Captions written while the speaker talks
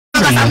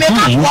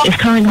is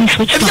currently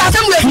switched off.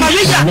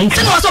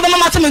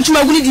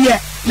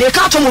 Me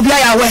can't come be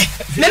away.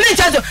 Me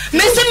tell you,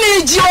 me see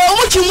me Joe,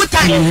 what you would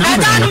time. I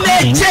don't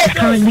make it.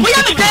 We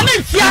have a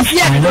payment. Yes,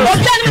 yes.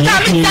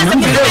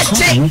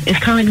 Is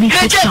currently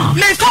switched off.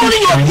 Me phone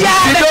your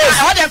piano.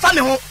 I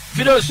family.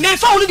 Me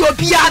phone your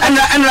piano.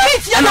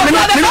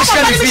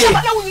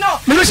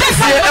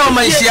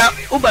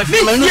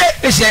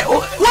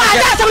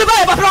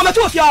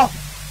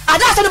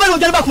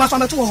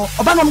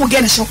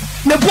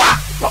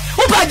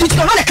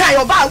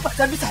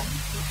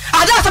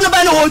 I don't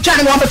know no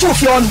channel number 2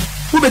 of you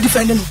who be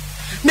defending.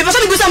 Me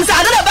person go some say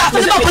I don't know about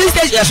police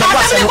station. I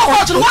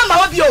don't know one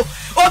ma bio.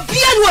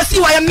 Obi an wo see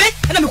why me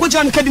and me go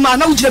join me Kadima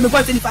na wo jira me kwa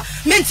nipa.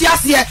 Me nti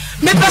ase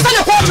me person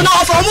go court na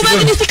offer mo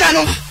be di sika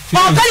no. O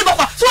very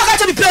bokwa. So I got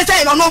to be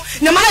president no.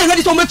 Na man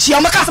ready to make chia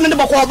o make am me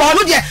bokwa ba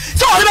no de.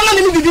 So o be ma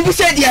me bibi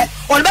say de.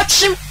 O be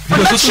chim.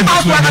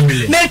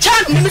 Me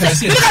chan me got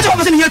to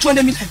person here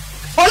 200 million.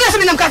 Only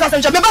some them cast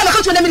me ba na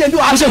 200 million do.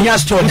 I say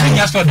yes to. Me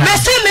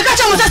say me got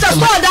to say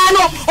store da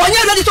no. Onye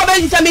ready to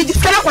be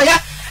intermediate kana kwa ya.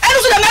 Enu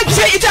so the make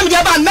say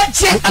intermediate ba me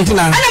che. Auntie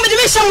Naa. Ana me de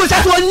me sham wo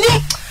say to onim.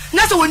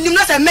 Na say onim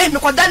na say me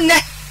ko da ne.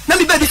 Na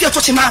me ba bi say to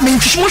chima me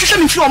nhwehwe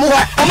me hwe omo ho.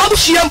 Omo bu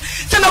hyiam.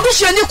 Say me bu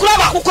hyiam ni kura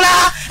ba kokura.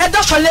 E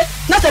da sole.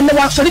 Na say me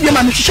wa sole bi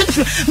ma me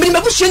hwehwe me me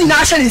bu hyiam ni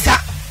na ahye ni sa.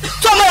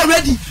 So am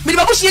ready. Me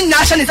bu hyiam ni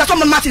na ahye ni sa. So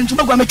me Martin to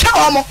bagwa me twa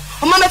omo.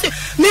 Omo me say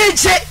me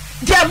je.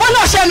 Dia bo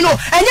no hye me no.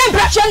 Enye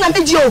impression na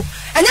me ji o.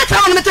 Anya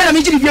try on me tell me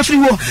be free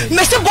wo.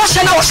 Me say boss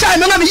na wo shy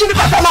me na me yi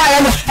papa ma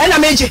ya no. E na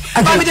me je.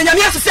 Ba me de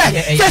nyame ase say.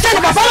 Say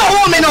na papa na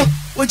wo me no.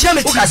 O je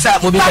me ti. Papa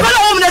na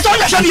wo me na so o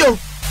hye me o.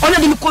 Ona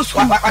de me ko so.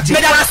 Me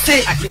da na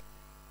say.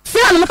 Say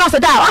na me ka say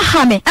da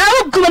aha me. E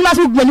wo gume na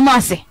so gume ni mo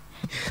ase.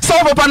 So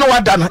papa no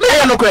wada no.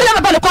 E no kre. Me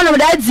papa no ko no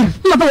da adim.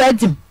 Me papa wa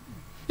adim.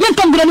 Me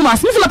ntom gume ni mo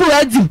ase. Me say papa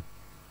wa adim.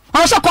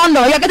 O so ko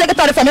no ya gete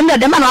gete fe me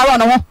de ma na wa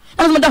no ho.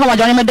 Na me da fa ma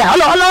jone me da.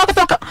 Olo ko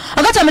to.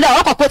 Aga me da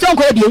o ko ko to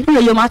ko ebie.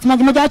 Me yo ma ti ma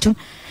jatu.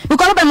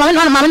 Because I'm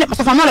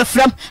not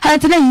from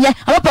Auntie Naa.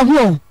 I'm not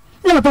who.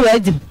 Never pay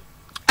him.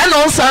 And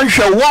also,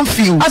 one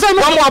few.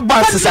 One more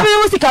bus. I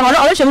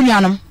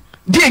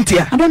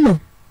don't know.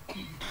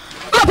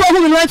 My poor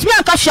woman went to me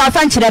and catch your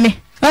fancy me.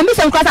 And Miss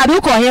Uncas, I do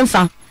call him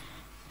fan.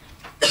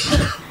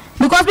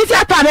 Because if you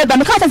are tired, but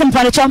because I'm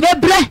furniture, you're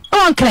black.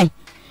 Oh, uncle.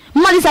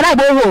 Money said I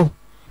borrow.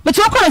 But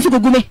you're calling to go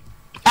me.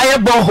 I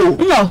have borrow.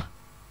 No.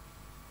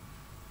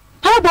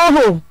 How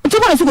borrow? You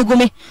want to go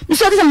me? You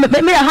said this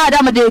me hard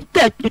am the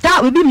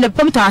that will be in the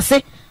computer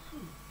say.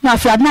 Na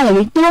fi adna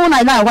we. You want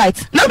I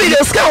white. No be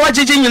the scan what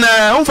jiji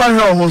nyina on fa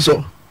hwe ho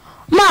so.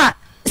 Ma,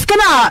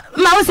 scanner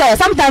ma we say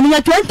sometime near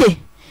 20,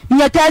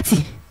 near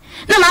 30.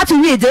 Na ma to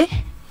read eh.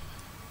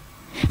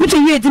 Me to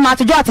read ma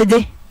to jot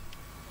today.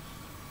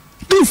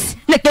 Kiss,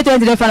 let get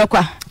into the fa no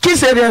kwa.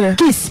 Kiss area.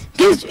 Kiss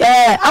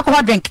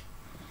alcohol drink.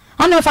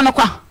 On the fa no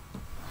kwa.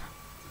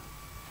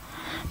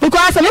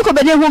 Because I make a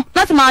better one,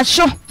 not my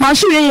show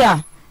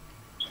here.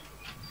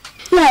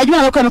 No, I do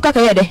not come a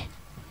here.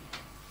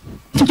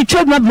 To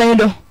trade my blade.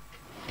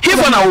 Here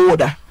for an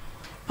order.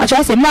 I try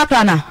to say,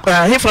 Marcana.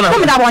 Here for an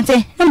order. I want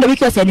to I'm the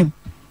weakest in him.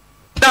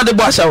 Now the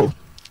boss out.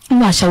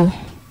 Marshall.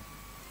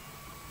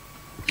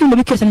 You the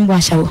weakest in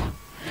Marshall.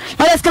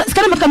 But let's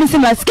come and see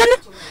my scan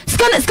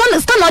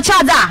no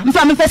charger.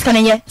 I'm first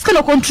scanning here. Scan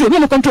no control. Me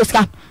no control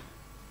scan.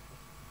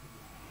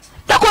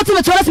 That quote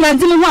me to us, man.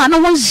 Didn't want no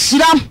one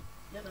sham.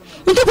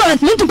 Mintu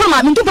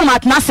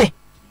put nase.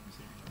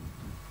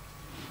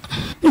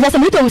 That's a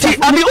little bit.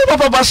 I mean,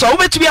 Papa, so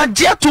which we are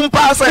dear to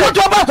pass. What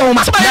about home?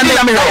 I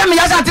am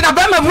Yazan, a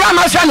Bama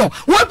Brahma channel.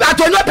 What I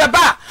don't know,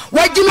 Papa.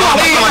 What do you know?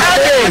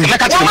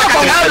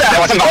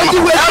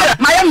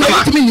 My own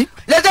minute.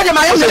 Let's tell you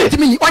my own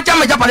minute. What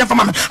time I jump on from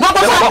I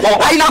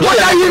know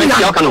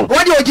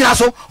what you are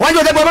so. Why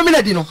do they bother me?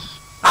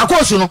 I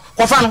course, you know,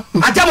 Kofano.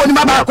 I tell you,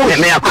 Baba, I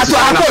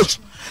coach.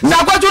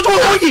 Now go to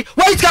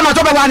why come out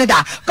of one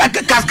da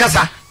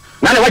Cascasa.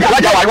 None of the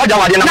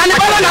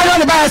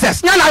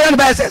biases. None of the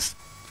biases.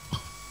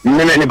 What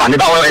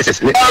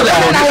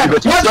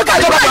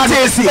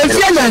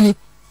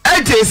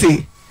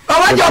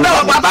you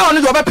about on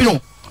the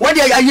opinion? What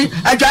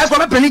I drive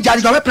for a penny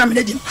judge of a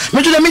permanent.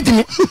 Me to the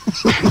meeting.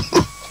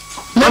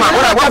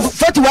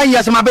 41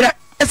 years, my brother.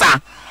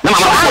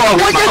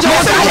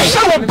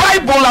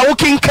 Bible are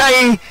walking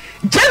kind.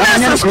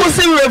 Genesis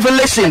exclusive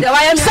revelation.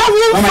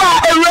 Someone for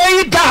a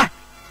radar.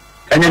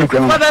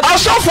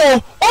 Also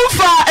for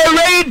a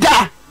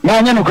radar.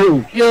 Yes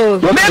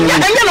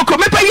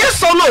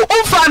or no?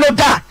 No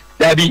da.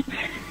 Debbie.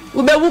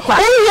 Ubebuka.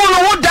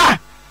 Who da?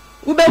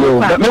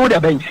 Ubebuka. Me would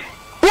have been.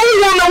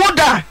 Who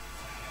da?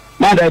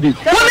 My daddy.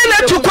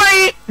 Women to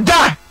quay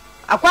da.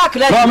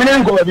 No, me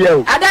name go be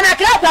o. Adana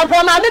class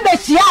from ma me be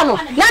sia no.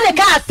 Na ne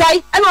ka sai,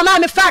 e no ma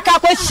me fa ka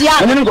kwa sia.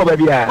 Me name go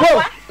be a.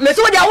 Oh, me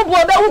so dia wo bo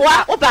be wo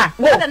opa.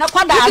 Na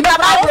kwada da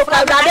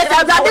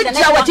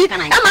dia wati. E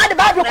ma de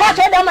Bible kwa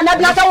so dem na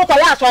bia sa wo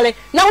kwala asole.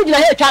 Na wo gina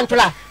he twa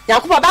ntola.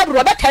 Yakoba Bible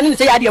ro be tani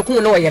se ya de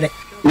kun no yere.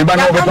 Ni ba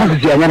na wo be tani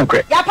sia anya no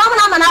kre. Ya pam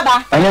na ma na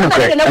ba. Anya no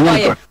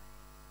kre.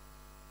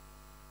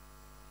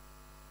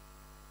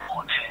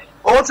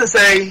 What to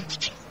say?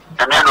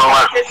 I mean, no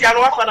one. If you are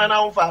not an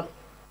hour, father.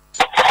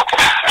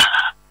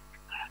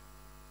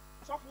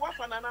 So, what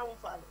an hour,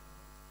 father?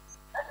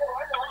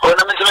 Oh,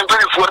 I'm going to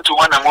to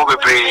one and over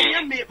pray.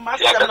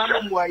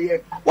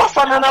 What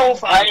fun an hour,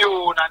 father?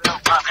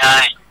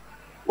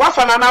 What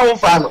fun an hour,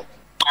 father?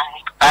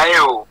 Are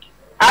you,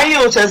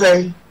 says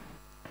I?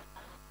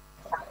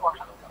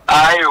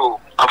 Are you,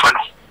 Afano?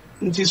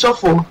 It is so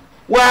full.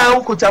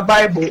 Well, could a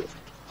Bible,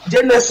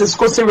 Genesis,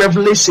 Costa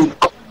Revelation,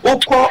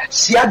 Oko,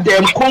 Sia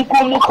dem,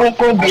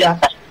 Conco, Bia,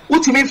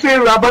 Utimi Fair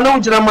Rabano,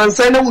 German,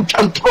 Sana, who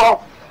can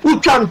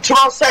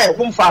trust, say,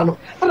 Umfano.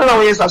 I don't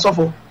know, yes, I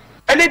suffer.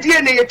 And the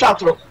DNA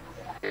chatro.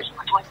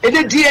 And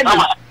the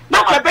DNA.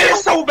 Not a very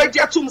so bad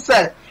yatum,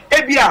 sir.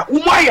 Ebia,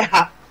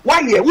 Umaya,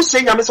 1 year, who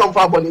say I'm some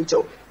far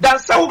bonito.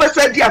 That's how we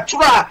said, dear,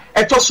 try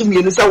a tossum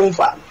in the sound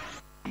fan.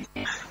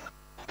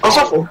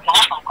 Also,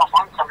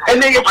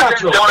 and then you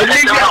touch and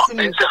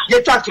then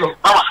you touch and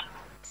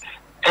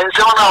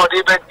so now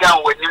they bet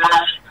down with you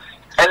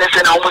and it's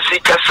an almost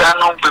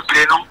Casano,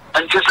 Peplino,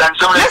 and just and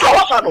so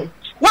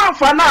one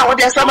for now, or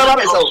there's some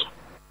other so.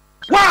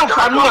 One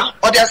for now,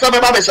 or there's some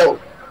other so.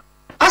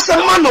 As a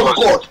man of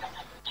God,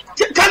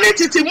 can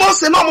it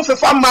most enormous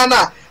of a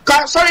manner?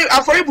 Sorry,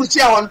 I'm for you to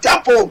see on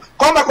temple,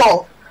 come back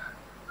all.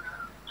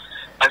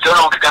 And so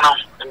now,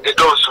 the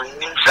doors on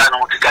Nimsan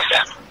or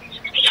Casano.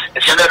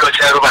 It's another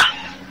terrible.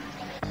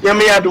 You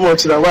may have to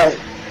watch the way.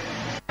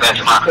 That's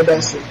my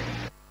dancing.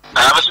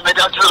 I was made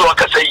out to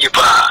walk a say you,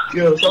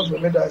 you're so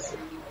dancing.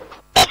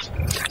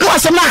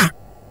 What's a man?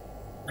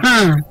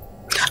 I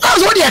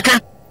was what you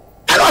can.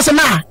 I was a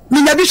man,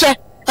 Minabisha,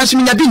 as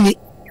Minabini.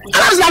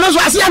 I was not as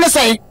I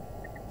say.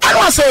 I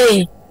was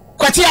a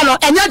Quatiano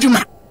and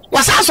Yajuma.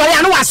 Was also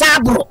I know as a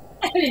bro.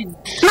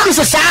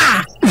 Nonsense,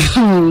 I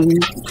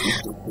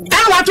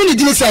want to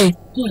didn't say.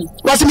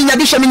 Was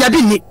Minabisha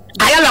Minabini.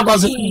 I am not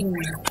 2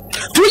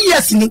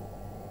 years.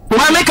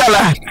 Mamma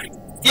Kala.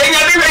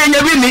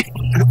 Yabini.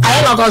 I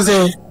am not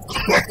say.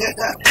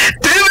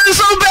 They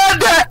so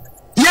bad.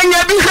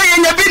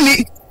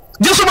 Yabini.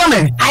 Just one.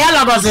 I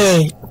am not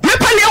say.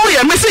 Mepani,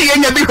 Missy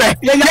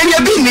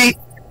Yabini.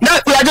 No,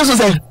 we are just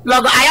saying.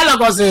 Logo, I am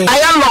not say. I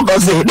am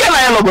not say. Then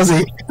I am not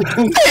say.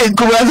 Hey,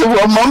 Kumazo,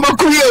 Mamma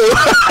Kuyo.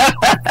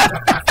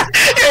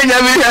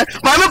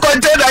 Mamma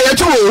content I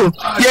too.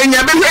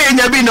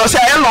 Yabino say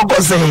I am not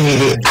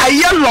say. I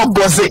am not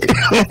say.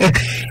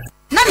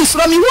 Now it's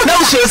from me who no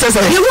shows us.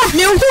 You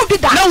who be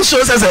that? No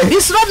shows us.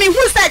 It's from me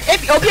who said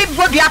if you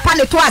be upon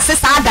the 2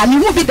 assist Adam,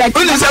 you will be that.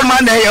 Only some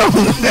man there.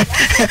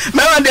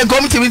 Remember they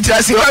come to me to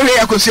see what we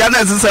are concerned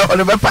as on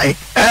the pie.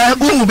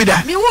 Who will be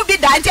that? Me will be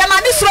that. Tell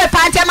my Miss Roy,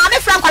 tell my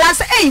friend Colan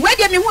say, hey, where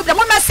do you mean the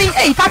woman say,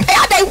 hey, Papa,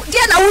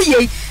 dear now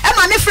ye, and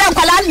my friend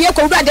Colan, you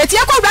go rather,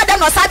 you go rather,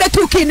 no side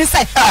 2 kings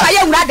say,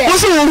 I am rather.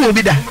 Who will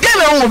be that? Get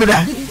a woman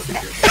that.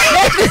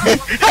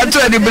 I'm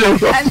trying to believe.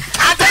 I'm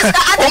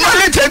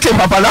going to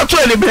Papa, not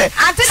trying to believe.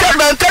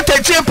 Seven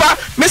cheaper,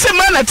 Mr.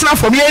 Man, it's not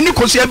for me, and you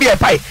could see a beer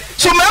pie.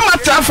 So, Mamma,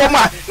 time for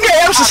my,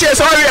 yeah, she says,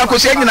 sorry, I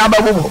could say in a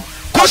bubble.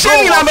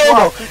 Cosing in a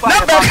bubble.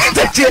 Not that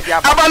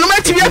about no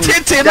matter what you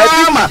say,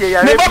 Mama,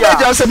 never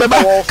just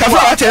about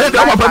Cavata,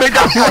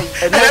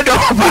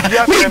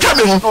 we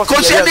coming,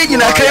 Cosing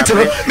in a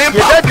caterer, maybe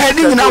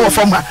pending in our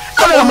former.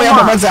 I don't know,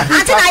 Mamma.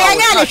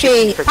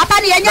 Papa,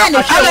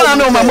 I don't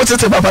know, Mamma, what's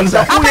it about? I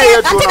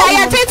think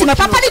I am taking my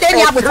papa,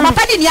 my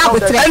papa in Yabu.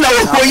 I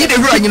know you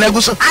didn't run in a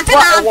goose.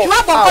 Until you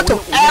have a boy,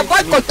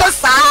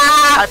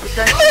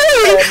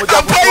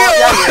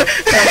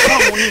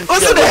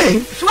 what's the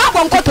day? Swab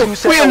on cotton,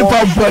 for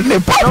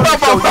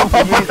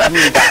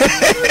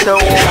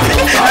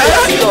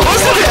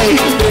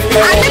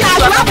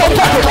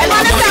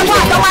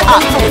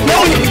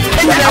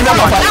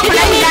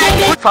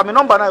me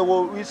number I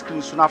will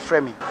screen soon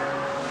after me.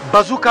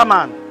 Bazooka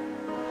man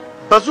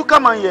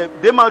ye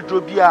bema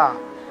drobia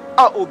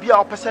a obia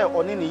opese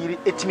oni ne yiri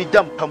etimi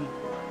dampam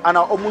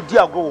ana omudi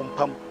agro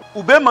mpam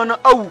ubema no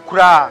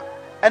awukura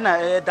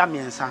na da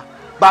miensa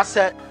ba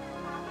se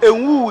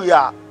enwu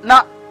ya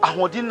na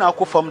ahodin na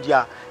akofam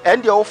dia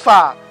ende wo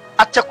fa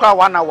achekwa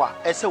 1 hour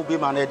ese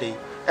ubema na den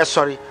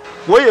sorry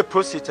wo ye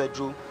prostate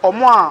adru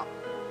omo a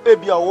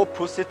ebia wo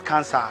prostate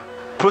cancer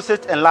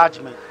prostate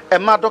enlargement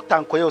ma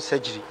doctor nkoye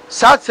surgery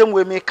satsem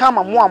we me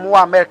kama mo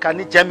America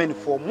ni Germany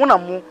for mo na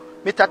mo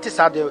metati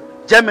sade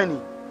Germany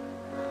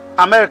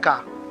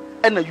America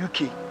and the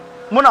UK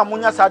mo na mo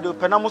nya sade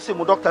pe na mo se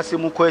mo doctor se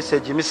mo koye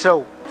surgery me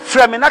sel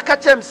frame na ka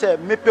chem se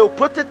me pe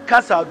prostate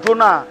cancer do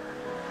na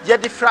ye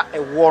difra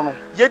ewo no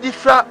ye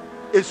difra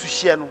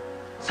esuhie no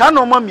sa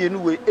no ma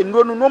mienu we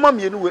enuro no ma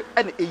mienu we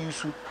ene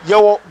eyusu ye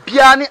wo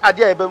bia ni ade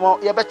ye be mo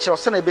ye be kire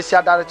se na be si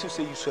adare ti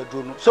se yusu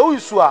aduro no so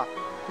yusu a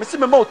me se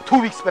me mo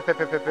 2 weeks pepe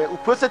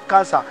prostate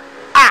cancer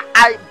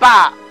I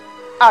ba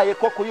ye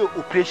kokoyo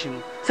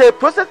operation say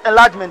prostate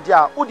enlargement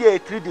dia wo dey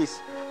 3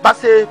 days but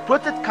say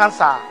prostate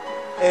cancer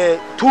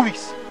 2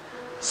 weeks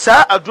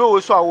sa aduro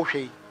we so a wo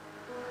hwe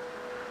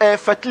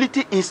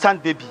fertility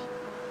instant baby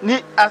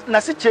ni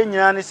na se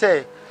chenyina ni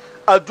say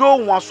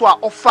aduro won so a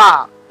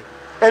ofa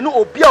enu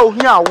obi a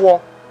ohia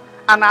awo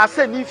ana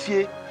ase ni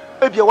fie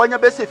ebia wanya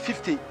be say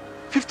 50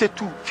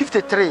 52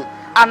 53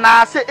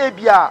 ana say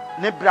ebia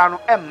ne bra no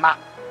emma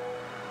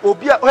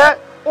obi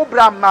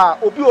obra ma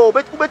obi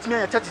obetimi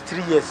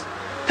 33 years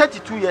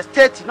 32 years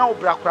 30 na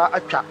obra kra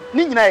atwa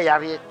ni nyina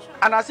yare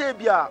ana say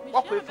ebia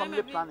wakọ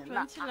family planning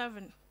na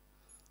 2011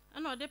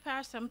 ana ode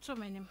pasam to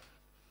manim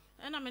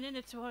ana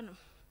menene te hono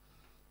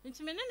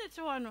nti menene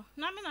te hono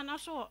na me na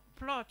so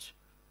plot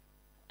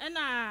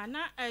ana na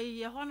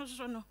ye hono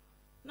so no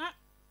na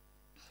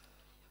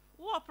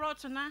wo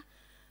plot na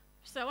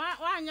se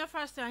wa anya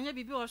first anya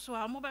bibi wo so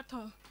a mo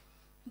beton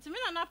nti me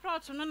na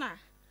plot no na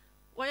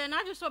wo ye na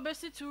so be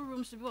 2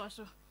 rooms bi wo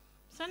so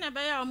se na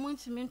be ya mo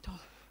ntimi nton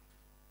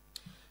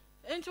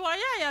nti wo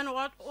ye no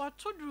what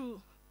to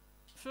do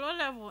floor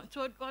level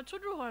to what to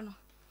do hono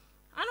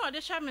ana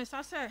ode sha me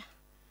sa se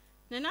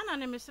ne nana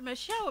ne me se me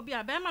hia obi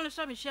a be ma no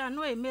so me hia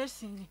no e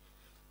mesin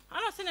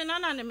ana se ne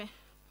nana ne me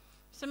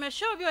se me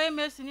hia obi o e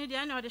mesin di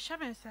ana ode sha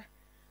me sa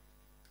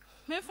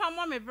me fa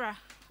mo me bra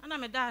ana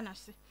me da na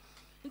se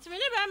nti me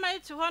ni be ma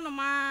itu ho no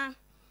ma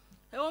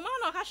e o ma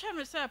no ka hia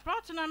me se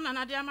protonam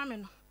na de ama me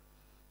no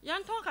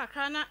yanton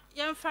kakra na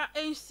yemfa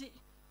ensi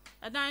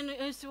adan no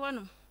ensi ho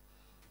no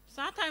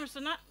sometimes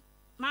na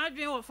ma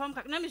adwen wo fam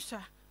kakra na me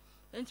hia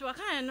nti wa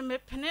kan no me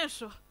pene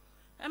so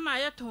e ma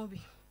ye ton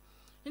bi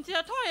nti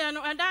ye ton ye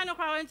no adan no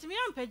kwa nti me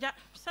ampagya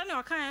se ne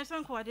wa kan ye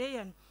sen ko de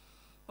ye no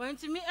wa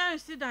nti me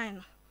ensi dan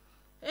no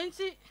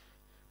nti e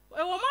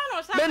wo ma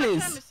no sa ka me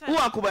se wo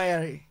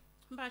akubayare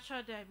ba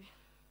cha dabi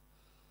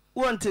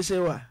wo nte se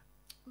wa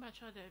ba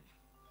cha dabi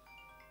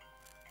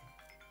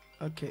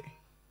okay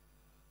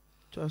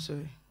so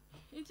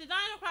nti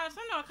dan no kwa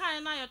se ne wa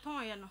kan na ye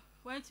ton ye no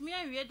wa nti me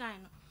anwie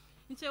dan no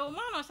nti e wo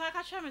ma no sa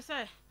ka che me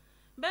se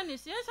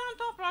Benis, yes, I'm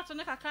top plot on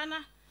the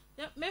cacana.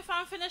 Me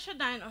found finish a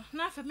dino,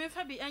 nothing me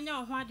fa be any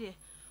of what dear.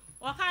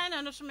 Or kind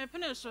and so me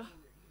peninsula.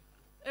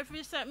 If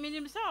we set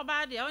me so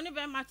bad, only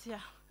by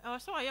Matia, I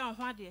was so young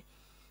what dear.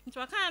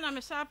 Into a kind of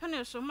Miss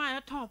Peninsula,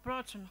 my top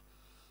plot.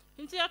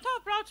 Into a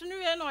top plot to New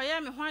Year, or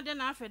yam me one day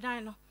after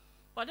dino.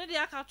 Or did the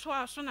aka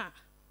 12 sooner?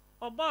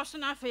 Or boss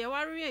enough for your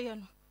warrior.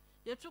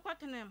 You took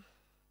what in them.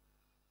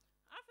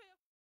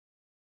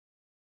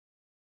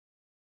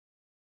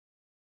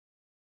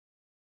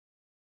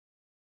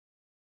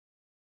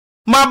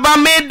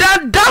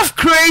 Mabameda Daft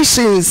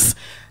Creations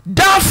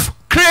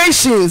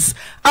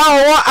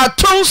awo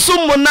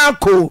atonso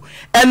Monaco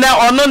ene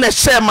ono ne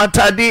share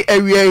matade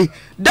awie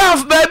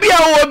Daft baby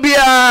awo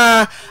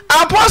bia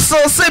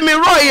apostle se mi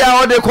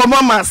roya o de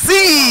koma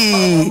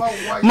masi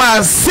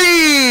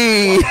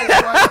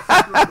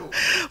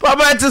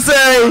papa to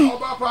say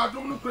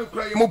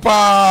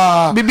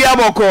mupa bibi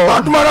aboko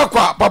adumara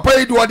kwa papa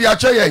yi do de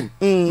ache yen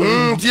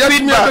tie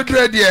mi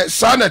abedre de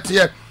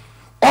sanete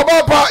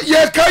Obapa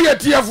ye ka ye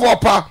tiefo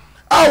pa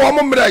a wo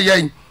mo mra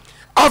yen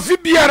afi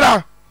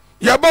biara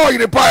ye ba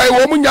Oyerepa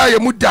wo mu nya ye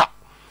muda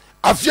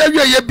afi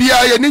awie ye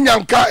bia ye ni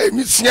nyanka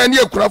emisia ne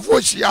akurafo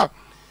hia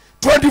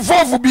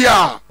 24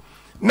 bia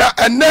na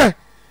ene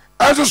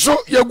asoso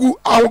yegu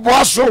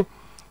ahoboaso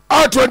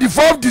a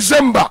 24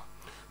 December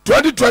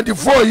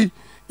 2024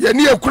 ye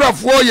ni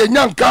akurafo ye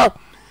nyanka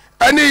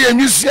ene ye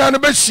nwisia no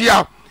be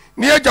hia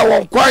ne ye ja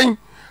won kwan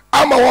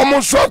ama wo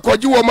mo so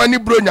akogi wo mani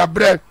bronya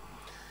bre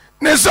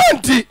ne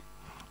santi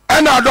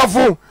ana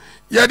adofo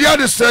ye dia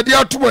de sede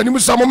atom anim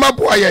samoma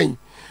boa yen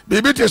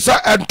bibi te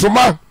sa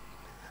entoma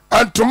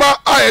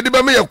a ye de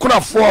be me ye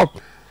kunafo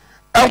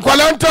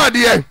enkwalanta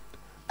de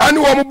ani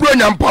wo mo bro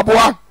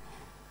nyampaboa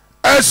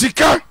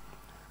asika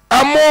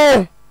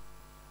amo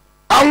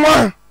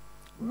anwa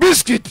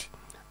biscuit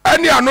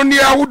ani ano ne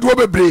awodo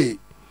bebre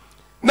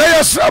na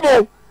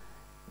yesrabo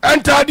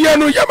entade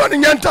no yamane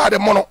nyantade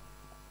mono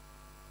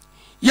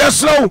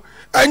yesrawo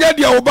anya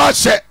dia wo ba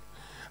se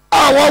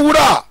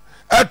wawura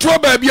eto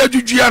ba bia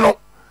dwudwia no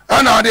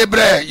ana de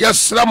bre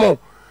yesramo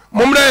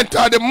momre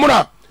entade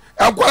mura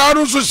akwara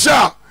no so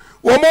sha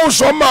wo mo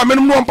so ma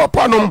menom no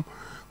papa nom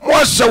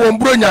mo se wo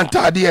mbro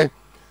nyantade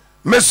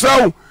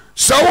mesrawo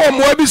sawo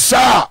mo abi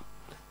sa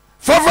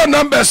fafa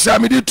number sa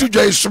me di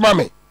tudwa isuma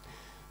me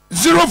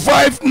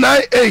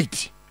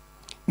 0598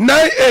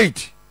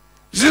 98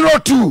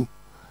 02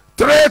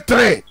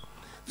 33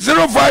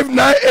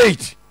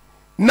 0598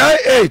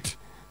 98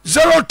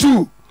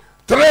 02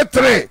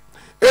 33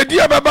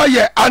 Edia baba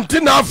ye Auntie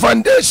Naa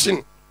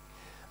Foundation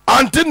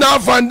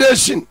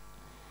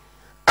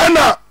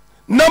ana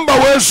number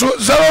we so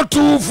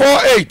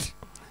 0248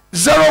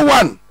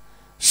 01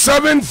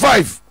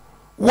 75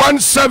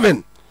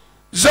 17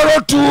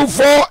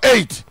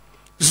 0248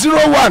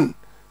 01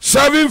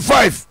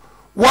 75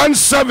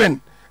 17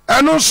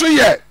 eno so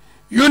ye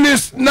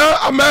Eunice na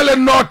amele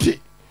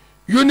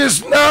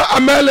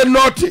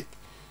naughty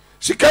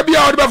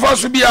sikabia odba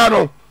faso bia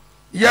no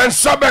yen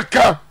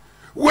sabeka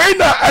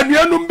weina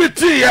anuanum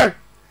bitiye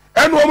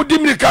eno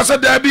omdimri kasa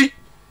dabi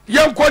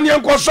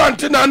yenko so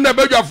Auntie Naa na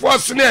badwafo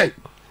asene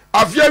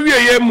afia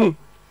wieye mu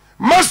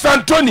Master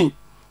Anthony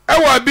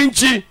ewa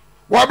binchi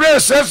wabre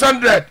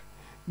 600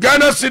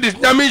 Ghana cedis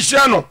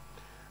nyamishia no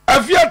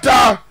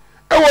afiata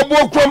ewa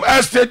Bokrom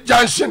Estate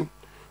Junction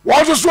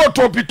wazo so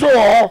topito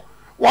ho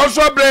wɔn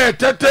nso abrɛ yɛ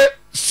 30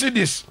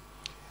 cedis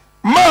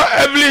ma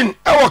Evelyn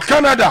ɛwɔ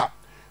Canada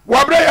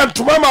wabrɛ yɛ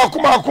ntoma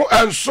maako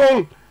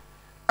nson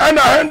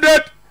ɛna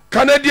 $100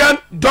 Canadian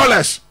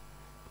dollars.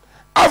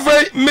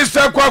 Afei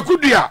Mr.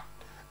 Kwakudua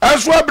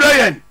ɛnso abrɛ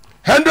yɛn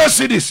 100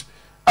 cedis.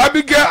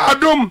 Abigail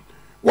Adum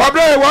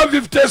wabrɛ yɛ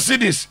 150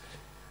 cedis.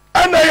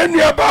 Ɛna yɛn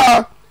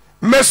nuabaa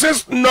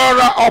Mrs.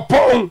 Nora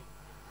Opon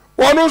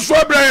wɔn nso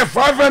abrɛ yɛ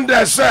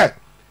 500 sɛ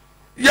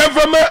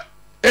yɛmfɛmɛ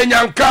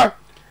enyanka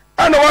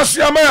ɛna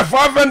wɔasiama yɛ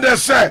 500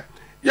 sɛ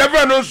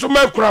yɛfɛ no nso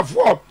mɛ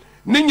kurafoɔ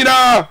ne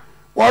nyinaa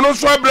wɔn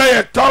nso abrɛ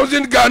yɛ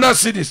 1,000 Ghana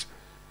cedis.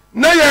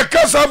 Na yɛ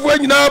kasafoɔ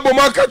nyinaa bɔ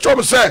mu aka kyɔm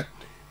sɛ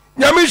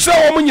nyame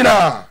hyɛ wɔn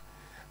nyinaa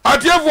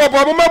atiefoɔ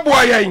bɔ mo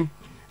mɛboa yɛn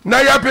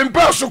na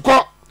yɛpempɛ so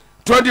kɔ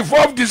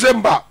 24th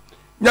December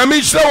nyame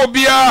hyɛ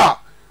obiara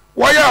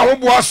wɔyɛ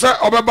ahoboa sɛ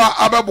ɔbɛba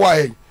abɛboa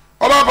yɛn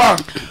ɔbaba.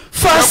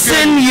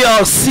 Fasten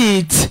your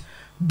seat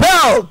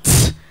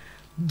belt.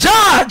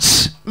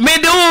 Judge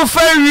mede wo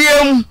fa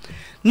wiem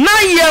na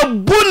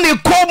yɛbu ne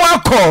kɔm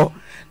akɔ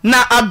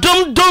na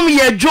adomdom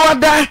yɛ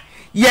dwoada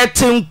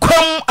yɛte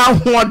nkwam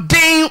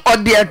ahoɔden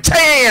ɔde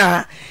ɛkyɛn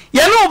a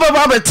yɛne wo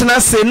bɛba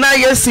bɛtena se na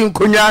yɛsi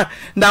nkonnwa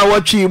na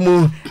wɔtwe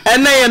mu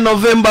ɛnɛ yɛ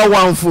November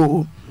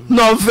 1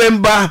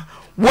 November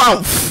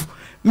 1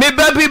 me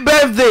baby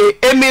birthday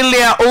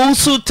Emilia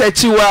Owusu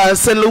Techiwa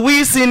St.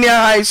 Louis Senior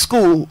High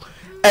School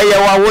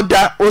ɛyɛ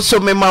wawoda oso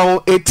mema wo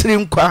etiri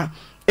nkwa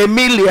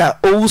Emilia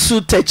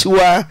Owusu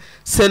Techiwa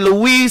St.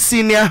 Louis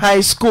Senior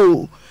High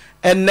School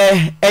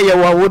ene eye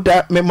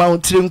wawoda me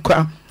mountrin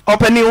kwa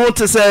openi wo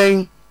te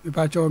say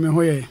Ipacho me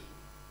hoye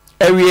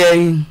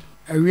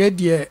awie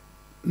die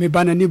me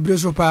banani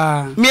breso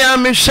pa me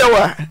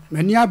hwewa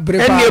me ni abre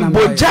pa na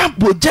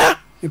boja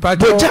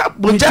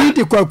boja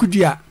di kwa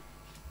kudua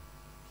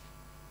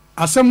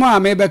asemo a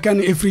me beka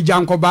no efri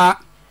jankoba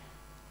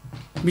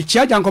me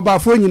chia jankoba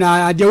fo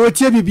nyina de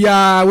wotie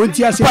bibia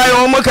wonti ase pa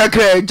yo mo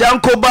kakra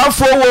jankoba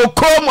fo wo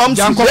kom am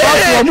jankoba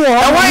fo mo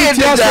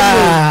wonti ase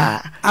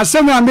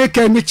asemo a me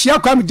ka me chia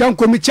kwa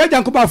me chia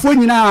jankoba fo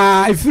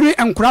nyina efri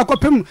enkura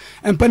kopem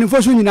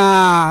empanifo so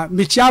nyina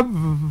me chia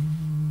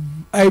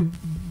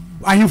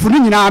ahimfunu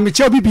nyina me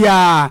chia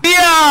bibia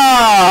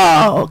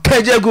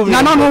kaje gum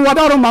na no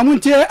wadaro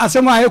mamuntie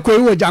asemo a ekoi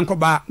wo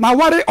jankoba ma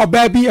ware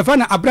oba bi efa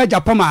na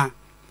abraja pama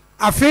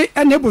afi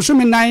ene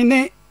busumi nan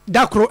ne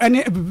dakro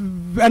ene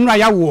enu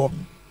ayawo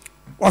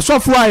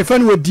osofo a efa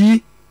no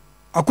odi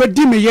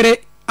akodi me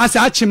yere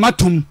asa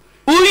achimatum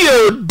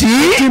uyo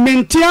di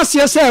timenti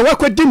ase se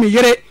wakodi me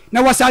yere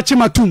na wasa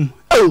achimatum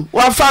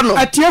wafa no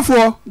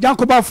atiefo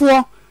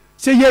jankobafo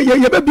se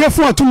ye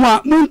bebiefo atum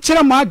a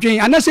munkyere ma adwen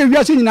anase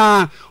wiase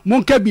nyina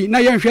monka bi na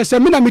ye hwɛ se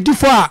me na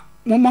medifo a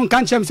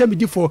monka nchem se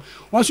medifo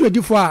wonso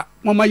edifo a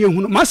mama ye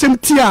hunu masem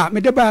ti a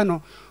me de ba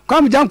no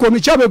kwa me janko me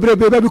cha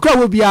bebrebe bi kwa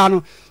wo bia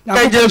no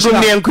kaje gum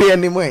ne enko ye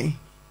ni mo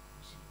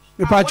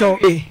me pacho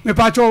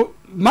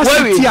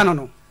masem ti ano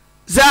no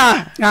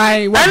za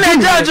ai ana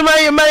judge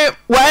my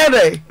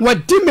waere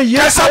wadi me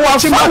yere kasa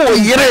wafa wo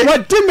yere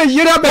wadi me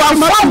yere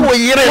wafa wo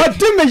yere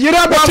wadi me yere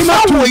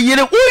wafa wo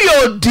yere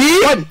uyo di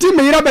wadi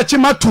me yere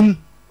bechimatum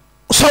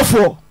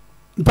sofo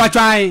pacho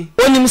ai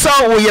onim sa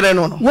wo yere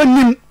no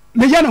wonim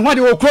me yere no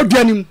hwade wo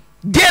kroduanim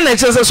die na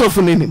chese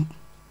sofo nenim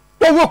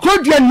wo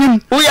kroduanim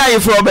wo ya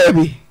yefro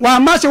baby wa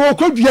ma se wo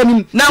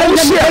kroduanim na wo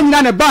se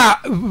nyina ne ba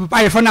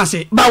ayefo na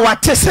se ba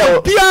wate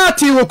se bia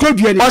ti wo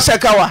kroduanim o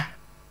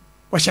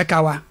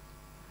shekawa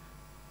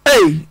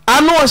Hey,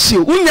 I know she,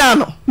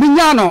 Unyano,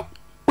 Minyano,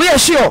 we are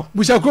sure.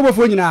 We shall come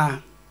for you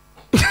now.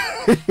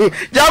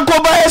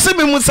 Jacoba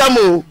Esibi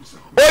Musamu,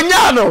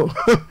 Onyano,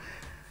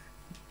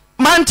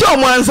 Manto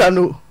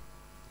Mwanzano,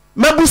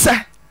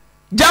 Mabusa,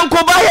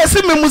 Jacoba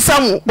Esibi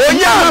Musamu,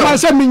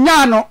 Onyano,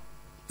 Minyano,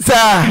 sir,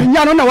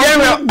 Minyano, no,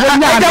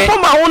 I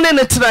put my own in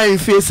a try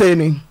face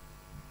any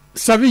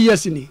 7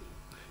 years in it.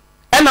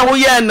 And I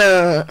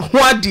will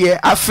what dear,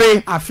 I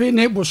feel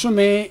neighbor so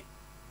me.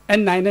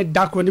 And nine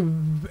dark when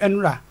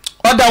enra.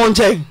 Or down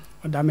chain.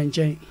 Or damn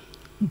chain.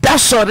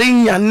 That's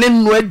sorry, and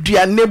then wed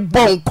dear ne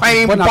bon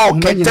quine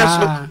bulk. Dear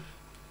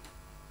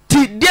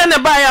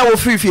Nebaya will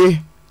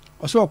free.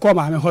 Or so call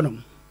my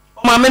honum.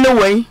 Mamma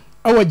away.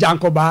 Our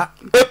Jankoba.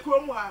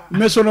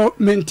 Mesono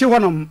menti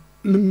honum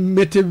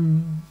met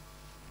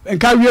and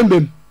carry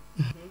him.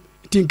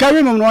 Tin carry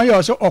him no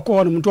yo so or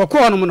call him to a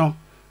corner no.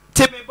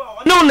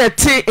 No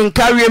net and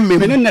carry him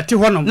in net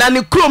honum.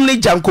 Nanny crum ni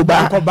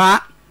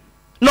Jankoba.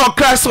 No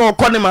crash or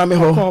calling mammy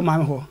ho,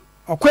 mammy ho.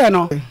 Or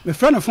queno, me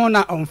friend of phone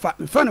on fat,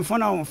 me friend of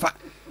phone on fat,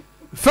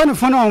 friend of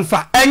phone on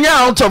fat, and you're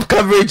out of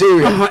coverage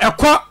area. A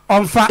quart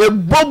on fat, a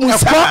bomb on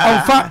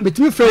fat,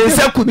 between friends,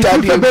 I could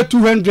tell you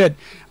 200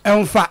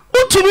 on fat.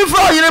 What to me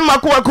for you in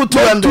Makua could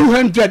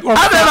 200 or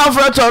other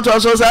for a church or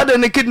so I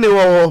didn't kidney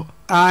war.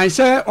 I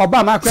say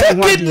Obama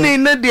kidney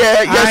in the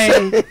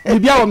yes,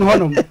 maybe I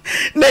want home.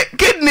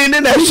 Kidney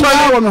in the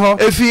show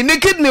if you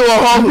need kidney or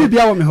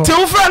home,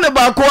 two friend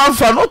about one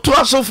for not to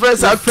us so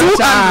friends at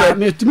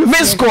 200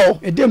 miss call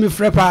a demi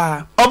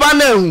freppa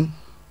Obano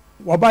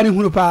Wabani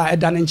Hunupa a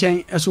dan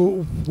chain as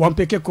 1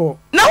 picket call.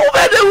 Now,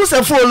 who's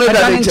a full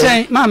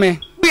chain, mammy.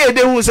 we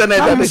de hu se na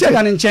da be se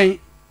da nchen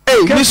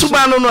mi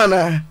suba no no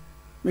na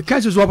me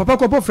kan so papa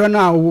ko pofre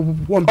na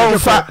wo mpeke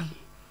fa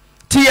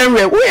ti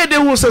enwe we de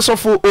hu se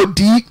sofo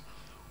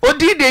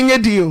odi de nye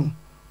di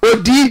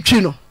odi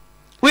twi no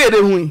we de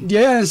hu de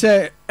yen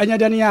se enya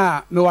de ne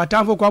a me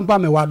watamfo kwampa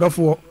me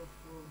wadofo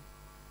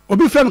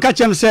obi fam ka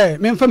chem se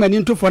me mfa mani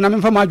ntofo na me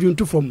mfa ma adwu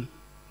ntofo mu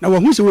na wo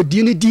hu se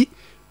odi ne di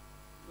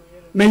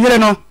me yere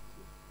no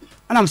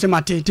ana mse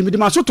mate timidi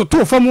maso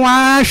toto fam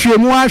wa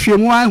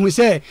hwemu hu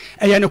se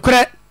eye ne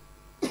kore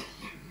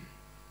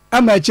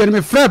ama chere me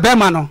frɛ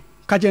bɛma no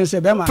ka chere se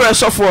bɛma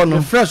fresh of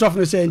no fresh of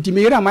no se nti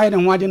me yere ma yere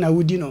ho ade na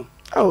wudi no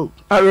oh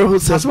areho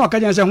se asoma ka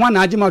chere se ho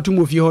na age ma to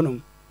mo fie ho no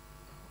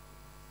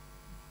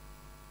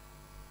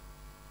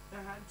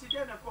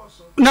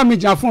na me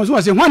jafon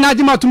so se ho na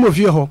age ma to mo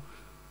fie ho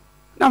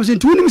na me se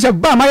nti woni me se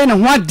ba ma yere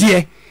ho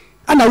ade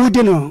ana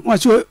wudi no wo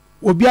so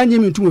obi anye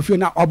me to mo fie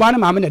na oba na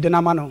ma me na de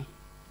na ma no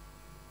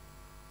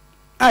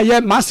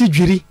aye masi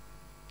dwiri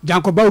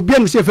jankoba obi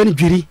anu se fe ni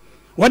dwiri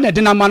wona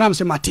de na ma na me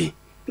se mate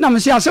na me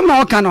se asem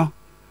na oka no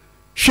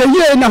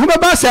hweye na ho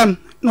beba asem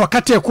na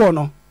okate ko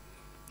no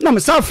na me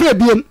sa fra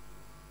biem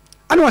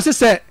ana wose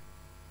se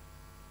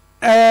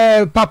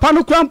papa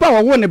no krampa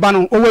wo ne ba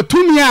no o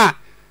watumi a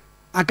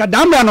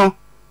akadamra no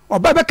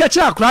obaba ka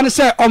kira akra ne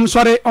se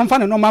omsore omfa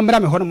ne no mamra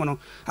me hono no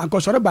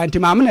ankosore ba nti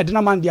maame na de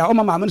na man dia o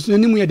maame no so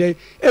nimu ye de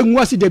enwu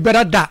ase de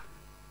berada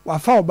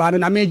wafa oba no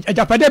na me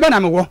ajapade be na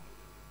me wo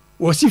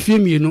wosi fie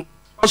mienu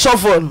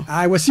osofo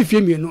ai wosi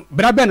fie mienu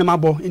bra be na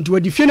mabo nti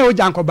wodi fie na wo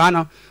jankoba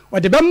no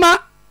wode be ma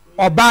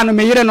oba no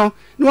me yire no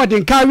na wode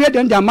nka wie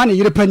de nda ma ne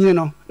yire panyin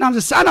no na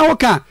me sa na wo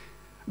ka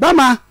ba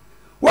ma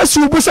wosi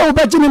ubusa wo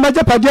beji mi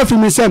majapade afi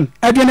mi sem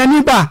adwena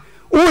ni ba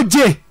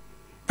oje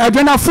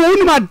adwena fo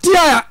uni ma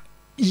dia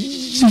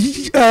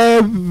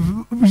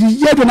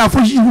adwena fo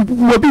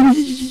wo bi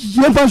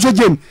yemfa so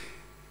jem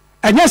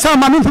anya sa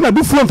ma me mfa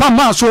bi fu mfa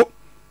ma so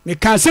me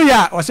kan se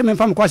ya o se me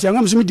mfa mkwase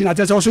ngam so mi di na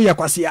tese o so ye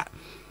kwase ya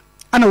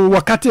ana wo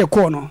wakate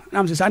ko no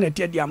na me sa na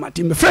tie dia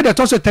mate me fred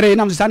to so 3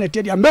 na me sa na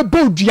tie dia me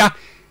bodua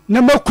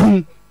na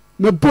makun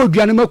me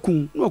bodua na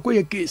makun no ko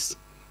ye case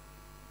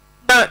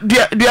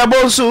dia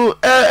bosu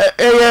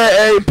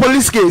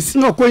police case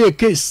no ko ye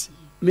case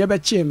me be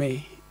che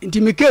me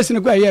nti me case ne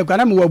ko ye kwa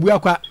na me wabu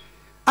akwa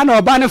ana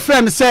oba ne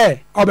frame se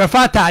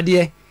obefa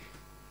atade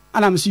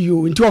ana me si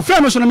yo nti o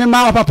frame so no me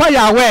ma papa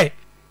ya we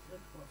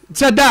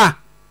se da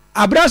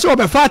abraso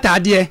obefa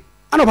atade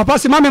ana papa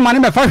se mame mane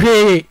me fa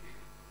hwe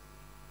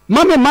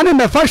mame mane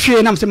me fa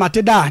hwe na me se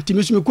mate da nti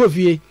me so me ko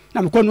fie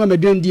na me ko no me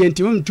den die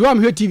nti me tuwa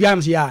me hwe tv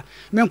am se ya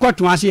me nko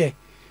to ase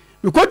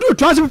me ko du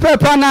to ase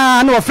pepa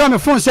na o frame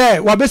phone se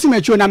wa besi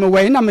me chuo na me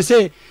we na me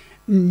se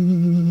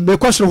me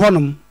ko so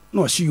honom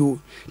no si yo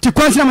ti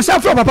kwansi na me se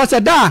afro papa se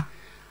da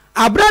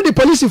abra the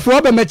police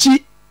for be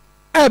machi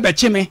e be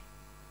chi me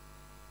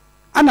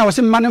ana wo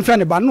se mane mfa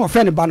ne ba no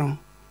ofre ne ba no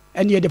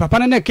ene de papa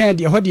ne kan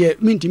de ho de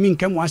minti min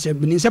kan mu ase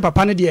binin se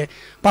papa ne de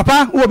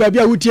papa wo ba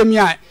bia wutie mi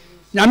a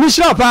nyame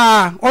hira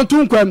pa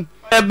ontu nkwam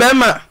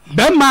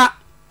bema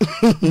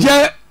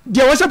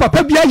je wo se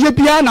papa bia ye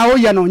bia na wo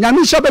ye no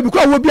nyame hira ba bi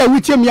kwa wo bia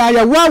wutie mi a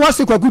ya wa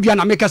se kwakudua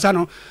na mekasa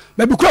no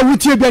ba bi kwa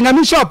wutie bia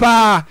nyame hira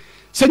pa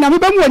se nyame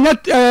ba mu anya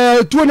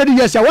tuo ne de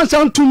yes ya won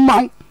san tum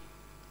ma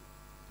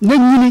na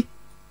nyini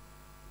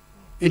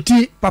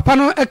enti papa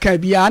no eka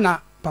bia na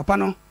papa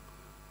no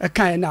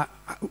eka na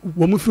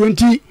wo mu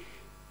fronti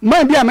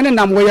man bia me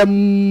nam wo ye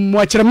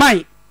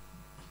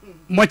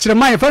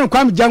mochreman fa no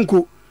kwam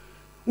janko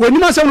woni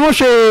ma se no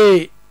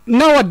hwe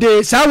na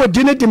wode sa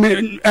wodi ne de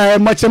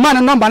mochreman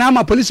no number na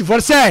ma police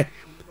for say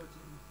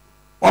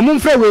o mu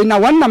mfre we na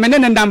wonna me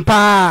ne ndam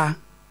pa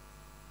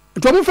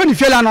to mu fre ni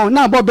fiela no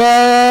na bo be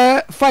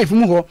 5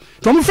 mu ho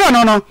to mu fre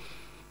no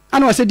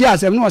ana wase dia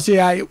asem no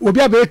wase ai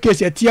obi abe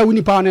case atia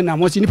woni pa no na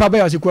mo si ni pa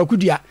ba wase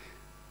kwakudua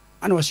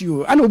ana wase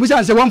yo ana obi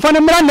san se won fa ne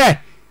mra ne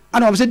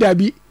ana wase da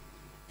bi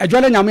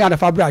adwala nyame ada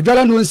fabra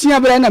adwala no nsia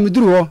bra na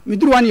miduru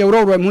wa ne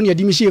yewro mu ne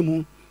di mi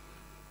shemu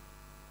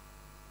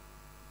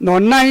no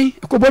nai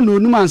kobo no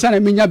numa ansa na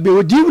menya be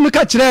odi no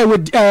ka kire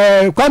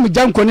kwa mi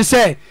janko ne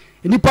se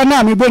nipa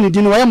na mi boni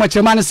di no ya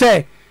machema ne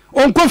se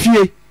on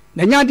kofie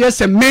na nya de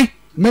se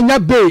menya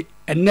be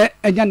enne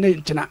enya ne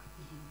nchina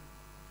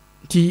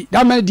ti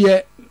da me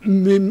de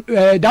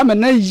da me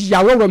na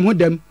yawro mu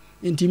dem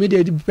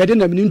intimidate bede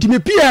na mi ntimi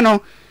pie no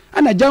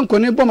ana janko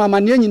ne bo mama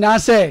ne nyina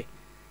se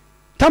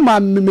tama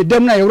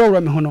medem na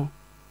yewro me ho no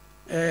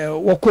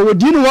woko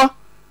wodi no wo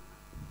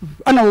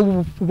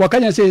ana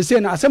wakanya se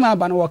na asema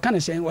aba no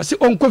wakane se wose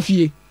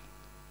onkofie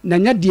na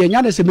nya de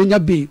nya de se menya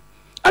be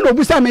ana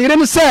obusa me yire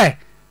no se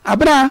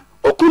abra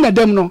oku na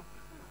dem no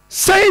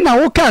sei na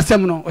wo ka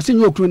asem no wose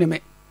nya okuru ne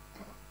me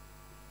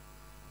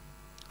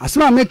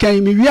asema me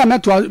kan mi wi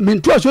ameto me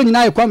nto so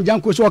nyina ye kwam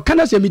janko so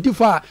wakana se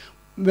midifo a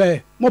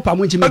mo pa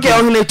mo nchi me okay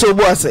ohune to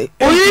bo ase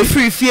oyi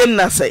free fie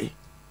na sei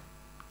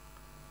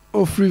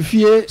o free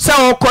fie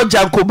sa okọ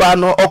jankoba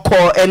no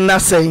okọ enna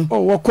sei o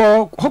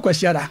wokọ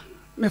hokwasiada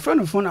me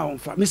friend phone na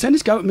wonfa me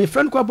saniska me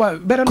friend kwa ba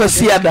bere no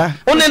kwasiada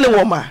one ne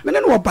wo ma me ne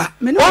wo ba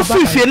me ne wo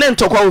free fie ne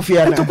ntokwa wo fie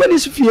na ntokwa ni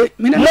fie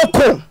me ne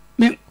moko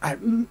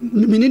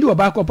me need to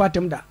back up at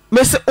him that.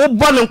 Miss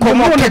Obon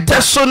come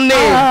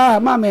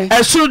on, Mame,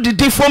 I should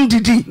the from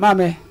Didi,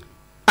 Mame.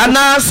 And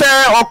now say,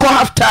 or call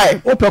half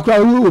time.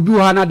 Opera will be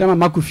one Adam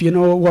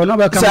Macufino, will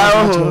never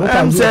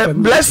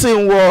come.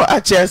 Blessing war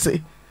at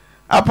Chelsea.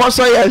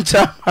 Apostle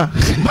Yancha.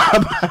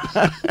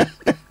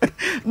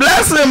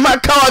 Blessing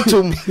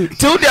Macawatum.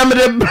 Till them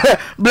the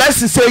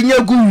blessing say,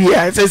 Yaguya,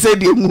 as I said,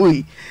 the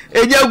movie. A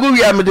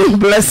Yaguya,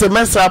 bless the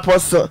mess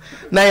apostle.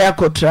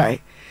 Nayako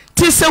try.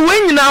 Tis a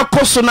win now,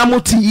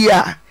 Cosonamuti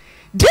ya.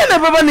 Dear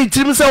never need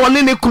to say one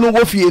in a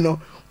Kunogofino.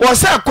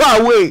 Was a quite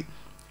away.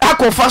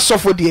 Ako fast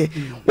software dear.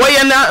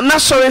 Why na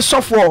sorry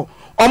software.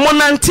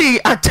 Omonanti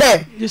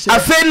ate.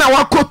 Afe na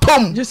wako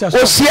tom.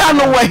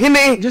 Oceano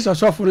wahine. Just a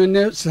software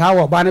in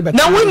how banner.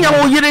 Now when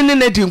you're hearing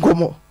in a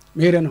dingomo.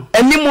 Mirano.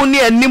 Animu ni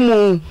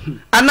animu.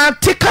 Ana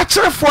take a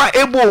chair for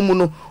able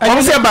muno. I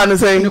say ban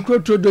saying the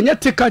crew to do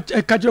not take a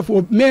catcher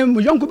for me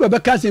young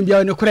Babacas in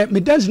beyond the correct.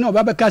 Me does no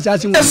Babacas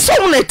as in the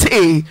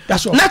sonnet.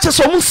 That's all. Not just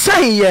almost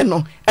saying,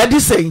 no. At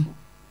this saying.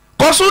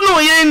 Cause no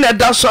ye in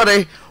that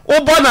sorry.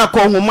 O bona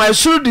ko my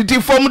sure didi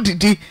form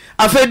didi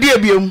afedi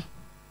abiom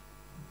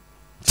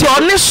ti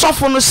oni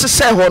sofo no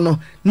sese ho no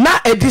na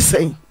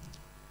edisen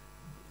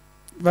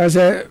ba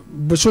se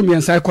boso mi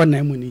ansa ko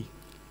na mu ni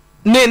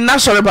ne na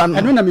sore ba no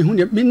eno na me hu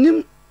ne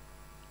nim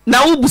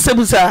na wo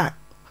busebusa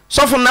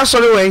sofo na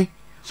sore wen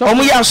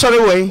omu ya sore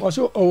wen o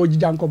so o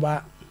jidanko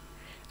ba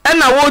e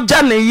na wo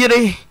ja ne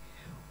yire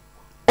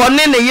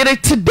one ne yire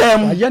ti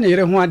dem aye ne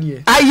yire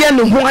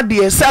ho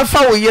ade sa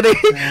fa wo yire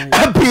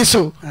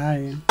apiso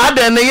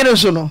ade ne yire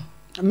so no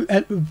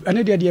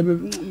ane de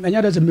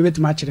anya da se mebet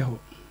ma kire ho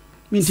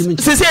minti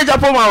sisi e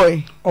japo ma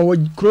we o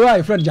kro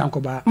ai friend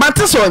jankoba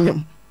mate so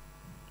onyem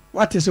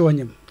what is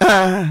onyem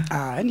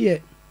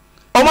ane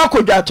o ma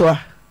ko dwato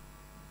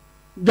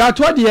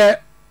de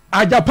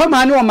ajapa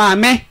ma ne o ma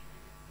me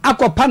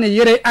akopa ne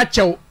yire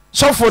achew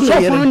sofo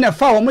ne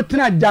fa wo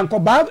mutena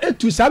jankoba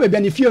etu sa bebia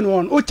ne fie no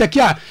on o cheki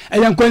a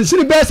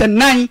eyankwansiri be se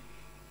nan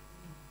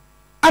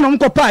anom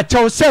kopa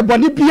achew se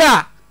boni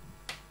bia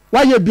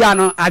waye bia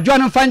no adwo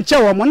no fa nche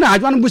wo mo na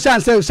adwo no busa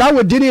nse sa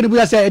wo dini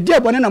busa se edi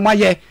boni na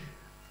moye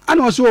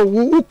ana so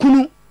wo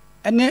kunu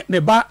ene me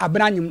ba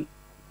abranyim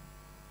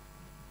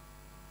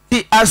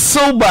ti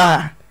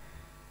asoba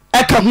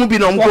eka hu bi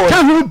no mko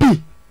ka hu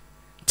bi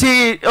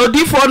ti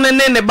odifo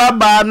ne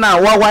baba na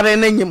waware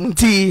na nyim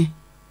ti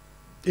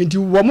enti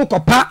wo mo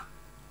kopa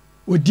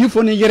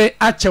odifo ne yere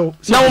achew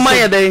na wo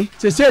maye dey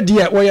se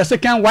die wo your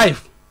second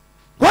wife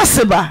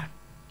waseba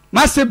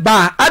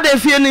maseba ade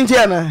fie ni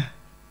ntia na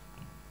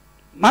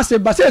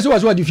maseba se so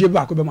was what fie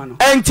ba ko be ma no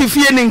enti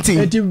fie ni nti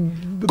enti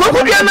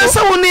kokobia na se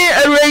woni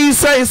array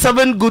say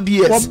 7 good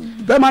years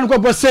be man ko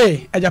bo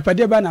say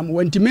ajapade ba na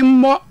mo enti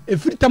memmo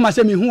efirita ma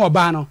se me hu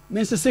oba no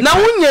me nsese na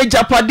wonye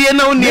ajapade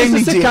na woni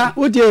eni ti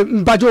wo de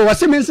mbajo wo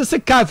se me nsese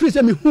ka firi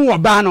se me hu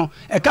oba no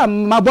e ka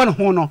mabɔ ne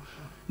ho no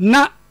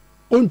na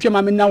ontwe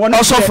ma me na wono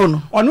osofo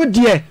no ono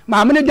de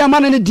ma me ne de ma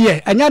ne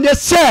de anya de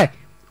se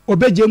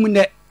obegye mu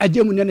ne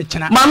agemu ne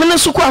chena ma me ne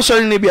so kwa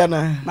asori ne bia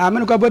na ma me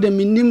ne kwa bode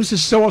minim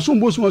sese wo so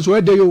mbo so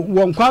so de yo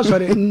won kwa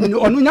asori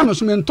ono nya me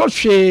so me nto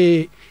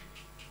hwe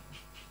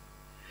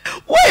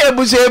why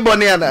ebuse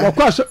boni ana wo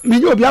kwa so me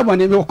yo bia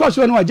boni me wo kwa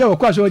so ne waja wo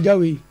kwa so waja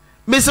we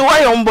me se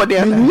why on bodi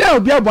ana me yo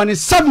bia boni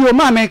sabi o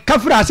ma me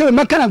kafra se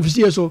me kana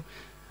fisie so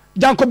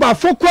jankoba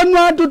fokwa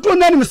no adodo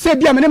na nim se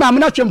bia me ne ma me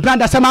na twempran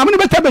da se ma me ne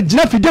beta be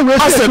gina fide we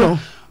se no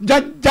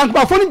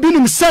jankoba fo ni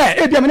binim se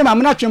e bia me ne ma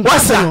me na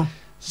twempran da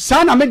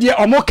sana me de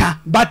omoka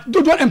but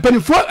dodo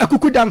empanifo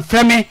akukudam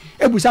freme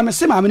ebusa me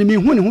se ma me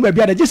hu ne hu ba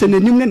bia da gese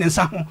nanim ne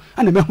nsa ho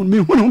ana me hu ne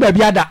hu ba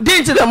bia da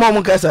dinti da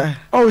mom kasa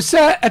o se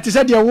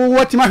etise de wo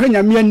wotima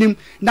hwanya me anim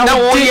na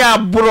wo ya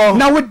bro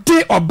na wo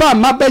de oba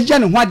ma ba ye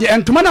ne ho ade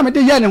entoma na me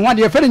de ye ne ho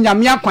ade fe ne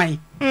nyame akwan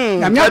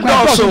nyame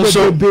akwan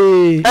so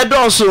be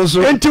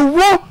so enti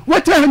wo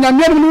tira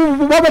nyame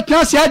anim wo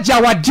betina se agya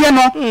wade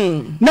no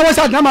na wo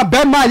sa na ma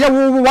ba ma ye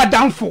wo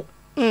wadanfo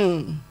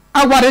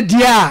aware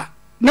dia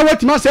na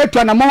watima se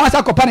to na mo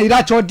asa kopa na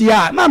ira cho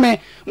dia mame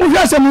mo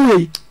hwa se mu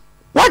wei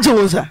waje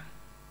wonsa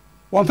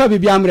won fa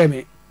bibia amre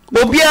me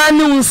obia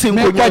ni unsim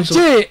ko nyo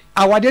je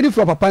awade ni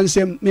fro papa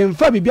nsem me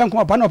mfa bibia nko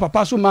papa na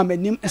papa so mama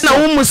nim na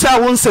wo musa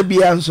wonsa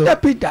bia nso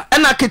dapida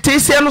na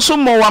ketese no so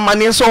mo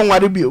wamane so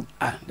onware bio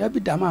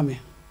dapida mame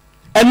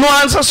eno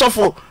ansa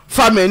sofo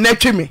family na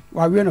tweme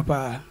wa we no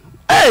pa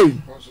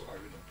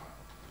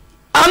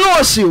ano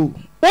osiu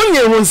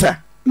onye wonsa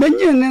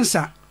menye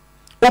nsa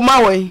o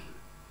mawe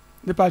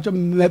me pa cho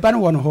me ba no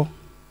wono ho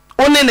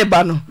one ne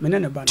ba no me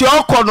ne ba ti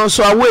okọ no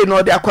so away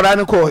no de akora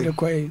ne ko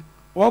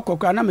wo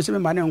kokora na me se me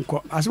ma ne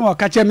nko asem wo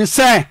ka che me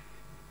se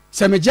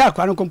me ja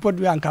akora no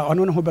kompodu anka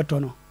ono ne ho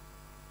beto no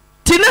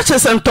ti na che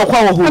se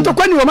ntokwa wo ho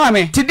ntokwa ni wo ma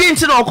me ti din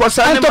ti na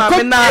okosa ne ma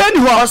me na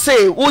o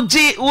se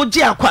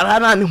uji akora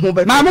na ne ho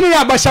beto ma me ne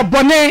ya bosha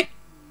bone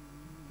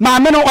ma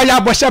me no o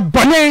ya bosha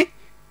bone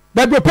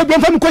ba be pe bi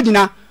fam ko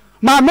gina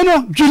ma me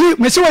no dwili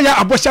me se wo ya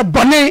abosha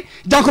bone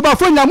jankoba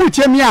fo nya mu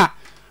tie mi a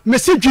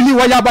mesi dwili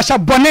wa ya basha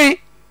bone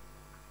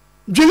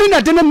dwili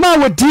na de ne ma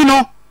wodi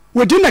no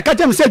within the catch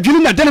said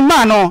Julian at the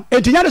man or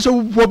 18 years of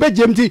Wobe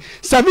Jimty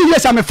 7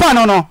 years I'm a fan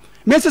or no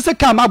Mrs.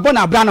 Kama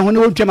Bona Brana who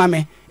know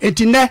Jamame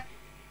 18 there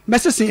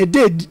Mrs. a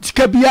day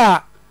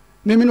Kabia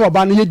Mimino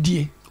Bani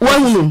D.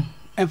 Well,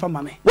 and for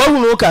mammy. Well,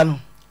 look on.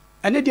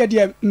 And it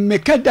dear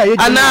Mekada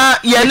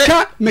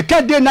Yana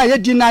Mekada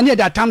Nayadina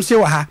that time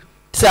say ha.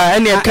 Sir,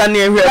 any can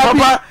hear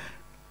Papa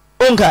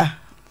Unka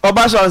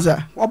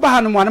Obasanza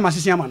Obahan one of my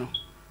sister.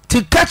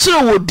 To catch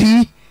you would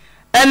be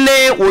and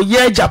they will ye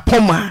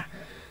Japoma.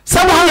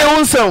 Someone your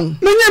own song.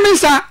 Many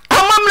mensa, a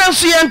mamma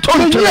she and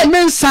told you,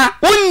 mensa,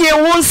 1 year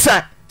won't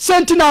say.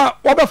 Sentina,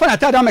 Oberfan, I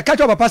tell them a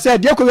catch of a pass, dear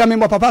Kuyami,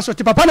 Papa, so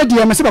to Papa,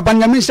 dear Mr.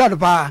 Banyamin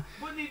Shadapa.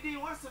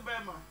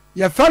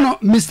 Your fellow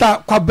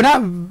Mr.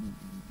 Quabra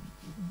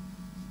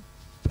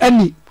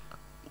Any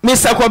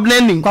Mr.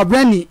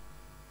 Quabrani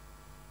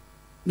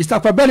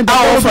Mr. Quabrani,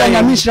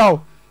 Banyamin Shaw.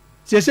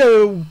 She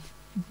said,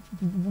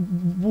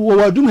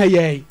 what do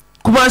I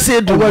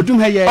Kumasi do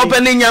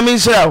opening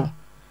Yamin Shaw.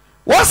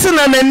 What's in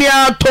an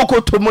enya toko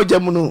to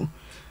Mojamuno?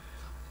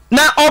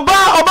 Na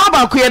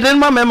Oba Kuyaden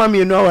Mamma,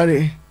 you know,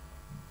 worry.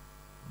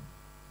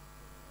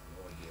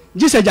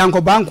 Just a Janko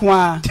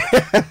Bankwa.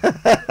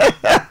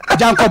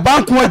 Janko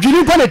Bankwa,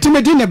 Julie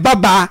Timidine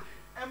Baba,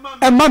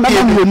 and Mamma,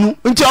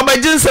 until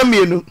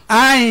Obajin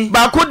Aye,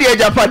 Bakudi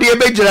Japadi,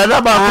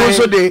 Bejra,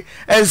 Baco de,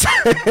 and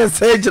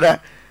Sajra.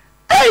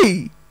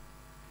 Hey,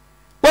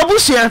 what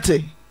was she at?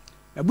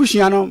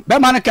 Bushiano,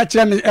 Bamana catch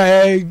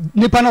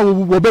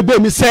Nipano will be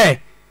me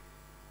say.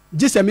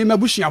 Just a mima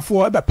bushia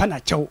for a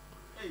panacho.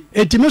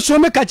 A Timiso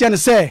me catch and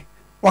say,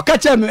 or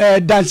catch him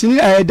dancing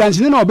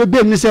or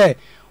baby me say,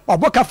 or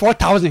book up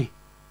 4,000.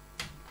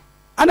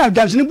 And I've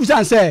dancing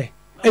Busan say,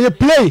 a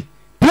play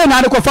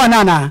Nanaco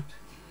Fanana.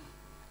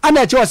 And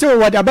that you say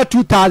what about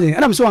 2,000.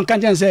 And I'm so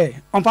unconscious say,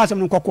 on fast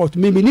some cockle,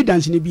 maybe need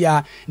dancing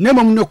Bia.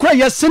 Nemo no cry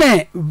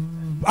yesterday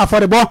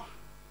affordable.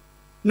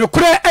 No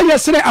cry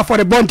yesterday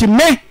affordable to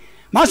me.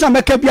 Masa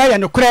meka bia ya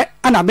no kre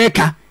ana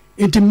meka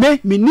enti me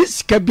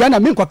minis ka bia na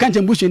me nkwa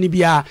kanche mbuhye ni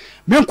bia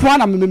me nkwa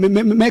na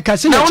me ka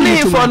se na chi ni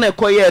fo na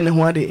koye ne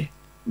ho ade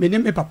me ni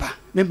me papa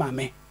me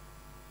mame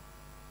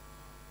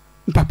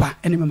papa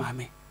ene me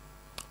mame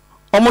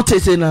omo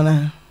tete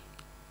nana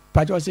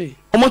pa jo se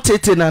omo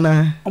tete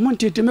nana omo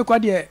tete me kwa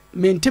de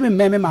me ntime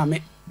me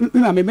mame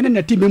me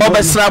na ti me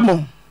obesra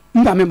mo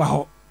mame ma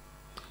ho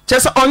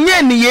chese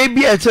onye ni ye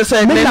bia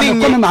chese ne ni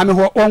me mame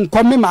ho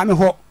onko me mame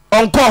ho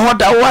onko ho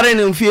da ware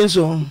ne mfie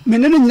nso me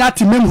ne nyina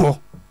ti mem ho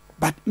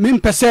but me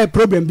mpese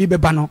problem bi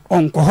beba no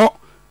onko ho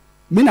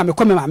me na me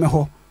kɔ me ma me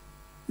ho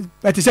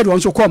but said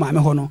won so kɔ ma me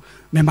ho no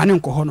me ma ne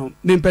nko ho no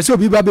me mpese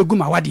obi ba begu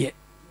ma wade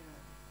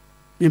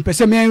me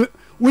mpese me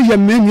wo ye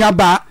me nua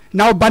ba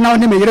na oba na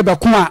ne me yere be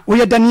ko a wo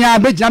ye dania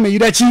be gina me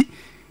yere chi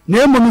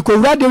na emo mi ko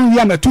wrade wi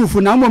ama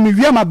tufu na emo mi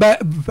wi ama ba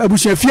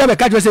abusua fia be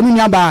ka jo se me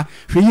nua ba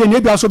hwe ye ne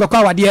bia so be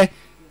kwa wade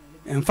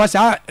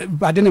emfasa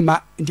bade ne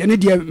ma ntene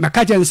die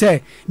maka jen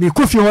se me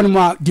kofi ho no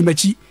ma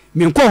dimachi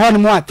me nko ho no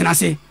ma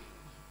tenase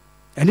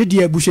ene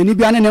die bushani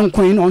bia ne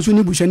nkon no nso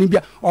ni bushani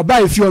bia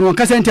oba efi ho no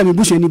kasa ntem me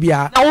bushani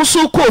bia na wo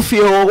so kofi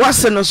ho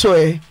wase no so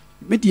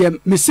me die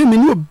me se me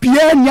ni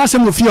obia nya se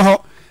mo fi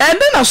ho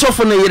ende na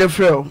sofo no yere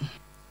frɛ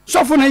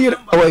sofo no yere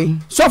oi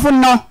sofo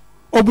no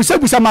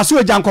obusabusa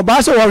maso janko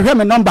ba se wo hwɛ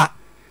me number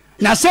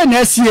na se na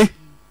asie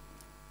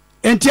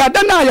enti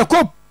adana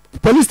yakɔ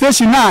police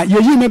station na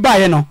yeyi me ba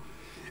ye no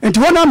enti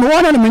wona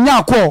me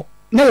nya akɔ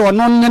na yo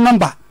no ne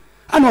number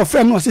ana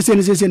ofrem no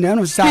sese na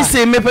no sa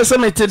sese me pese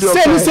me te do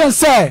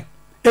se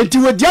enti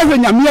wodi ahwe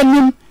nyame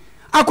anim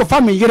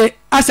akɔfa me yere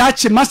asa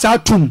achi masa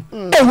atum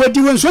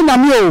wodi won so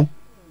nyame o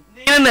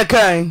ne na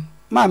kai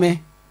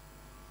mame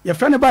ye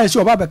frɛ ne ba se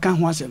oba be ka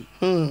ho asem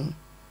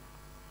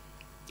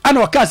ana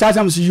waka sa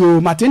asam so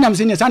yo matenam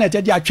se ne sa na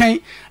te di atwen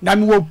na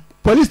me wo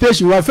police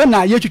station wa fe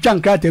na ye twitwa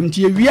nkra tam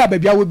ti wi a ba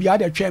bia wo bia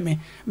da twe me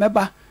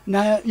meba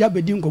na ya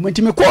bedi nkomo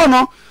nti me ko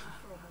no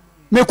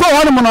me ko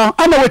wonu mo no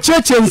ana wo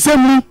cheche nsem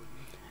mu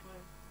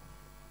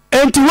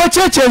enti wo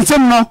cheche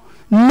nsem no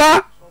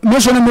na me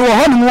so no me wo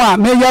honu mo a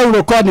me ya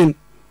recording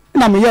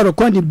na me ya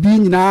recording bi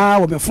nyina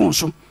wo me phone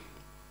so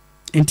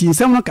enti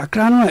nsem no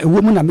kakra no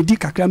ewo mu na me di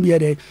kakra bi e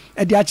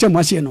de a che mo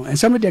ase no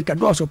nsem de ka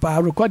do so pa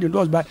recording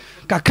do ba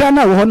kakra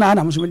na wo ho na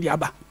mo so me di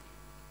aba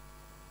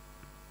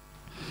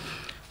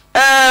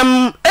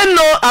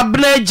eno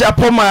abne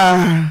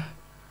japoma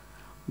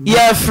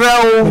ye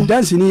frau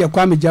dance ni ye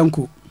kwa me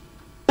janko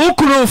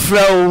ukuru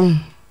frau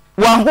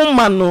wa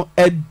homa no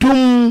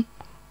edum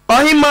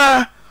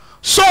ohima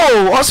so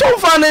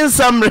osomfa ne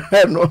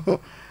nsamre no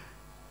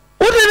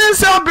udin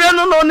nse obre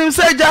no no nim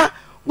seja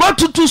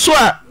watutu so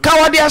a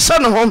kawade asa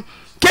no ho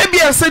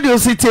kebia se de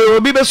osite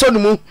obi be so no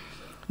mu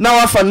na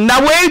wafa na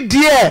we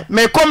die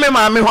me kome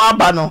ma me ho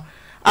aba no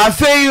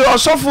afei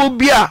osofo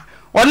bia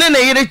one na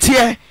yire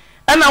tie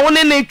ana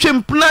wone na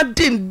twempna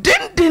din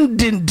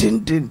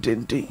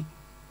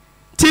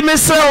ti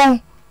mesel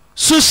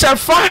su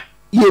shafa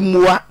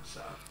yemua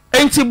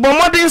enti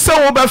bomodin se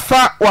wo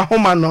befa wa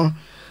homa no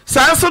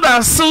sanso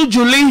da so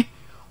juli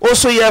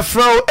oso ye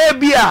fro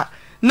ebia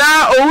na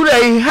owura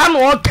yi ha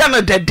no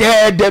Canada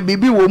de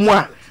bibi wo mu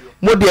a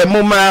mo de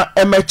moma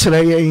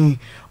emekere yen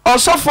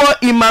osofo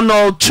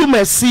Emmanuel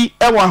Tumasi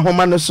ewa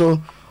homa no so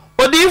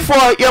odifo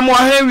yemo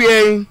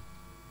ahewie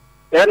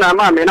na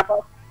ma me na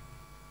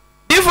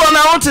ifo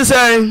na wonte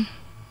say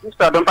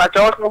Mr. Don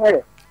Pacho so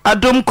he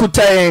adom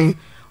kutai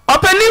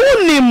opani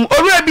wunim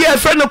owura bi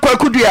afa no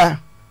kwakudua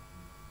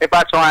e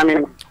Pacho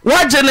ami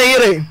waje na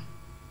yire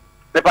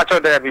e Pacho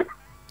David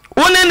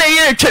woni na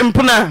yire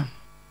twempuna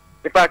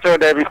e Pacho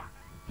David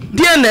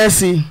dia na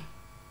asi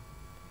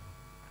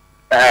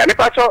me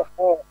Pacho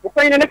o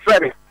ko ine ne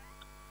frebe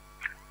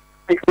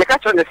e ka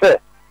cho ne se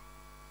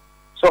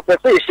so pe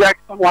se isia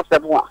ko mo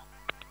asebo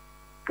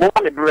mo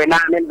le bre na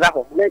me za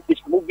ho me ti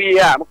mu bi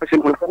a mo pese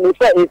mo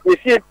se e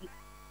si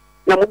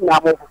na mo na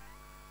mo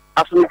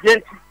aso me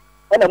gente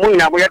na mo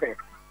na mo ye de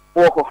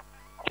wo ko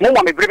mo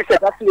ma me bre bi se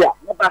ta si a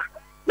mo ba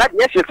na de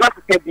ye class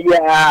ke bi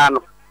a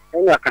no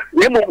enyo ka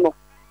ne mo no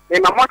e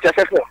ma mo che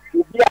se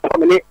bi a ko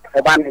me ni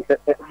e ba ni se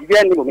bi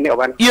a ni mo me ni o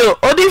ba ni yo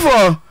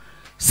odifo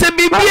se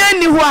bibia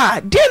ni ho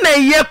a de na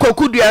ye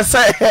kokudua sa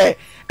e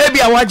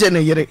bia waje na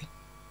yire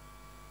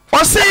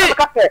o se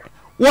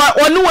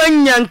woni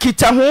wanya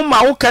nkita ho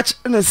ma wo ka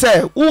ne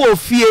se wo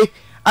ofie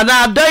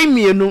ana adan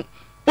mienu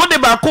wo de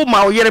ba ko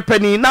ma wo yire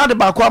pani na de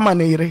ba ko ama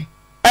na yire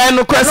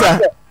no kwesa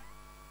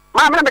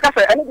ma me ka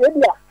se ene de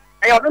bia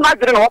e o ma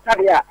dire no ka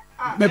dia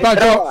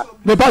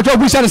me pa jo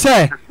busan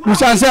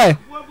se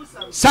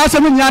sa se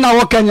munya na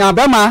wo kanya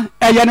ba ma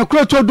ye ne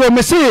kro to do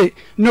me se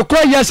no kro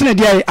yes ne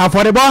dia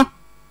aforebo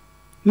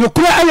no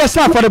kro ayes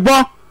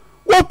aforebo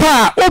wo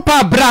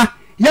pa bra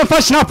ye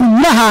fa snap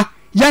na ha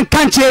ye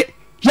kanche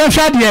ye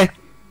hwade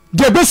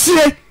de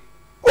besie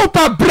wo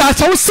pa bra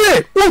so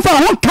se wo fa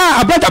ho ka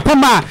abaja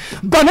pama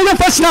ba na ye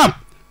fa snap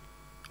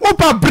wo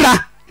pa bra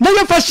na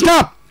ye fa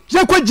snap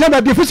ye ko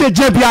jeba bi fu se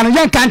jebia no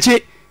ye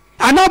kanche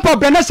ana pa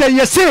bena se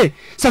ye se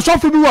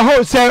sofu bi wa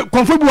ho se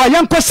konfu bi wa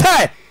ye nko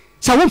se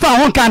wo fa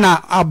ho ka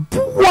na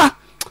aboa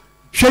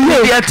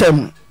hweye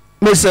diatem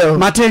mesel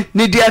mate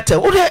ni diatem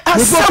wo de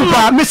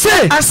asamba me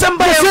se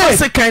asamba ye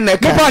se kan na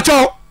ka me pa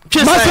cho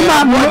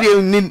masema mo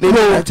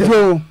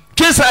ni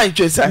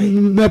Chesa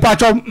me pa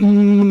cho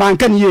man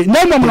kan ye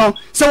na mom no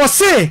se wo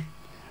se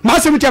ma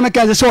se mutia me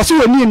kan se wo se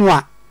woni no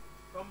a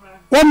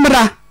wo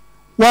mra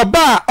wo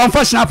ba on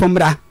fa snap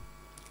mra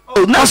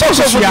na so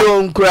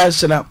do nkura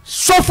snap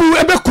sofu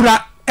ebe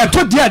kura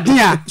eto dia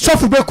dia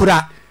sofu be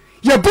kura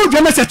ye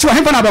bodwe me se chiwa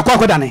hemfa na be kwa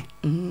kodane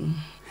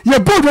ye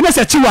bodwe me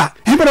se chiwa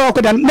hemfa na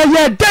kodane na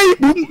ye dai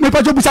me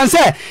pa cho busan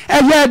se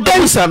ye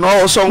dai san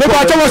o so me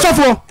pa cho wo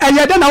sofu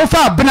ye dai na wo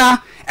fa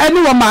abna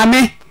eni wo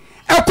maame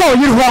eko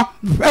yiri ho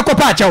eko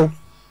pa achew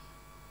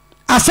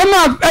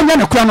asema enya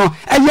ne kura no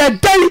ye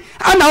dai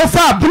ana wo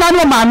fa abna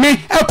no maame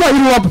eko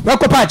yiri ho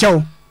eko pa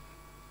achew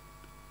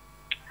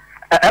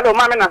hello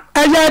mama na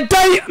eye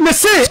dai me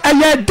say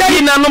eye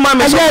dai na no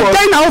mama so eye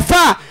dai na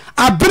ofa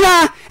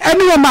abra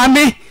ene wo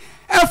mame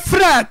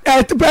efra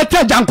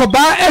eta jankoba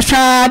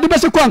ehwa de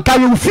bese ko nka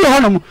yo fie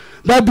honom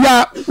ba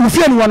bia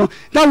ufie ni wono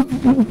na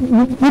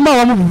wuma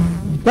wo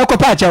mo ko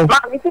pa chawo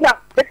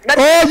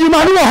oh yi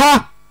ma no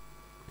ha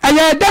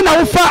eye dai na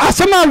ofa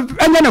asema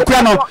enye ne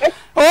kura no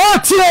oh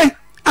tie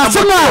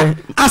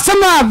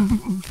asema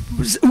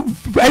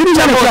ayini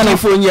jana kura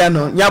fo nya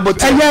no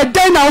nyabote eye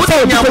dai na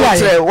ofa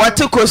nyabote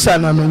watiko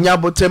sana no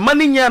nyabote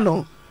mani nya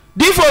no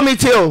difo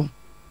miteo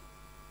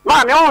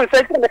ma me on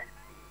se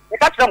e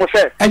ka tira mo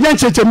se eye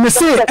ncheche me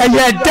se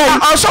eye dai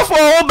osofo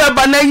wo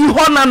beba na yi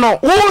hona no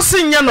wo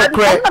sinya no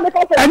kre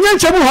eye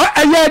nche mu ho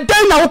eye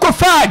dai na wo ko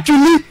fa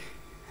juli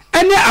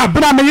ene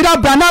abra me yira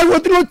bra na wo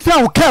dinu tra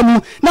wo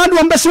kamu na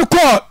do mbese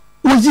ko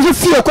wo yi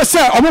fie ko se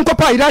o mo ko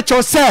pa yira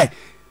cho se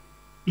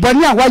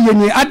boni a waye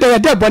ni adaye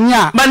de boni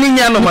a mani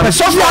nya no man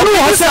so fo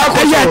no ho se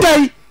eye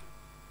dai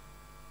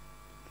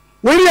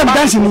William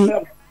dance ni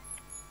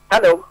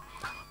hello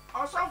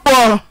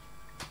osofo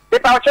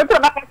Pepa ochoto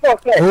na ka so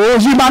se oh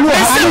yi ma no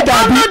ani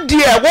da bi no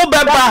die wo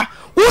beba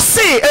wo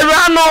se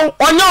era no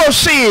onye o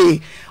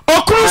hwe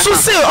okuru so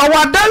se o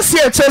wa dance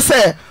e che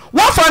se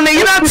wo fa ne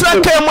yira tra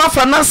ka mu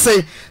afa na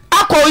se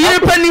akọ yiri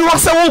pani ho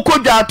se wo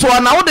kodwa ato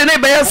na wo de ne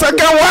be ye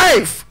second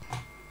wife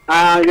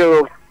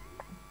yo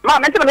ma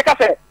me te me ka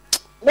se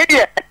me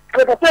die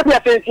ko te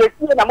bia se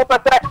na mo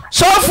pata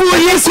so fu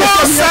yi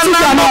ko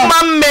sana no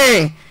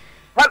mamme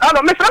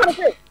hello me fra me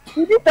se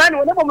bibi tani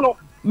wo ne mo no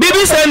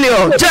bibi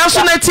senior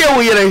jaso na tie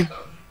wo yire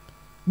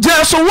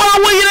jaso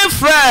wo yire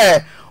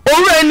fra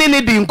owura ni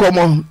ni di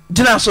nkomo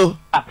gina so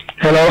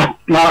hello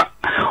na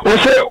o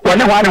se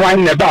woni wan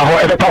ne ba ho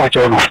e be pa wa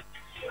cho no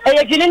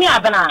eye gini ni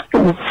abana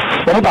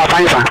o ba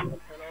fan fa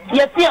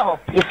ye tie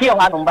ho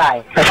anu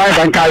bai e fan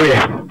fan ka we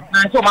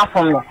na so ma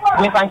fom no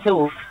me fan se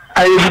wo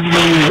ai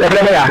e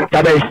bre ya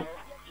ta dai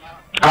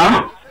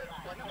ha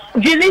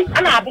gini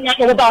ana abana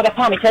e ba ba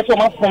pa me che so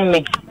ma fom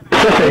me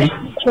se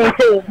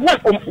na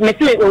me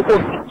se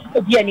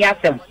o bi ani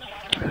asem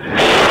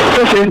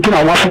se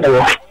ntina wa fo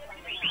wo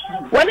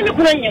wani mi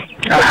kuna nye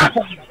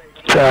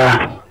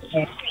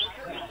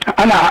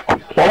ana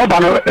wa ba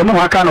no e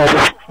mo aka no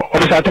o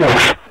bi sa tena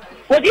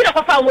wodi na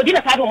fa wodi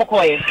na sa do mo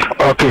koye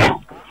okay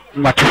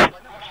mate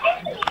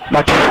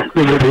but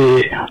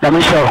na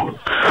me show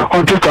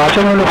on to ka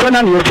so no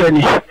fana ni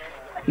efani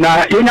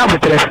na yenya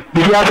betre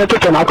bi ya beto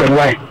to na kwani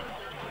wai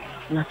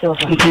na so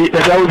nti da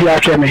dawo bi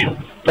afia me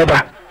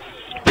baba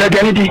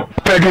pegani di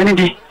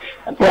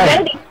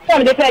wai so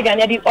me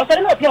pegani di o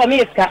so no pia o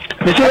me iska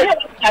me so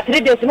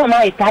 3 days no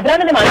mai ta bra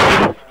ne ma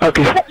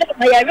okay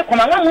na ya we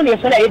koma ngamu ne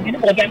so na e di no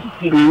pegani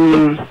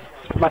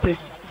mate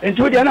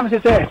nti odi ana me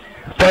se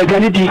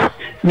pegani di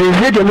me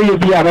video me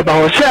bi ya baba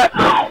o se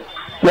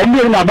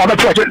wọ́n na bàbá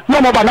tí ọ̀tún ní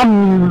ọmọ bá náà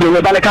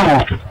bèèrè balẹ̀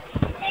káwọn.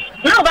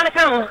 náà balẹ̀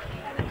káwọn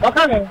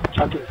ọ̀kan nù.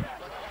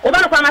 ó bá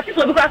lọ pa àmà títí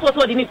òbí kọ́ aṣọ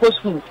tó di ní kó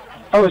skul.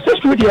 ọ̀ ṣé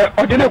skul diẹ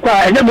ọ̀dẹ́ ní kọ́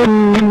ẹ̀yẹ́ mi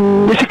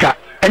mísíkà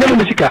ẹ̀yẹ́ mi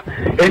mísíkà.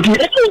 èyí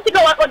mísíkà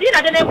wà ọ̀dẹ́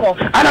ìdádé ní kọ́.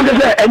 anamdé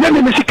sẹ ẹ̀yẹ́ mi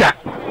mísíkà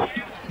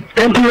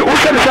èyí ó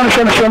sẹ́ni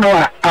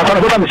wa àkọ́nà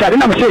bọ́bá mi sáré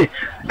náà mi sè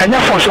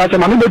ẹ̀yẹ́ fọ̀n sọ àti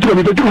màmí bẹ́ẹ̀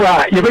dúró wa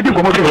yẹ bẹ́ẹ̀ dín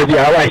kọ́mọ́ tó rẹ̀ di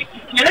àwa yìí.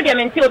 ẹ̀rọ bíi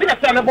ẹ̀mẹ̀ ntí obi náà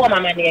fẹ́ mi bọ́ ọmọ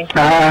àmà nìyẹn.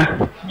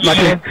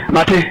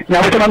 mate ní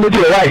àwọn tó máa ń bẹ́ẹ̀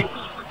dúró wa yìí.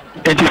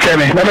 Enti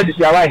seme na me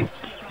disia wai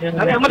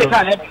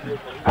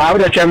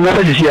we chem na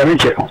me disia me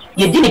che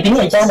ye di ni bi ni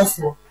eja na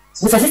so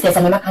we say sister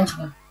seme ma kan che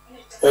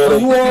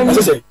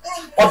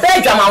o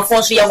be dwa man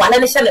fo so ye wale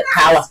ne hye le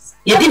kawa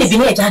ye di ni bi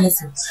ni eja na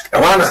so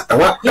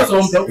awa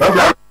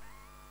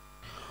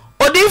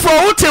odi fo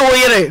wuti wo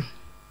yire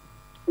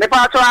me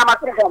pa to ama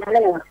to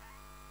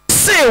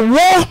se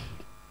wo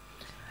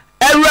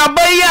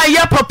Ewuraba ya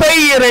ya papa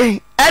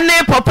yire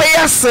ene papa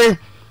ya se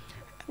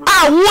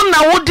wona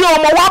wodi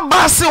omo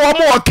waba se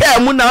omo oka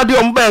mu na wodi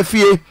omo ba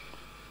fie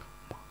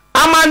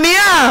amane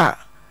a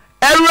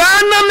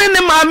ewurana ne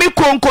maami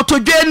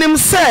konkotodwe nim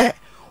se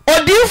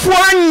odifo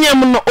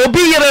anyem no obi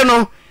yire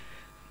no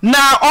na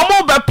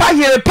omo ba pa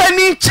yire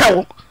pani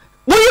chew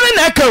wo yire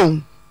na ka o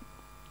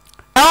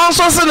awon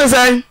so se ne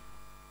sai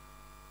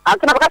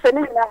antena baka se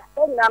ni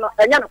na no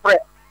enya no pre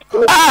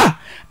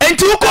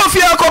enti wo ko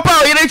fie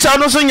akopa o yire chew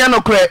no so nya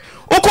no kre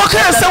wo ko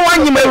ka se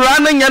wanyem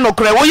ewurana nya no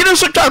kre wo yire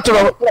so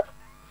twatoro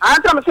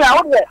Antam se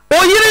awo de.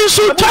 O yire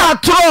nsu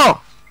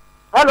twatro.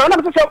 Hello, na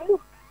me se mu.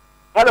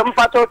 Hello, mu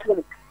fato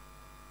tu.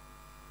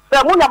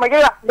 Se mu na me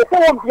ya, de ko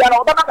won bia na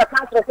o ba ka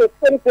transfer se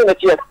se na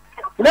tie.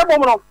 Le mo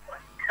no.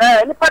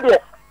 Ni pa de.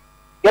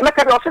 Ye me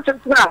ka de o se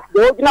tuna,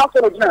 de o gina so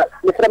no gina.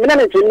 Ni fra me na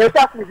nti ne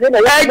sa se na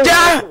ya.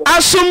 Eja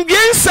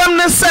asumdwen sam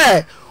ne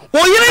se. O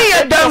yire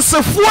ye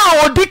dansefo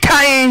a odi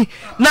kan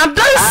na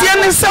dansie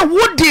ne se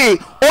wodi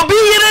obi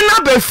yire na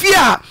ba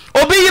fia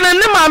obi yire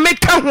ne ma me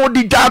ka ho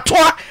di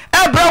datoa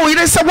ebra wo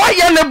yire se wa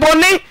ye ne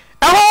boni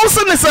ho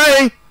se ne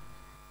se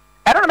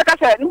era na ka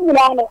se ni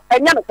na no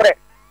enya no pre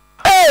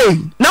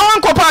na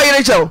wan ko pa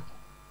yire chew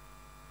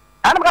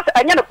ana ka se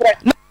enya no pre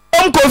na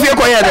on ko fie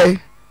ko ye dai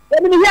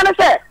ni hia ne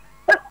se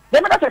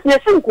de me ka se ye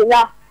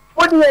sinkunya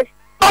odi e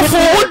ofo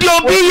wodi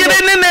obi yire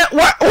ne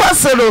wa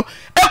se no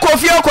e ko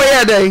fie ko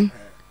ye dai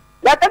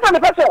ya tata me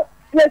pese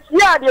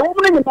yesia de wo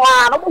mu ni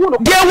na no mu no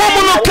de wo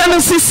mu no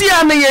kan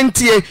sisia na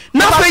yentie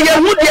na fe ye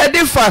hu de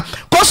defa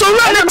ko so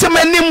ru ne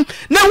temanim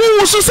na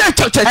hu su se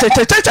che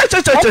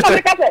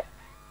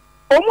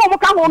omo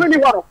ka ho no ni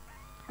horo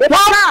wa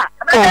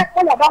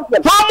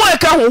mo e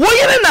ka ho wo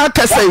yire na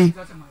akasai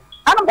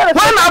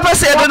wa na ba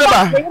se de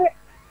ba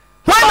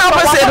wa na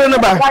ba se de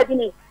ba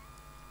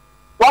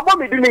wa bo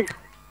mi dini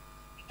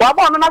wa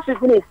bo no na se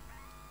fini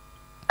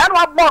en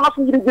wa bo no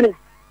so yiri gini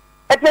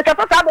e te ka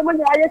do mo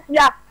ni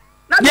ayesia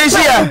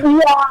yesia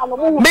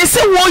me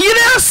se wo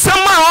yire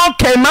asam a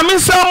okay ma me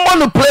se mo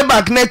no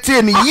playback na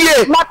tie ni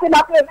ye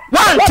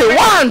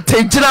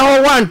wante jira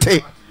ho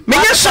wante me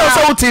ye show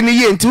so wuti ni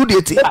ye nti wo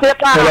de ti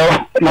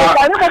hello na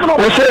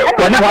wo se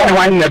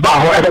wani ne ba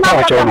ho e be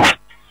ka cho no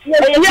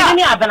ye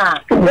ni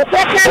abana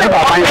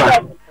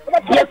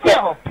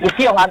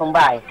ye ho anu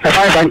bai e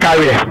fa ban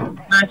carry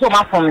na so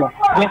ma fom no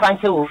me fan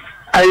se wo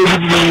ai e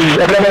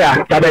be ya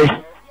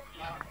tabai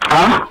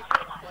ha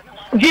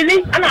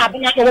Julie, I'm not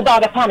being able to buy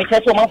the palm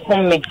church or my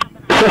phone me.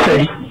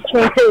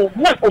 So,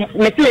 no,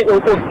 me be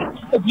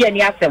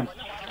any of them.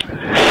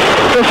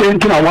 So,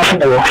 into my waffle.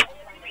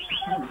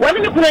 What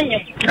are you putting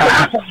it?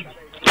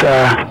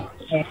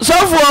 So,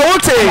 for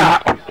what say?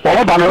 What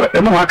about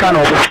no one can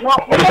over?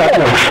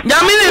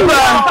 Yamini,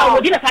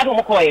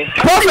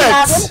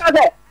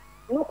 perfect.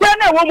 No,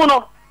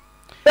 woman.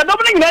 The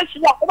doubling next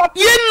year.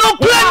 You know,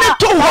 plan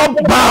to her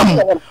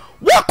bam.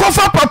 What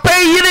cover papa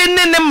yire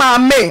ne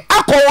mame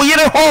akọ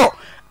yire ho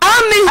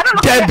ani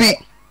debi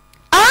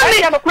ani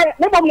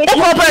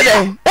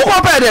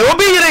ukopede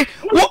obi yire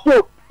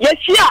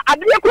yeshia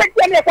adie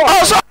kwete ne ko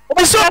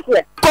so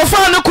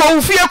kofa ne ko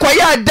ufie ko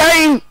ya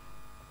dan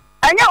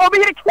anya obi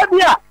yire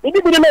kibia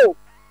ibi bi ne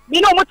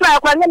bi no mutra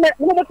kwa ne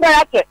mutra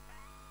ya che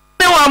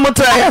ne wa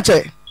mutra ya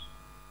che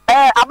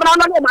abana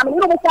no ne ma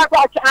no mutra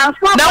kwa che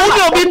na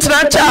wuni obi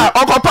tena cha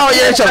okopa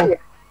oyire che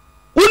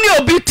wuni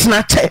obi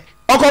tena che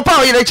okopa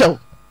oyire che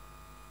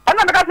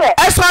ana me ka se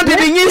esa de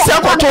ni nsi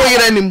akoto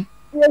oyire nim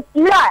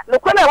yesia lo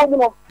ko na wo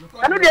mo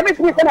anu de me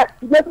fi se na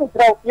yesu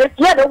tro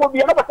yesia de wo bi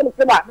na ba se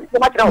se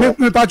ma tro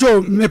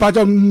me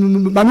pacho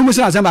mami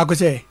musu asen ba ko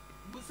se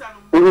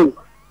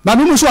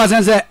mami musu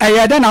asen se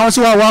eye de na wo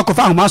so wa ko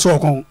fa homa so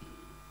kon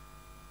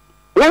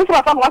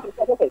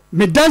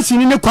me dancing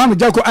ni Kwame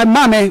Janko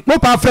mame mo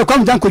pa fra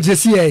Kwame Janko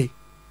jesi e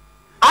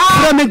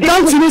fra me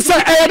dancing ni say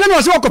e de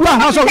no so ko pa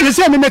ha so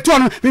jesi me meto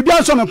no me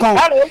bia so me kon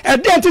e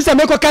de nti say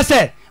me ko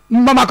kase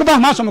mama ko pa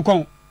ha so me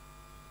kon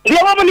e de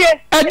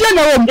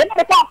na wo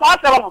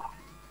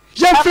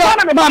je fra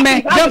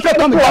mame je fra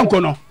Kwame Janko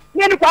no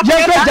je fra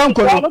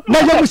Janko no na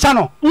je busa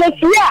no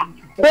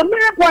the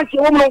main point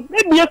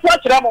maybe you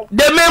touch them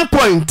the main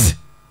point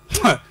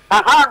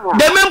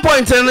the main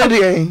point na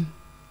dey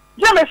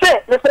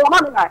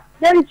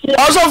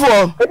also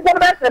for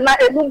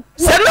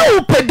say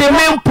no pay the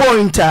main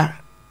point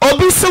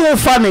obi se wo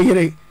fa ne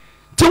yire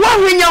ti wa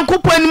hwenya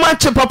nkopɔ anim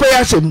ache papa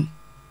ya hyem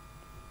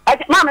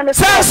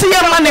say see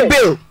your money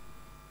bill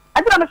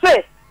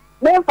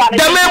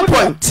the main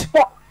point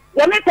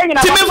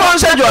ti me for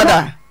say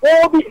joda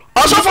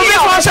also for me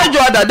for say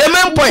joda the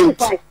main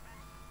point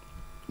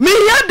me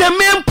hear the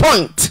main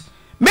point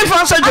me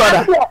for say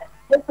joda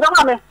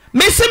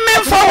me see me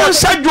for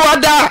say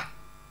joda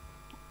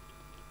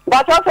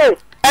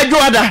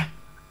Ejuada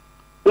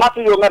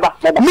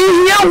mi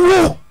ya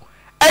wo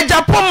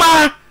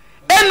ejapoma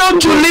eno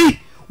juli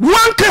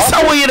wan kasa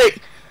wo yire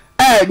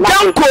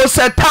janko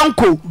se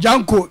tanko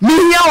janko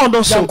mi ya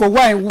odo so janko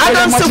wine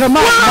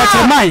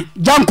matremai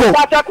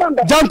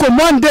janko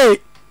Monday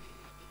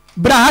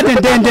bra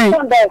haden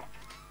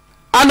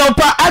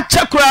anopa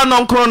achekura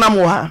nonkro na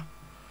mo ha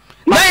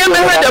na ye me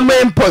the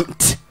main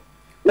point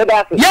ye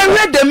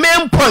read the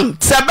main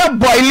point sabe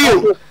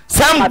boilio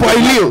sam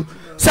boilio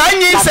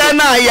sanyi se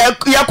na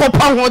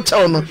yakopa ho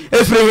chew no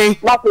efrehe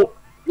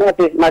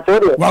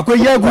wako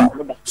yegu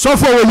so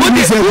for we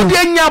use e wo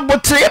de nya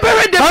botre e be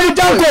read the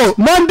janko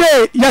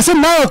Monday yes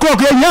 9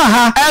 o'clock ye nya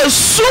ha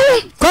esu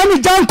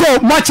Kwame Janko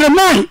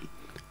matremai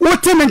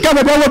wote me nka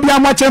be wo bia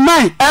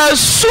matremai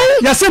esu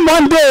yes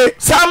Monday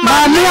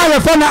sama ni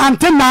ayefa na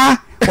Auntie Naa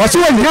wasi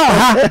wo nya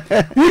ha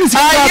wuri si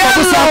ka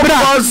ko sabra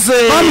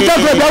Kwame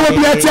Janko be wo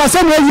bia ti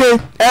asem ye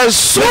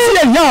esu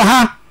ye nya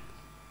ha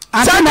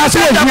Auntie Naa se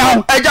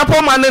nya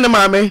ejapoma ne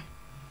maame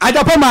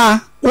ajapoma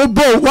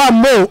obo wa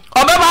mo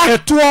obeba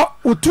eto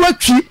otu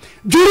atwi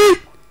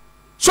juri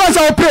so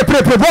say o pre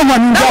bo ho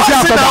ni nja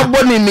akọba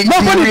bo ni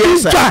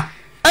twa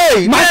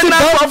masi na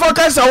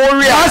focus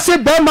awori masi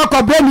be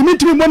makobe ni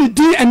mitimi mo ni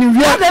di eni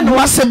wi na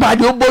masi ba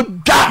de obo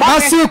dwa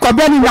masi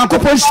kobe ni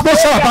Yankopon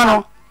special ba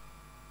no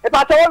e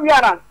pa to wi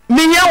ara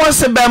mi ya won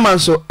se be man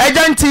so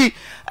ajanti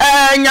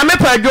nyame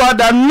padwo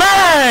da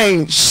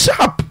 9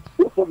 sharp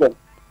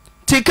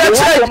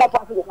ticket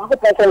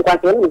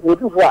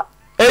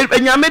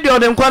nyame de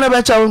odem kwa na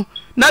be chawo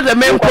na the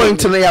main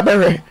point no ya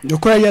behwe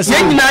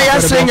nyina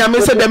ya se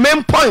nyame se the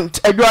main point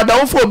adwada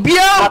wo fo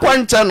bia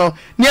point no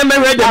ne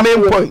mehwe the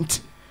main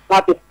point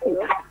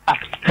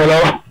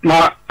hello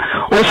na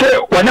o se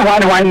wone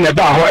wan ne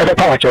ba ho e be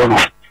pa wa chawo no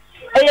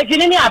e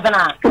gini ni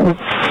abana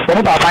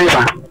o ba fa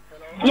fa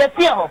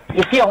yesi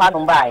ho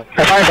anu bai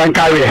e fa fa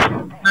nkawe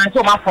na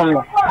so ma fom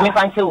no me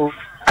fa nche wo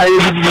ai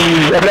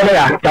e bre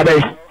ya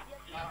tabai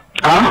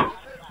ah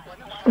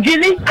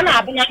Gini ana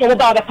abana no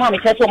ba da pa me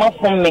che so ma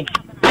fom me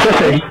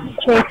sese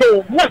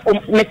na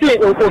me tile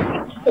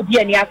o bi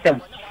ani asem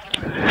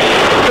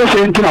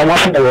sese ntina wa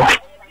fo wo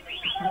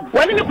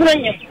wani me kuna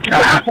nya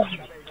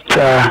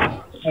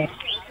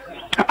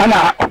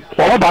ana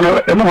wa ba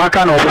no e mo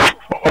aka no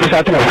o bi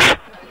sa tena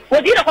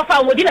wodi na kofa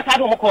wodi na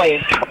sadu mo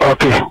koye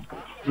okay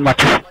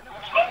mati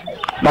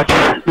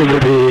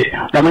de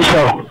na me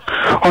show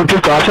on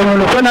to ka so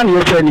no fana ni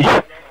yetani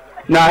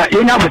na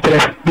yenya butre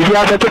bi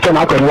ya da to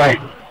na ko wai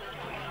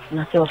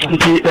na so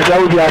nti da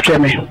dawo bi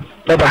akeme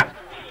baba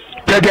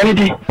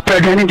Preganidi.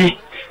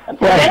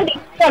 Why?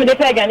 Some de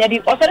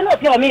Preganidi. O se no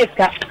pia o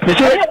miska.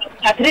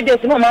 A 3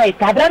 days no mai.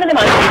 Tabra na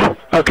ma.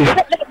 Okay.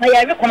 Na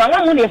ya we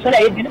komanga mu ne so na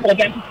e bi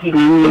Preganidi.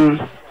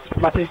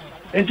 Mate.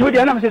 Entu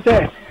dia na me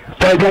se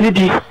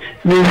Preganidi.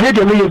 Me ze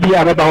de me bi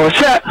aba ba o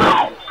se.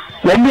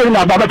 Wo mi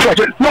na baba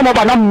church. No mo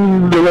ba na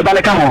me ba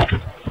le kan ho.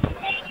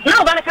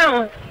 No ba le kan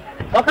ho.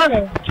 O kan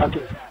ho.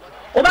 Okay.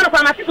 O ba no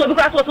kwa ma ti so bi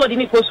kwa so di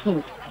ni ko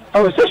school.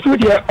 Oh, so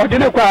studio o de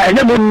ne kwa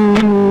enye mo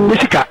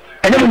musika.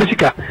 Enye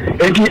musika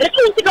enti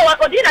musika wa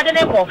odina de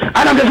neko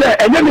ana mbe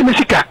enye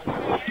musika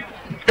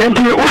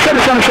enti o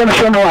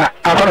se no a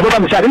akora baba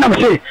misa na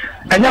mse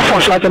enye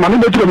fon so atema me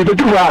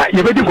beduru a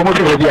ye bedi komo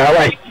ke bia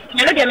wai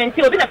nyalo de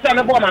menti obi na fra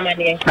me bo mama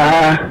ne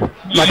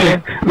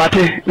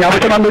mate nya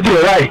botema me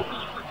beduru wai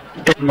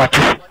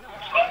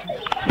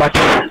mate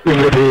we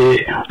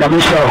na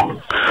misa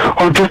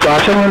on to ka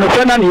se no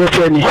fena ni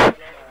yefeni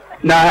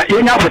na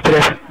ye nya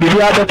botre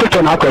bibia da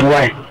to na akwa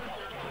wai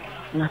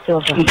na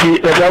so nti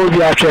e dawo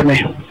bi atweme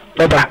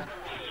baba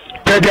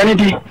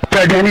Preganidi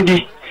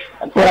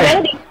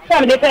why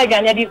some de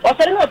Preganidi o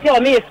se no pia o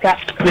miska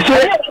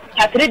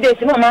a 3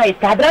 days no mai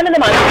tabra na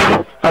ma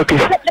okay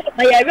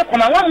na ya we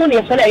komanga mu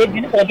ne so na e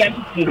bi no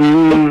Preganidi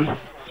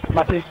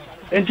mate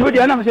enti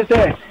dia na me se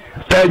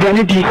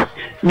Preganidi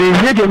me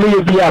ze de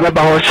me bi a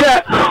baba o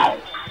se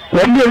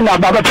we mi na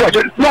baba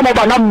to no mo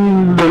ba na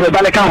me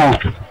ba le kan ho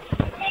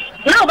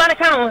no ba le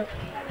kan ho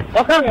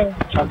o kan ho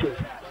okay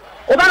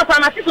o ba no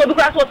pharmacy so bi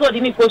kwa so di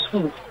ni ko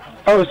school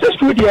Oh, so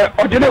studio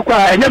ordinary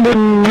kwa enya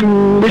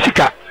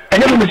musika.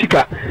 Enya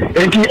musika.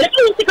 Enti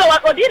musika wa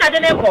ordinary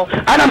adene ko.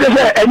 Ana mbe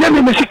enya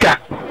musika.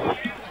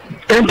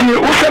 Enti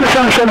wo se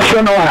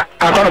san no a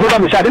akona ko ba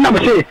mi sa de na me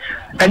se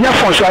enya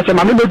fon so ase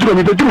ma me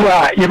beduru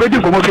a ye bedi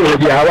ko mo fe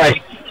obi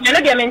Hawaii.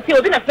 Nya de menti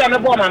obi na fra me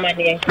bo mama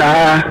de.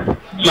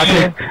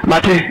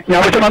 Mate, nya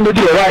wo te ma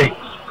beduru Hawaii.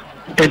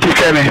 Enti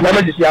se me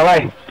ba di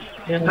Hawaii.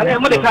 Ana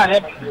mo de ka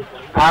he.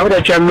 Ah, wo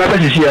de chem ba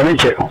di ya me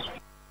che.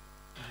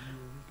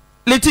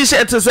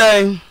 Letitia to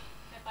say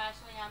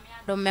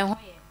do me ho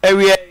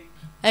ye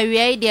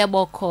awie de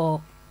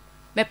boko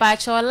me pa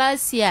cho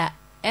last year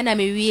na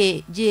me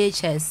wie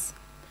GHS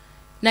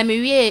na me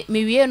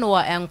wie no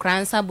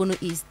enkransa bunu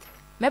east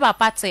me ba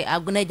pate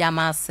aguna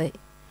jamase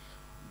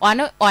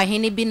ono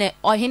ohini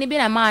bi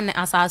na man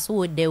asaso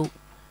wodew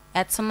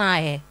etna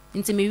he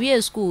nti me wie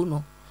school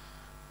no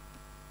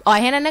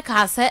ohene ne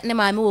ka se ne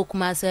ma me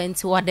wokuma se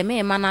nti wode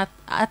me mana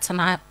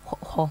atna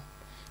ho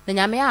na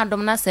nyame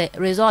adom na se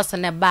resource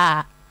ne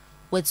ba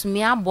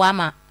watumi aboa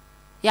ma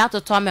ya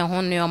toto me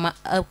ho neoma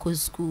akọ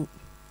school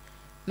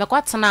me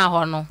kwatena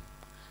ho no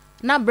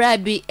na bra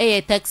bi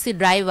taxi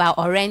driver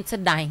or rent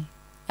dan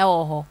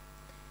ewo ho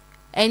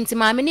enti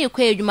ma me ne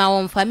ekọ adwuma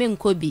won fa me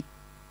nko bi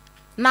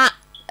na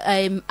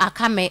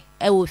akame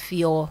ewo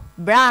fie o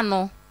bra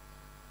no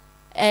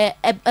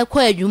ekọ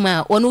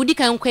adwuma won udi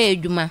kan kọ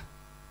adwuma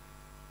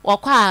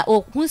wakwa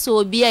okun se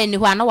obi ani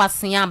ho na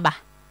wasen aba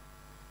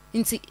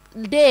nti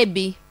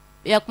debi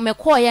me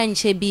call ya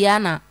nche bia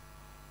na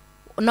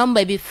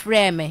number bi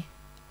frame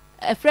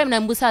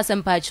na mbusa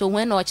asempa cho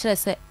when no kire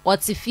se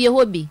otifie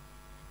hobi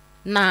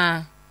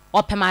na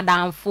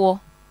opemadanfo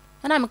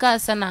na me ka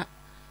se na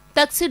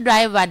taxi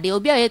driver de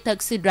obi a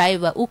taxi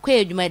driver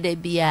ukọ adwuma da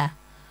bia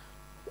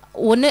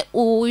wone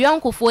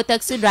uyonkofo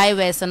taxi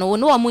drivers no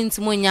wone omo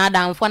ntimo nya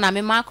adanfo na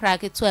me makra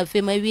ke to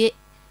afi ma wie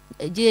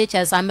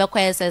GHS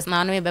ambekọ SS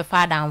na no be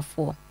fa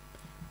adanfo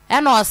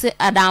ena o se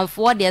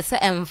adanfo de se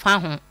emfa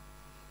ho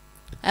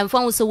emfa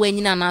wo se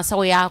wanyina na se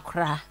wo ya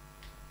akra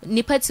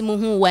nipa timu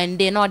hu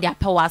wende na o de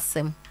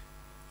apewasem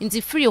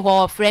nti free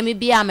ho frame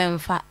bi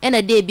amemfa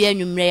ena de bi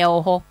anwumre ye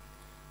ho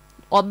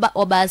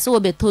oba se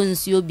obeto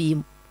nsuo bi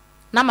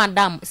na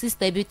madam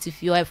sister bi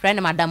tifio e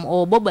friend madam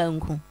o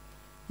bobanku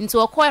nti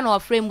okọ na o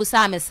frame bu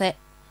sa me se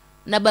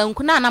na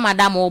banku na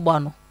madam o bo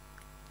no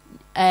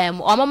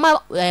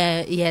omama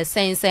ye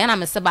sense na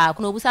me se ba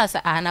ko no bu sa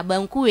na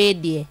banku we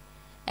de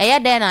eye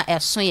de na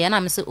eso ye na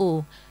me se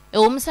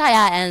o msa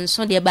ya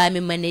enso de ba me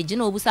manage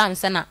na obusa me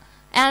se na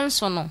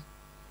enso no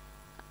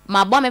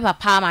ma bo me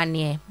papa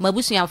amane ma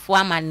busuafo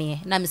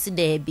amane na me se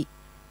da bi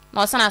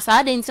na osana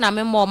sa de ntina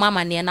me mo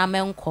mama ne na me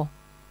nko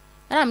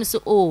na me se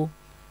o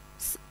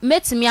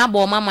metimi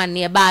abo mama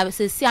ne ba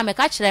se si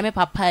ameka kire me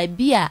papa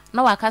bia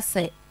na waka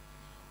se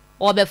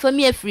obefa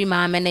mi afiri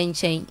ma me ne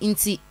nchen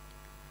nti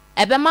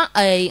ebema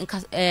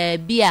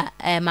bia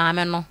ma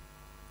me no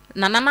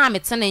na na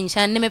metene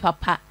nchen ne me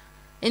papa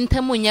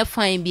ntemu nya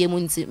fine bia mu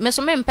nti me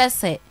so me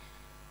mpese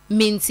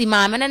minti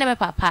ma me ne me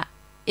papa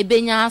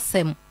ebenya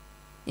asem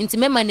nti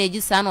me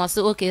manage sa na o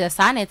se okay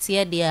sa na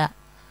tie de a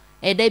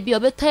eda bi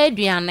obeta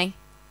aduane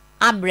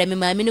abre me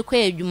ma me ne kwa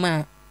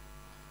adwuma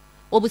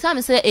obusa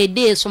me se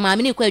ede so ma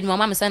me ne kwa adwuma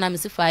ma me se na me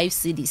se 5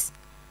 cedis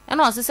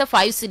ena o se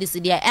 5 cedis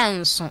de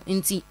enso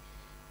nti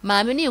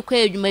ma me ne kwa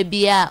adwuma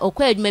bia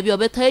okwa adwuma bia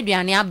obeta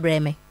aduane abre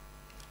me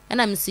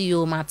ena me se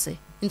yo mate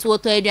nti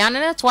oto aduane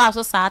ne to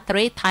aso sa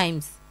 3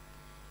 times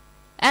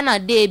ena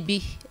de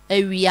bi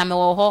awia me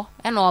wo ho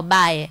ena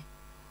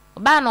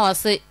oba na o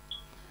se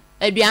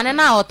aduane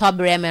na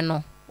otobre me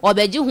no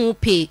obeji hu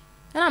pe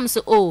ena me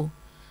se o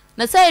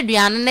na se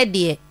aduane ne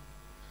de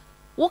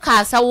wo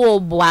ka sa wo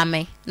boa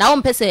me na wo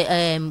mpese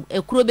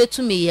ekuro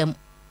betumi yam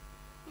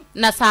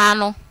na sa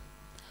no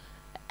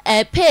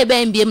pe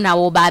ben biem na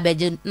wo ba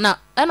beji na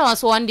ena o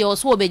so wonde o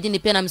so obeji ni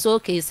pe na me se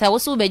okay se wo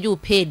so obeji o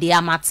pe de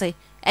amate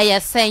eye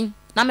sen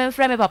na me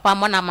mfrɛ me papa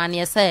mo na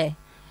mane se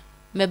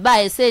me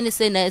ba ese ni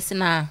se na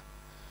esina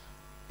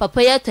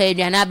papa ya ta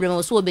aduane abrem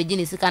o so obeji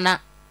ni sika na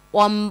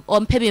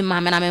on pebi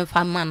ma me na me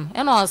mfa man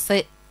e no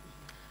se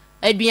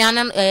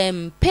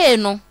aduane pe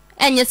no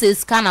enye se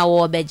sika na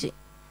wo obeji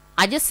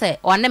age se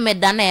one me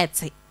da na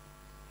ete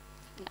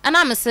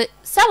ana me se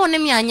wone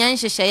me anya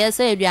nhyehyɛ ya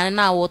se aduane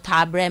na wo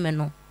ta abrem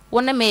no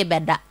wone me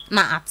beda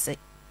na ate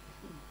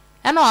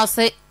e no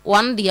se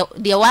one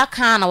de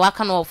waka na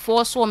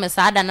ofo so me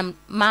sa da na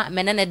ma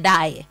me ne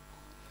daaye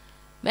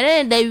me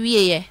ne da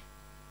wieye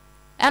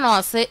ena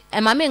o se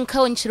ema me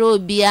nka onkyere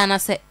obi ana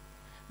se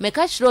me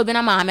ka kyere obi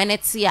na ma me ne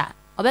te a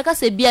obeka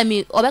se bia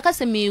mi obeka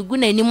se mi gu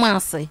na anim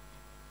ase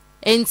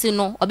enti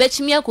no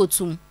obechimi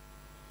akotum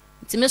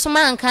nti me so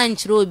ma nka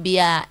nkyere obi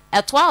a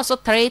eto aso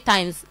 3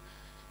 times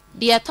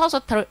de eto aso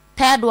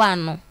third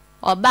one no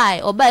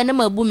obai na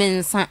mabu me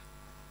nsa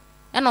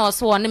ena o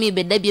se wona me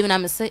beda bia na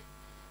me se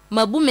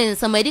mabu me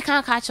nsa ma di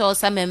kan ka kye o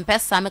se me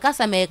mpesa me ka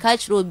se me ka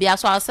kyere obi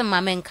aso ase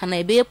ma me nka na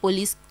ebe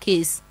police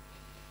case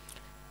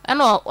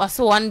ena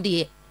wase one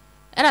day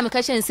ena me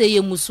ka chen se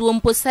ye musuo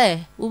mpo se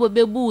wo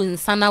bebu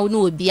nsa na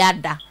no obi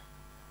ada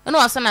no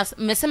osana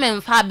me se me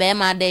mfa be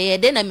ma de ye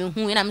de na me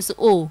hu na me se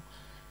oh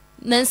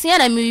nansia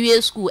na me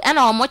wie school e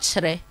na omo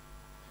kire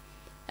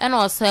e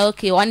na o say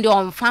okay one day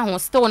on fa ho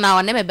still na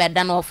o ne me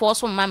beda na o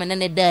force ma me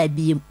ne da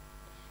biem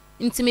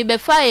nti me be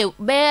fa e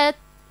be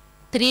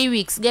 3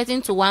 weeks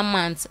getting to 1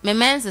 month me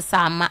mense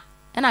sama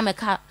e na me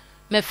ka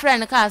me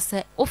friend ka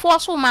say o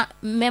force ma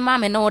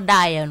me no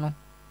die no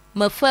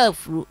ma fa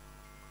afuru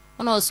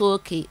no so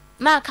okay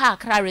na ka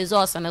akra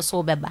resource na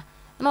so beba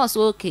no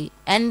so okay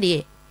and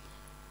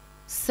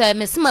se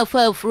me sima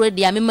fa afuru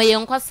dia me maye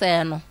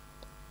nkwase no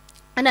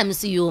ana me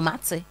si yo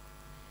mate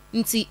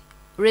nti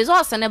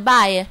resource ne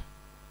baaye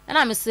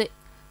ana me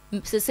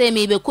se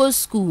me be ko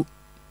school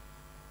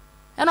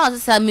ana o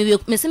se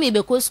me se me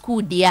be ko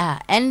school dia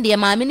and dia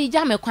ma me ni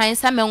ja me kwan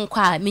sa me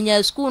nkwa me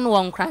nya school no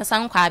won kran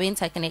san kwa be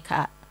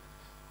technical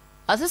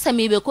o se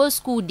me be ko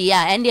school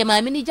dia and dia ma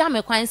me ni ja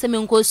me kwan sa me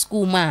nko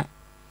school ma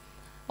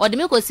o de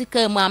me ko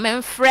sika mu a me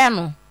mfre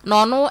no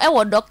na ono e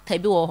wo doctor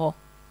bi wo ho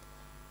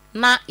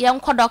na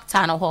yenko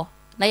doctor no ho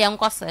na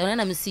yenko se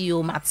na me si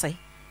yo mate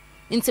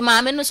nti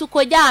ma me no su ko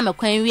ja me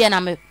kwan wie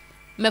na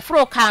me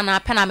fro ka na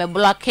pe na me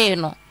block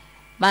no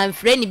ma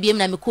mfre ni biem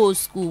na me ko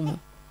school mu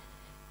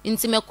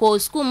nti me ko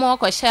school mo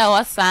ko share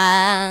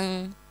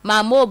wasan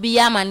ma mo bi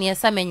ya ma ne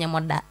sa menye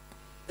moda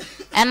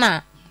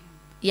ena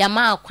ya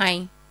ma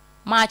kwan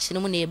ma chi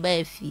no mu na ye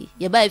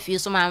ba afie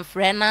so ma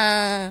mfre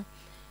na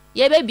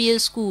ye be bi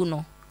school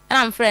no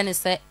ena mfre ne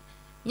se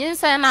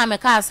nyinsa na me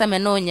ka asa me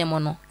na onye mo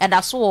no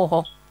eda so wo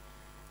ho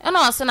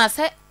ena o se na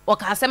se o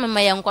ka asa me ma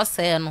ye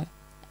nkose no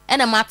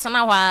ena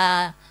matena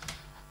wa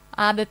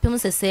abepem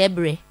se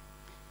ebre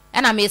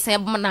ena me se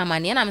bom na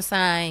mane ena me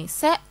san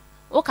se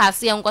o ka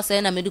asa ye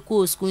nkose na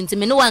medical school nti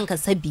me no wan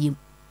kasa biem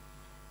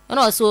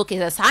ena o se o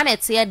ke sa na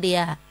tie de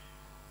a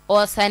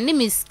o sa ni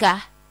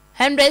miska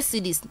 100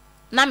 cedis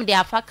na me de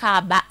afa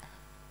ka ba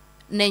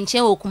na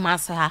nche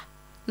okumasa ha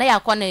na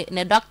yakọ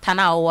ne doctor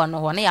na wo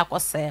no na yakọ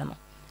se no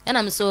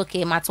ena me so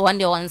okay mato one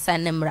day on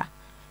send nemra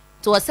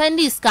to send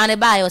this scan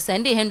buy or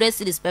send 100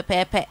 cedis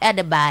pepepe e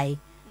de buy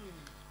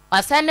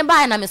o send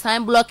buy na me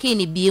sign blocking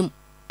ni biem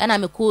ena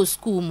me call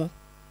school mu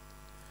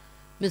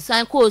me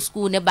sign call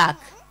school ne back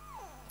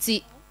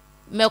ti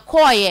me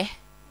koye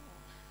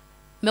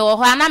me wo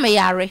ho na me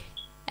yare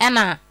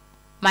ena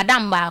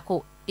madam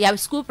baako ya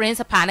school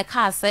principal ne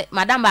ka se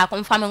madam baako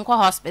mfa me nko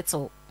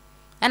hospital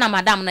ena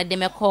madam na de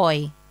me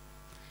koye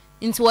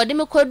nti wode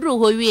me kodru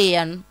ho wie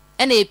ya no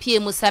ena epie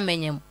mu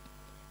samenyem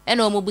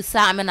ena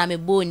omubusa ame na me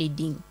boni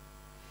din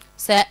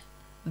se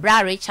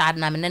bra Richard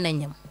na me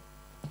nenanyem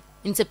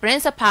nti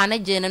principal na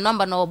je ne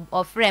number no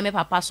ofre me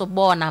papa so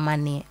bo na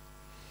mane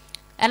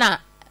ena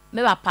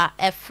me papa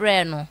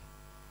efre no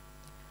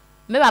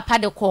me papa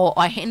de ko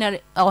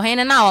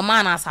ohene na o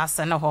ma na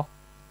asase ne ho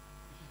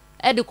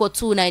edi ko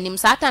tu na nim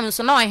sata me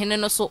so na ohene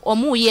no so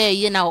omu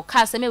ye na o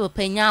ka se me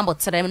papa nya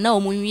abotre na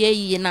omu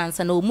ye na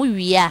nsa na omu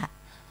wie a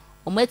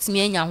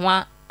omatimi anya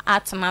ho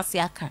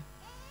atmase aka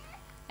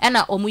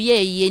ena omu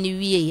ye ni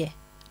wie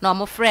na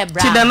omu frɛ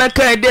bra ti na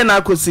kan de na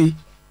akosi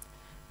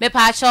me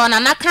pa cho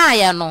na kan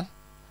ya no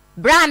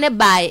bra ne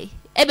bai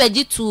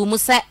ebeji tu mu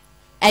se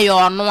eyo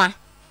ono a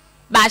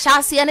ba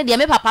sha se ne de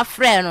me papa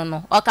frɛ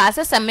no o ka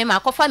se me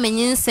makofa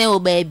menyinsen o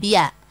ba bi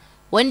a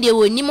won de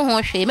wonim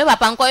ho hwe me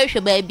papa nko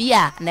hwe ba bi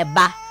a ne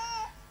ba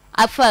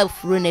afa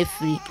afuru na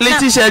firi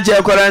Letitia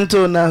je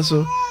kwaranto na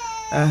so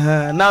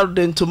aha na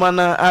de ntoma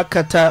na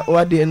akata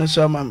wade no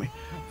so mame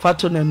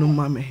fato na nu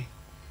mame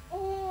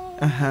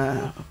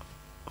aha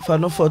fa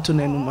no foto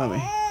na nu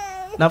mame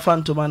na fa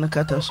ntoma na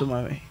kata so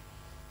mame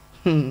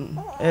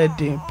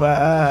edin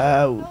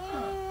pa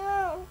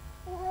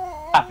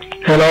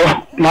hello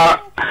na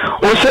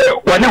o se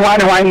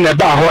wani wani na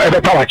ba ho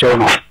ebe pa wa che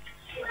no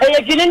e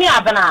ye ni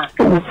abana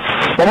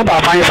o mo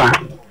ba fan fa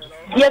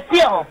ye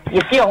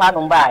fie ho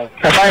anu bai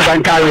e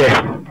fan carry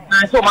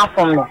na so ma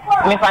fom no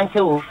me fan che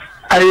o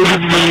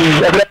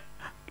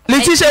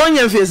Letitia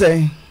onye mfie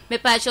say me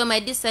pa show my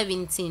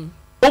 17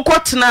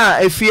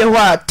 ukotna efie ho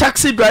a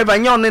taxi driver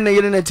nya one na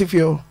yire na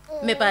tifio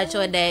me pa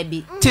show da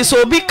bi ti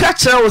so bi ka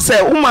kire wo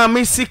say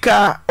umama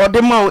sika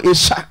odema o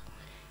esha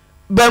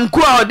banku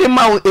a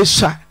odema o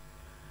esha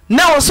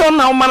na wo so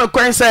na umama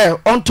kwan say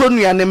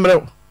ontonua ne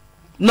mrew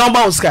no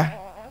ba uska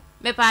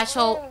me pa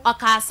show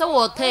okase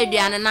wo ta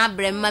aduane na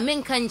brem ma me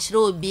nka nkire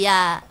obi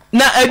a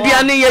na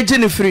aduane ye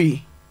gine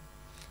free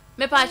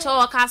me pa cho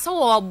okase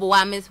wo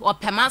boa me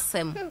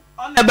opemasem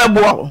ona be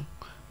boa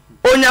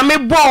onyame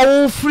boa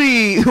wo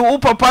free wo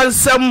papa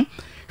nsem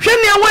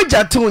hwene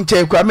awaja to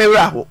nche kwa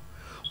mewra ho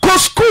ko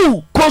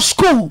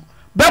school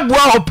be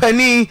boa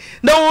opani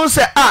na wo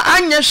se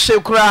anya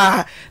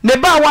hwekura ne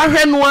ba wa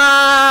hwenu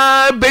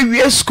a be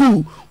wie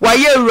school wa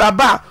ye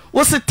uraba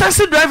wo se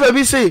taxi driver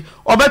bi say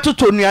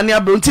obetoto nuane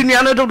abro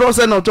ntinuane dodo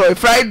se no toy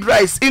fried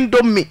rice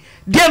indomie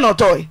dia no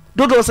toy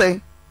dodo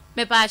se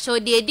me pa cho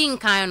de din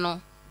kan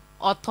no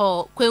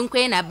oto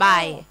kwenkwen na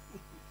bae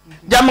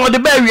jamo de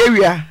ba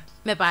wiawia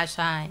me pa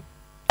shine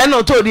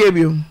ɛna ɔtɔ de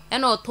ebio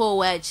ɛna ɔtɔ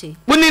wɔ akyi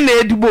woni na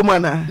edibo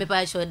mana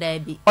mepa cho da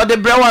bi ɔde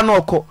brɛwa na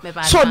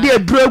ɔkɔ so de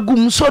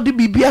aduragum so de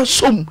bibia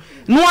som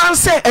no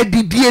ansɛ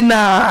adidie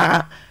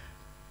na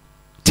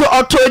ti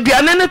ɔtɔ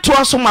aduane ne to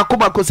aso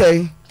makobako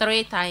sɛ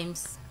 3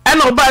 times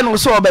ɛna ɔba no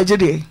so ɔbɛgye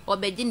de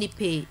ɔbɛgye ni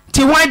pay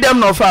ti hwan dem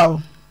na ɔfa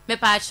o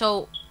mepa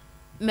cho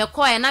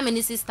mekɔ na me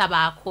ni sister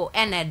baako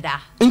ɛna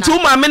da nti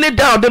wo ma me ne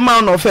da ɔde ma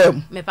no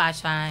ɔfa mepa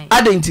chan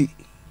adenti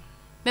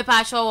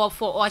mepa cho wɔ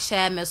fo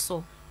ɔhyɛ me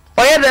so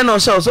ɔyɛ den na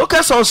ɔhyɛ so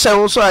ka so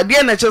ɔhyɛ so a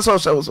de na kyɛ so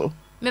ɔhyɛ so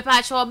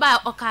mepa cho ba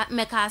ɔka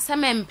meka sɛ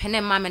me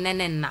mpene ma me ne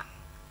nna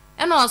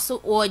ɛna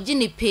ɔso ɔgye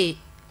ni pay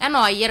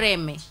ɛna ɔyere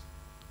me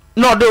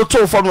na ɔde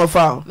to fo no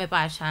fa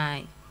mepa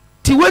chan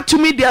ti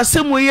wetumi de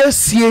asɛm yɛ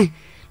sie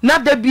na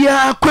da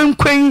bia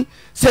kwenkwen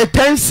sɛ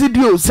 10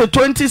 cedi o sɛ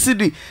 20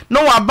 cedi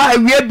na waba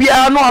awie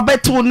bia na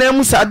wabɛtew na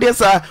mu sade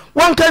sa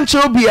wanka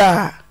nkyerɛ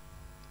bia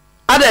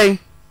adɛn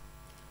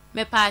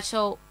mepa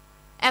cho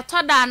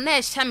ɛtɔ da na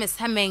ɛhyɛ me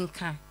sɛ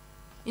menka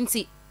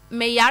nti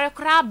me yare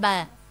kora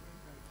ba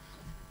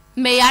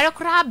me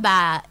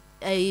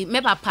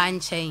papa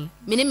nkyɛn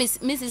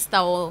me sister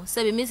o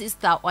sɛ me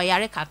sister o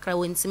yare kakra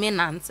wonti me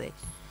nante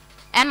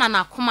ɛna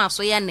na koma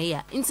so yɛ ne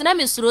ya nti na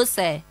me suro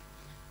sɛ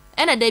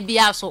ɛna da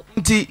bia so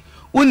nti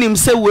wonim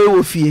sɛ wei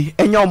wɔ fie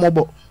ɛnyɛ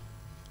ɔmɔbɔ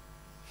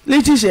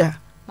Leticia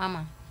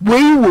mama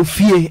wei wɔ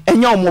fie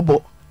ɛnyɛ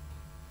ɔmɔbɔ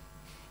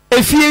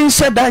efie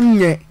nhyɛ da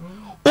nyɛ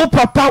o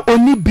papa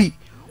oni bi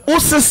o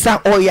sister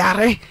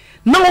ɔyare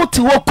na o te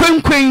wɔ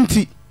kwenkwen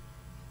nti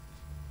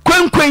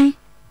kwenkwen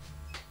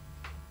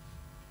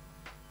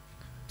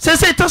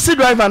sɛ taxi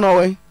driver na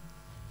ɔwɛ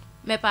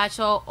mepa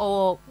cho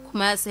o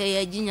kuma sɛ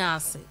yɛ ginya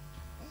ase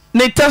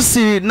ne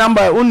taxi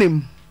number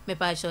onim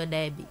mepa cho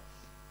da bi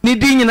ne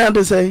din nyina de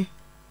sɛ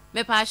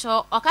mepa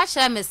cho ɔka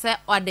kyerɛ me sɛ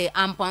ɔde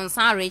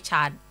Amponsan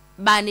Richard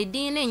ba ne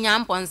din ne nya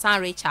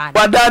Amponsan Richard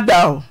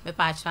wadada o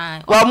mepa cho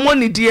wa mo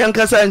ne din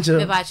ankasa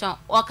nkyerɛ mepa cho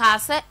ɔka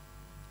sɛ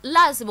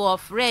last bo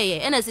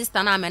frɛ ɛna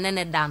sister na amene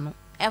ne da no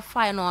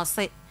ɛfa no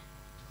ɔse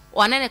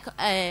ɔne ne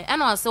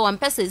ɛna ɔse wɔn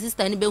pɛ sɛ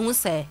sister ne behu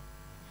sɛ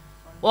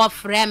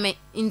ɔfrɛ me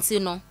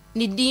nti no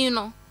ne din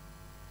no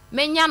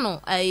menya no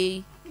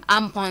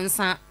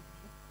Amponsan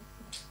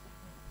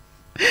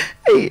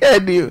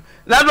Eddie,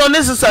 na do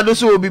ne sister do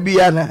so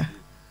bibia na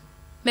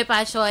me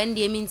pa cho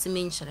ndie mi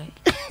ntimi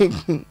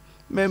nkyere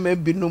me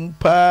binum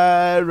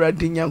pa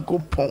radi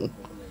nyankopon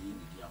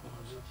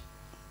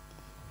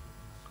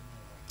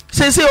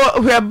se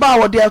we ba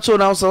wo de ato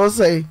na so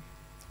say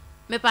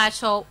me pa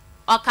cho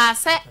oka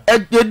se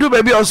edu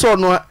baby oso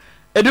no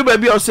edu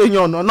baby oso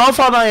nyo no na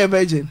fa na ye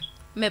virgin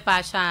me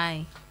pa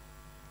chai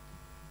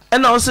e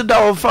na osi da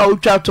wo fa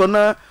utwa to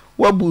na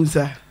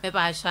wabunza me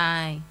pa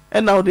chai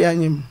e na wo de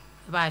anyim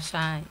me pa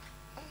chai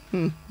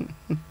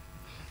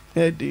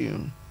Eddie.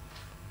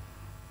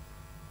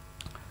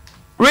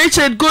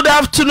 Richard, good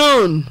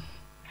afternoon.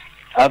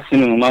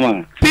 Afternoon,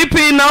 Mama.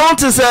 Pipi, now what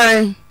to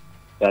say?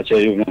 That's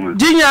you, Mama.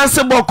 Jinya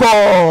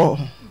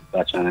Seboko.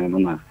 That's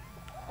Mama.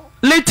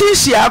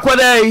 Leticia,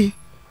 Aquaday.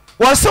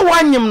 Was a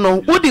one yim no,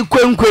 woody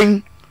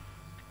queen.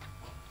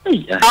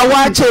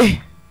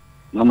 Awache.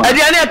 Mama. I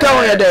didn't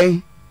come your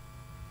day.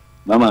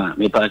 Mama,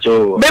 me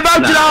pacho. Me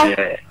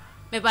pacho.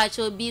 Me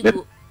pacho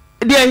bigo.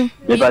 Dear,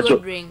 me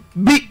pacho.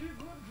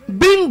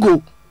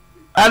 Bingo.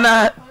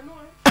 And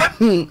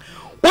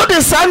what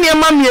the sun your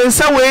mammy and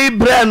some way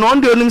brand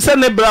on the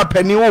send a bra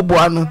penny or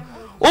buano.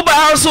 Uber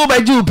also by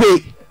you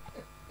pay.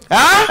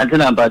 Ah,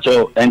 Antina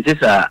Pacho, and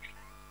Tissa.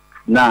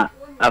 Na,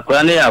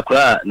 Aqua,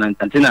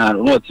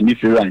 Nantina, not to be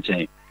free and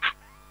chain.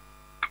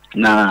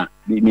 Na,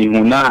 me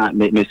huna,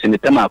 me send the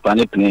tema upon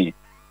a penny.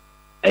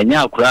 And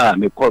now cry,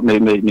 me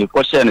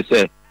question and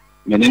say,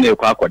 Menine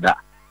Quacoda.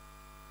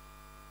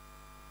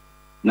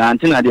 Na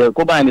Antina, they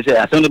go by and say,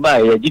 I send by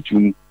a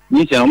G2,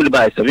 means only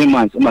by 7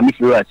 months, my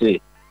free, I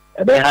say.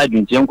 Ebe ha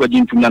dwunti enko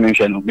jintu na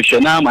menhwe no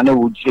mehwe na ma na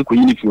wo ko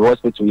yini fi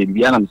hospital ye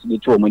bia na me se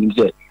to omonim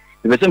se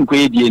ebe se mko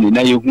ye die ni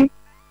na yehu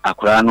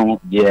akora no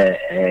de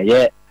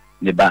ye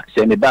ne ba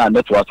se me ba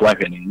ndo to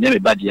ahwe ni ne me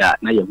ba dia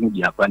na yehu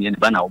dia akora ne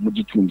ba na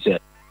omugi tum se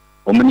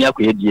omuni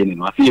akoye die ni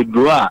no afi ye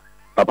duro a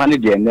papa ne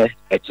de ne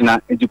ekina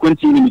enti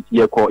continue mi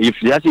ye ko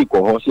ifri ase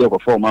ko ho se ye ko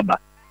form aba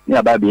ne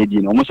aba be die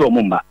ni omo so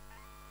omumba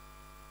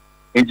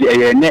enti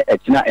eye ne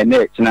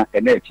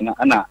ekina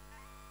ana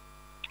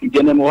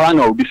ijene mo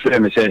wana obi frɛ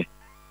me se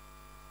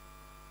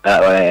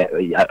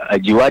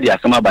ajiwadi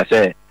asema ba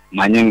se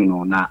manyen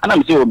no na ana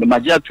me se o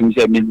magia tum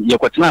se ye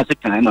kwetena ase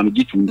kan na me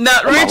gitu na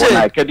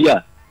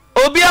Richard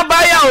obi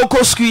abaya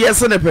okosku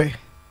yese ne pe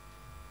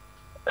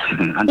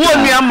wo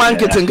mi amman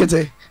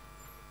ketenkete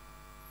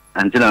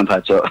Antina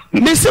Pacho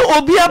me se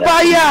obi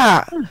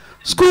abaya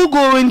school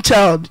going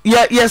child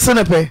yese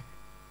ne pe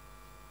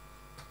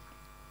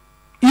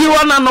you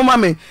wanna know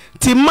mama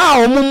ti ma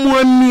omumu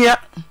amia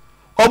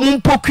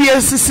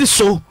omumpokue sisi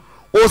so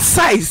o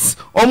size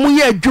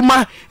omuye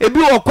adwuma ebi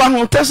okwa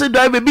ho tese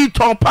driver bi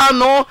ton pa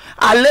no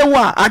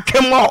alewa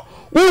atwemo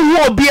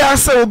wo obi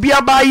ase obi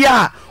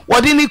abaya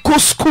wodi ni ko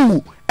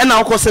school e na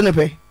okose ne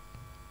pe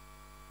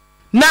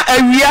na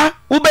awia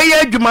wo be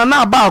ye adwuma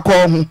na aba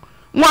akọ ho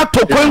What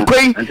to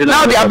queen?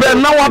 Now they are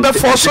no other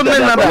force on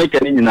another.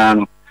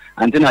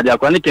 Auntie Naa, they are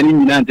connecting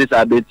in antes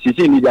a bit. She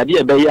see me, the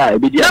idea be ya,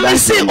 be let me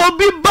see,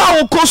 Obi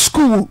Bao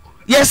school.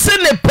 Yes,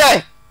 in a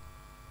pair.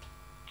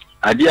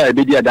 Idea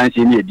be dia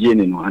dancing near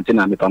DNA, no, Auntie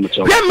Naa, me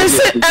pamucho. Let me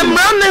say, a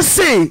man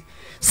say,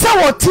 so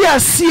what tear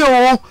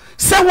CO,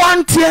 so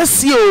one tear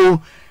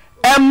CO,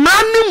 a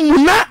man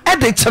muna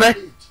editor.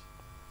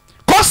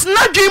 Cause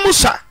na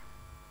Jimusa,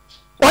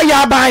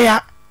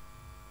 Oyabaya,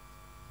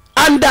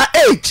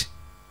 underage.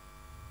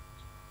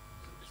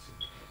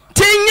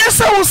 10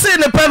 years I will say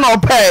in a pen or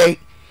pay.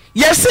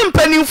 Yes, in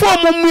penny for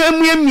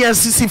Mumia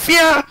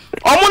Sisifia,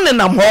 or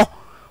Monenamo,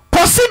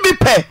 possibly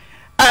pay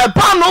a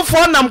pound of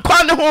one. I'm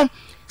calling home.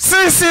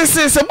 Say,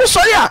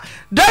 Busoya,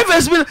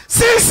 drivers will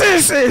say,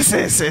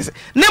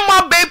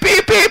 Nemo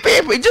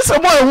baby, just a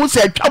boy who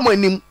said, come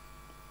on him.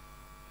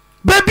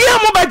 Baby,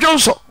 I'm about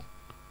Johnson.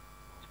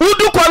 Who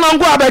do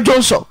Kwanangua by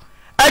Johnson?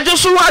 I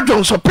just saw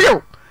Johnson,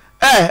 Pill.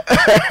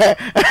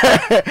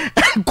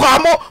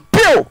 Kwamo,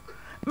 Pill.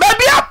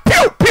 Baby,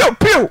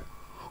 Pill.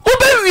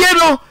 Ube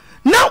yellow.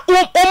 Now,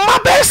 my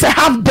best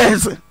half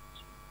dozen.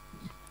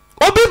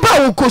 Obi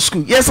ba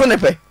ukosku, yes or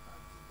never.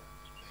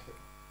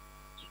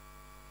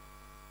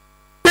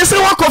 This is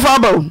what of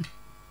our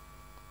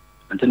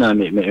Auntie Naa,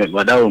 me,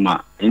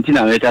 Wadauma, Auntie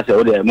Naa, let us say,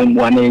 oh, there,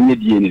 one any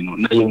Diana,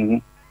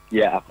 no,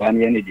 yeah, a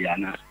funny any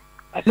Diana.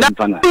 I said,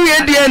 Fana.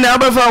 Diana,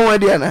 Abba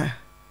found Diana.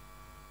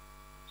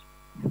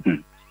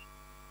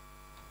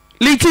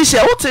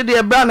 Letitia, what's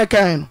the brand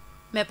kind?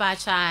 Me pa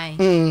chai.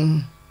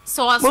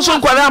 So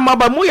kwara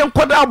maba mu ye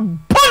kwada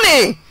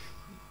bone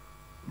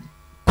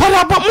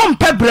kwara ba mo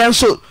mpebren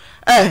so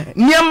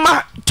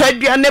niema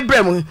twadua ne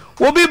brem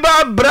obi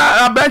ba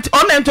bra abant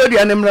on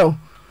entodua ne mra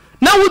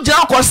na wo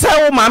gya kwose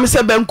wo ma me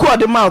se banku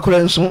ode ma akora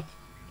nso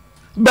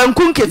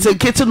banku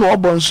nkete no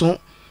obonso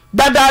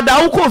dada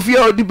wo ko fie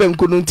odi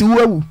banku no nti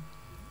wawu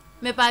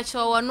me pa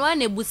cho wono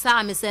na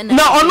ebusa me se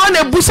na ono na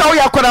ebusa wo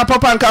yakora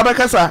papa nka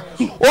bakasa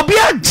obi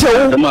agye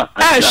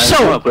wo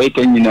show ko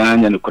ikanyina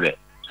anya no kore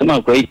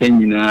sama ko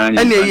ikanyina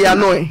anya ene ya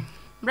no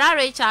bra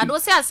Richard o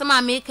se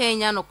asema me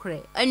kanya no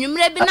kore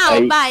anwumre bi na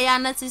oba ya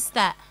na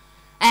sister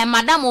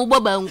madam wo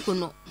banku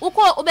no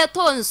uko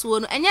obeto nsuo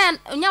no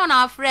enya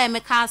na afre me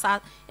kasa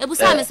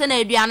ebusa me se na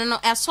aduane no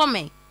eso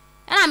me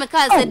na me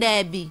kasa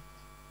da bi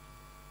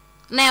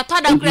na ya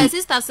toda kure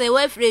sister say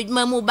we free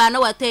adwuma mu ba na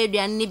wata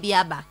aduane ni bi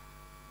aba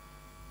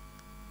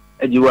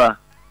ejiwa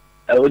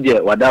odie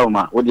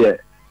Wadauma odie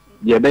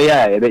je be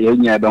ya ye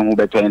nya be hu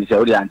beto en se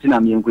odie Auntie Naa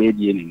me enko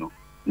edie ni no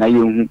na ye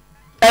hu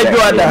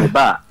eduada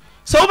ba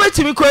so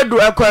obetimi ko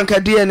edu akwanka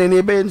die ne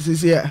ne be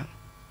nsisi a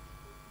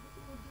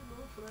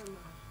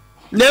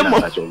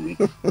Nemo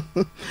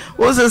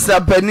wo se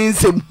sapani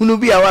se hunu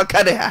bi a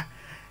waka de ha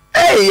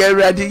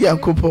Awurade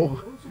Yakobo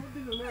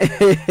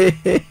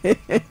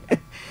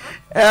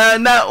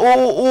na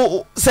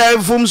o se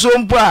fum so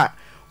mpo a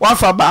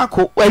wafa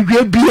baako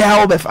wadwe bia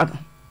wo befa no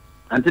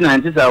Auntie Naa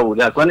anti sa wo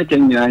da kwane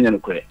ken nyina anya no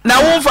kore na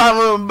wo fa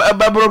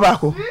babro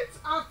baako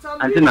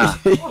Auntie Naa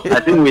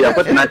ati mu ya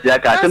kwatena tia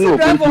ka ati no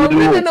kuntu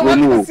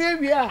no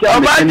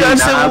oba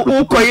just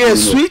wo koye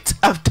sweet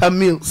after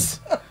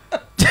meals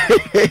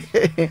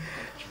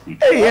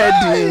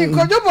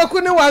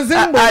kojoboku ni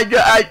wazimbo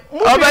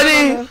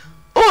obani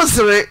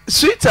usre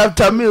sweet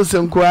after meals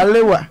nko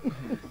alewa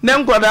ne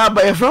nko da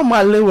abaye from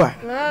alewa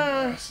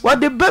what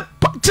the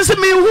just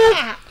me who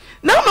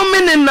na no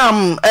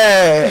meninam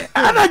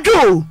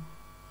anajo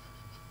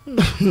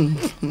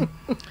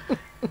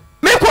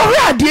me ko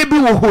ade bi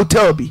wo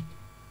hotel bi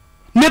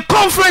me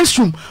conference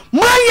room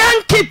my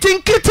young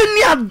kitten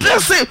ni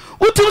address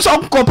utim so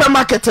compare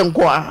marketing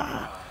ko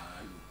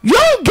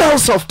young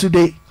girls of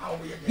today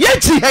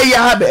yeti hey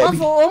ya baby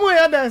omo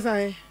ya dance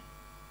ai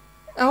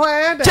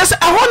just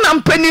I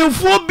want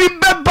penifo bi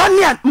beba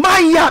ni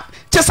maya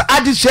just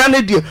addition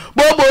dey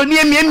bobo ni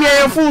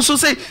emiemie fu so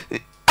say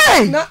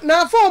hey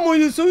na form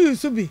you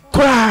bi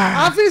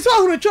kra afi so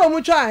huru cho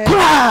mu twa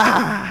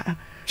kra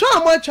cho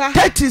mo twa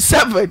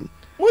 37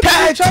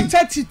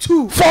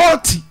 32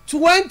 40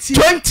 20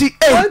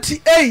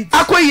 28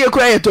 akoye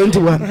kra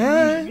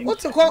 21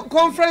 what's a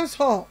conference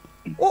hall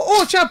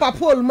o chapa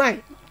Paul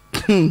mine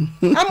I'm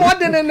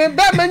ordering a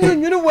bad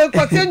man, you know, will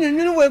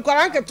continue with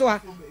Korankatua.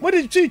 What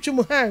did you teach him?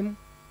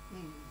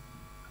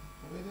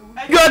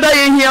 You are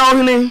dying here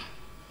only.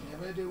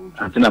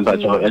 Auntie Naa,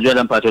 I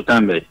just part of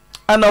time.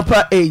 An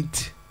upper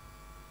 8.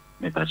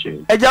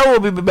 A job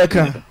will be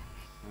Becca.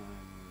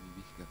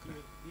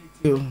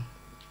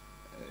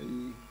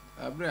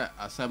 Abra,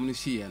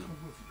 Asamusiano.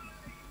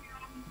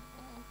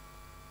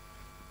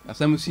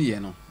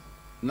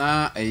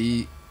 Na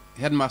a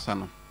headmaster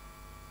no.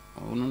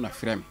 Oh, no, not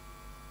frame.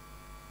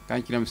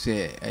 Can't you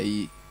say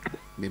a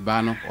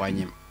bebano or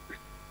him?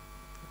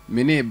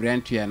 Many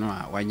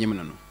brantiano or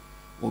yemino,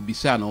 or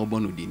bisano or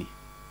bonudini.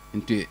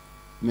 Into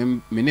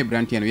many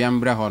brantiano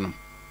yambra honum.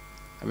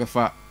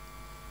 Abefa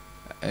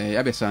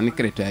Abesan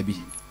Nicretabi,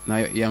 now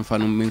yam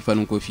fanum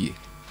minfanum coffee.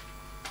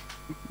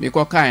 Make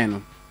all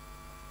kind.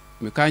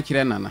 Me can't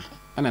nana,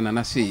 and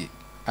nana say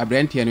a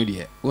brantiano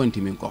dear, won't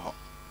him in coho.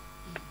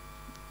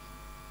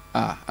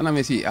 ana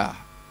me si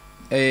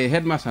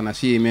headmaster na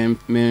si me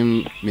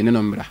ne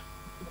nombra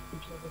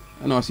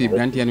ana o si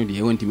brantia no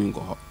de wonti min ko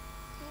ho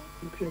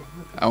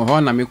ho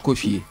na me ko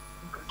fie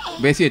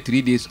be si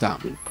 3 days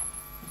time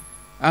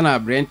ana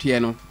brantia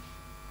no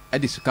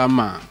adi suka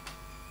ma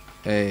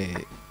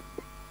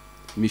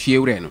mi fie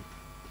wure no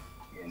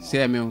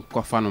se me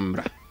ko fa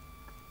nombra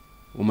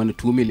o man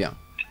 2 million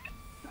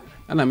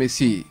ana me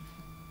si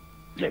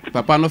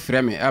papa no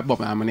frɛ me abɔ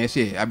me amane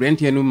se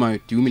abrantia no ma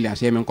 2 million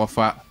se me ko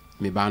fa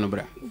me ba no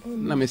bra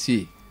na me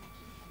si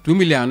 2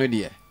 million no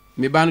de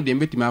me ba no de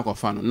mbetimi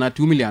akɔfa no na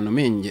 2 million no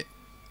me nje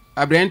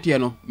abrantia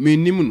no me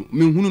nim no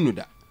me hunu no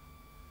da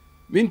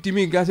me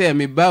ntimi ga se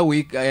me ba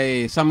we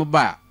sam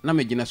ba na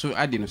me gina so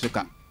ade no so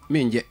ka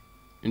me nje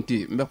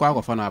nti mbekɔ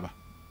akɔfa no aba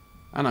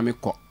ana me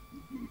kɔ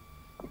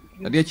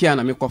ade chia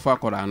na me kɔfa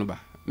akɔra no ba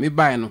me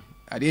ba no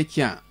ade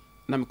chia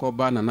na me kɔ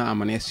ba na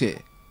amane se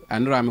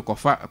anura me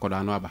kɔfa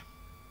akɔra no aba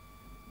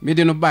me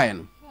de no ba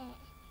no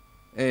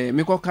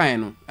me kɔ kan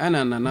no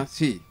ana na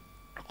si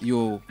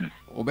yo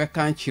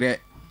obɛka nkyerɛ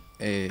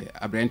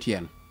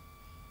abrantia no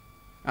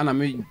ana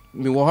me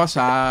wɔ hɔ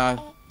saa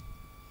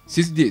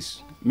 6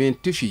 days me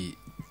ntefi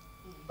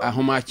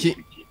ahomachi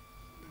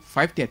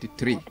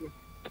 5:33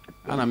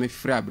 ana me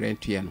frɛ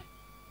abrantia no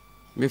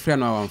me frɛ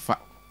no awamfa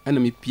ana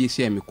me pie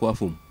sɛ me kɔ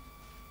afom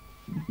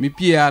me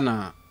pie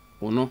ana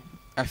ono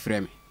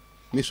afrɛ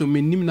me so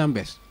me nim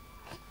numbers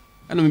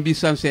ana me bi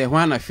san sɛ ho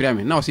ana frɛ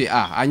me na o sɛ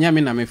anya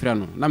me na me frɛ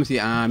no na me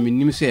sɛ me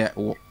nim sɛ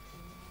wo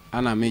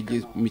ana me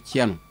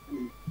kia no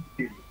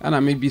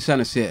ana me bisa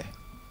no sɛ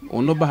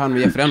ono ba ha no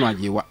yɛ frɛ no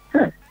agyewa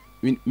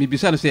me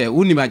bisa no sɛ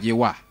wonim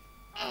agyewa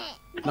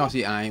na o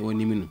sɛ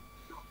onim no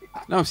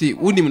na o sɛ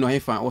wonim no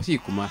hefa o sɛ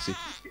kumase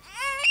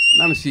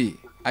na me sɛ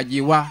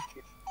agyewa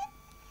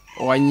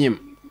o anyim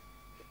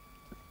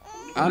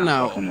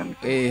ana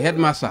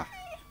headmaster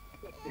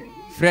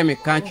frɛ me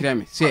kan kyerɛ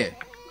me sɛ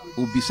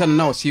obisa no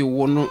na o sɛ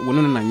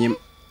wono na nyim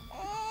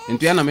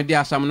nti ana me de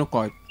asam no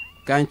kɔ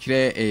kan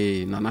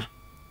kyerɛ nana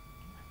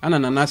ana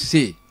nana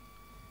sɛ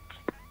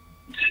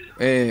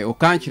o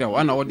kan kyerɛ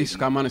ana o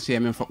diskama no sɛ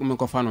me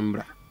kɔfa no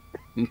mbra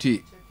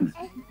nti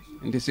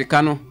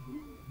sika no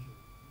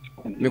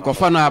me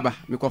kɔfa no aba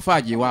me kɔfa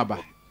agyewa aba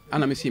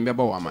ana me si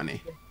mbɛbɔ wa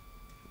amane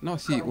na o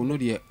si ono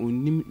de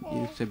onim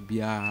sɛ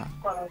bia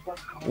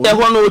e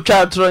ho no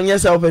twa tro nyɛ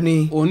sɛ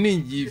opani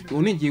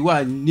oninji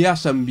wa ni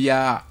asam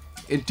bia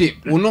nti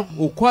ono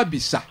okɔ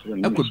bisa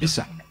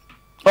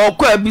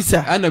akɔ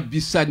bisa ana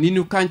bisa ni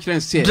nu kan kyerɛ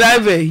sɛ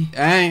driver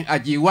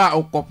agyewa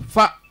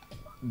okɔfa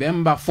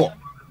bemba 4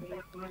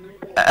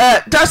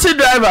 taxi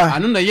driver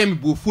anu na yemi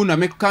bofu na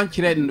me kan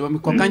kyerɛ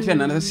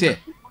na sɛ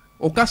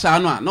o kasa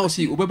anu na o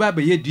si obeba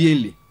be ye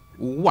DL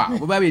wa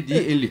obeba be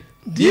DL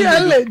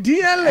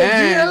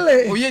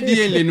o ye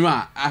DL no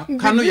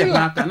kanu ye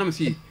ka na me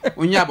si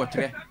onya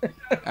abotre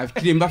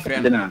afiri mba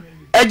frɛ no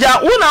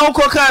eja wo na wo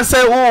kan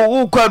sɛ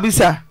wo kwa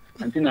bisa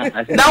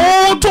na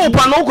wo to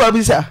pa no kwa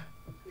bisa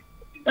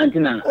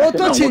Antina o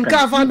to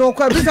chinka fa no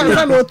kwa bisa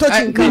na o to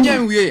chinka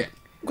nyen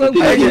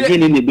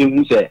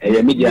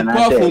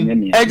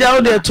eja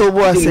wo de to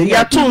bo ase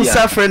ya to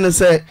nsa frɛ no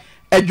sɛ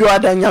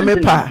edwoada nyame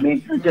pa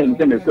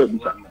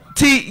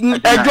ti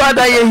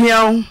edwoada ye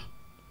hia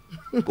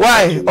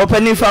why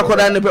opani fa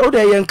koda ne be o de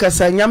ye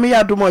nkasa nyame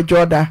ya dom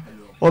edwoada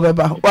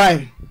obeba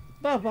why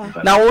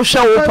baba na wo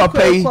hwe wo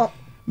papa yi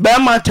be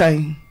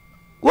matai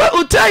wo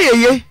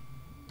utayeye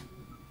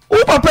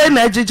wo papa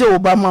na ejeje wo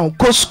ba ma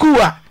ko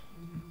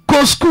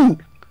school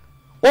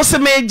wo se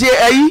meje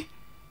ayi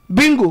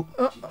bingo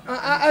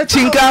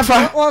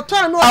chinkafa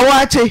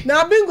awache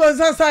na bingo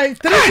sai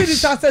 3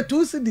 cities as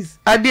 2 cities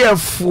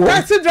adiefu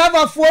taxi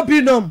driver for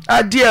binom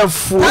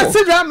adiefu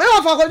taxi driver me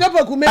wa fa ko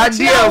jopo ku me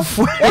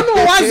adiefu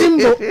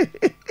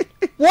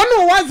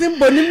wonu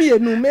wazimbo ni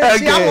mienu me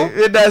tia mo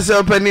that's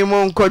opening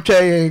mo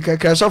nkotwe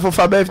kaka so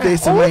for birthday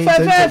si mo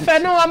fe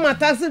no wa ma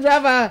taxi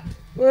driver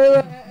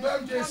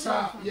birthday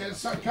sa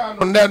yes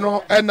sakano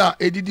ndeno ena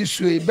edidi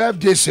sue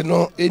birthday se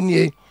no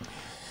enie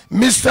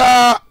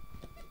Mr.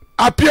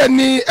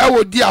 Apiani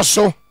ewo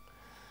diaso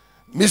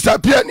Mr.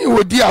 Apiani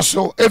wo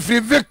diaso every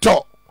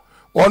Victor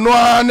ono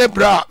ane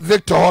bra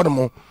Victor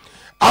hormo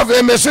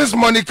ave Mrs.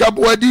 Monica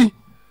Boadi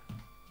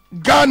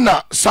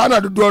Ghana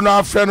sana dodo no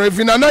afre no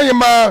efi na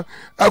yima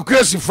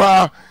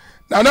akresifa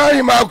na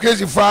yima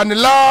akresifa ni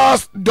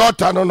last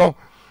daughter no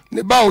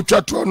ne ba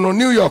otwato no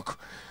New York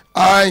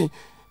ai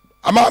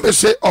ama be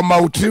say o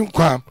mautrim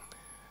kwa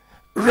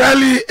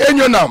rally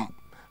enyonam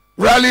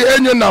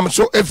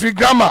so every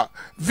grammar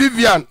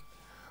Vivian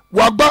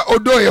wagba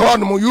odo e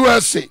hono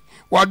USA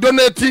wa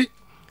donate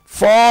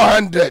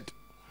 400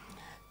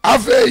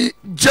 ave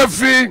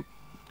Jeffrey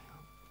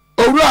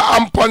owura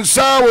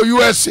amponsa wo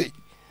USA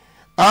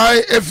ai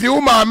if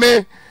you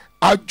mame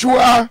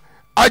ajua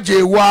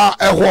ajewa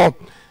eho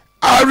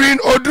Irene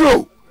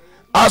Odro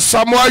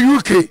Asamoah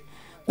UK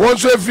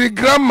wonso every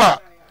grammar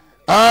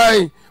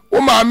ai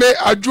o mame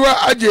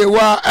ajua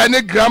ajewa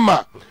any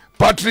grammar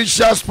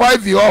Patricia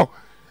Spivey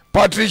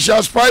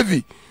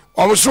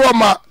omso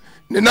ma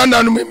ne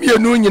nana no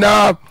mienu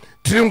nyina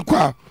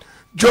trinkwa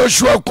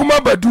Joshua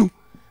Kumabadu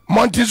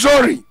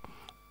Montessori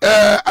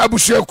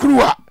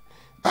Abushekruwa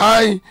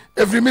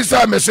every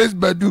Mr. Mrs.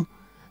 Badu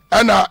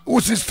ana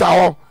usista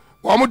ho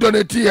wamu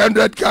donate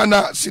 100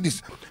 Ghana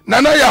cedis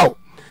nana yaw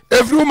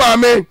every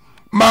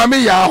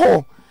mame ya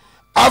ho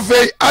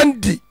ave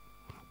Andy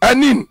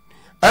Anin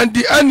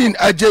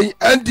Ajay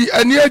Andy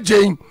Ani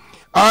Ajay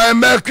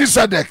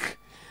Melchizedek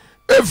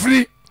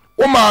every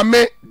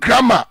umame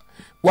grandma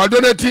wa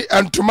donate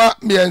antuma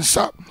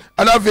miensa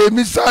ana ave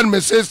Mr. and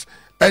Mrs.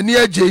 Ani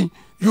Ajay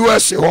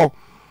USA ho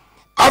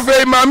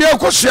ave mame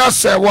akosia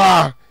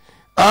sewa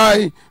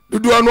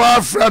dudu anu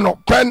afra no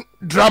pen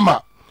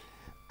drama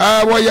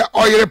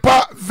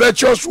Oyerepa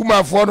virtuous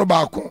woman for no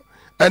baako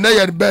and then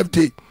your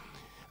birthday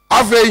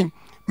ave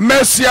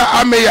Mercia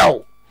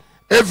Ameyao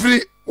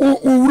every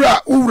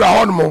ura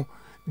honmo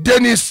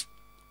Dennis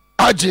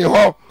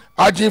Ajin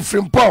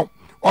Frimpong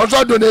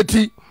also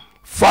donate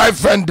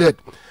 500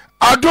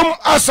 Adum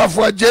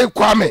Asafo J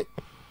Kwame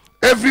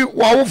every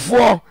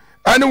wawufo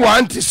and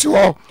one tisi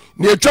ho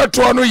ne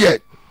twatwo no ye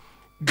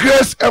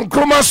Grace and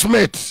Chroma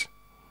Smith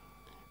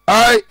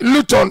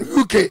Luton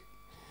UK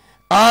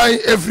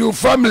every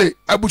family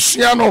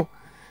abusiano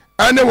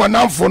ane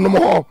wanamfo no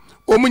ho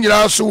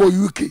omunyira so wo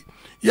UK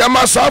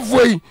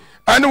yamasafo yi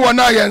ane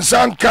wana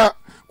yensanka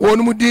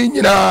wonum din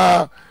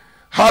nyina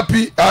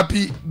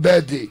happy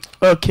birthday.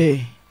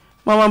 Okay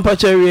mama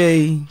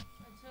mpachewe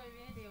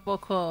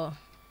boko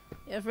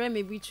every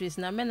me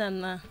Beatrice na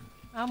menana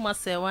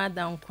amase wa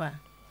dankwa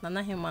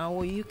na hema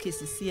wo UK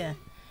sisia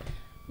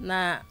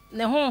na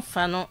ne ho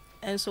mfa no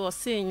enso o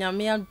se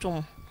nyame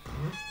adom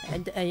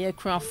eye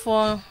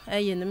krafo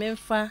eye ne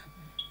memfa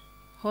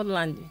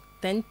Holland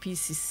 10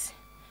 pieces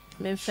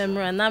memfa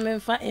mra na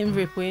memfa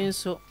envelope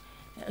enso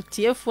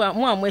tiefu a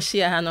mo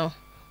amwahia ha no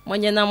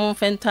monye na mo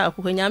mfenta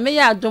akoko nyame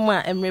ya adom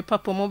a emre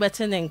papa mo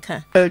bete ne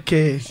nka.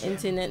 Okay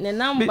enti ne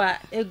number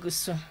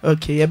eguso.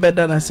 Okay ye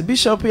beda na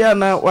bishop ya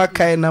na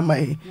wakai na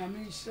mai nyame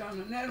nshira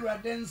no na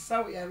Awurade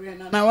nsaw yare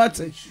na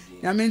wate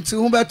nyame nti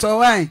hu beto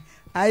wan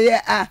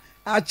aye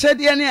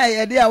achede ne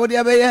ayede a wode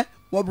abeye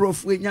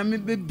wobrofu nyame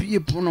bebie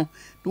pono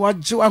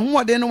wagye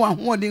wahode ne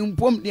wahode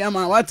mpom de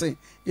ama wate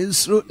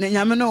ensuro ne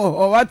nyame no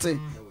ho wate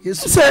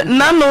say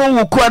nano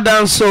wo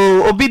kwada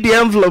so obi the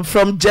envelope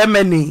from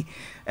Germany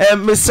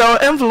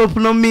Mr. envelope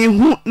no me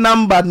hu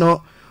number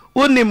no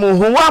woni mu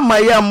ho wa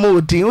maya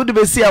modi wo de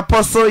be see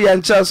apostle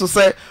yancha so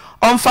say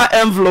onfa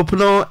envelope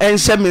no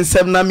enhye me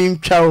nsem na me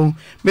ntwa wo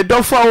me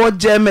dofo wo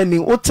Germany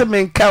wote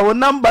me nka wo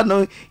number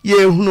no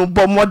ye hunu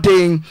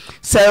bomoden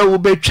say wo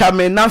betwa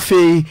me na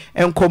fe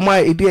enkomo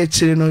a edi a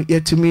kire no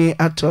yetumi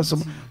ato so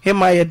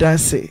hema ye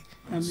dance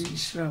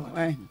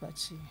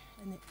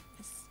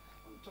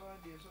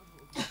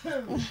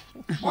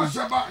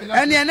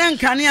ene ene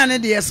nkane ane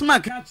de sma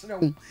ka kire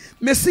wo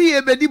mesi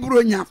ye bedi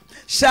bronya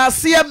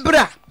hyase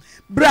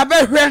bra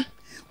behwe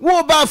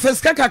wo ba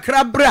feska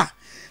kakra bra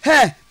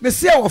he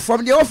mesi wo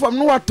fam de wo fam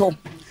no wato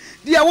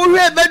de wo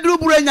hwe bedru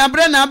bronya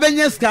bra na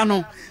abanye ska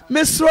no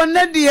mesro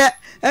ne de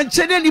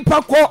enchede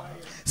nipa ko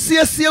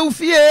siesie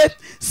ufie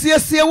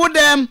siesie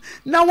wodem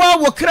na wa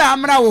wo kra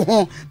amra wo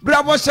ho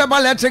bra bo sheba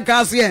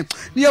electrical se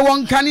ne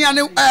won kane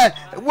ane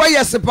wo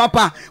yes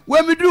papa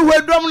we midru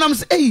hwe dom nam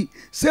se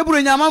se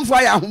bronya manfo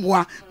ya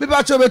hoboa me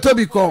ba cho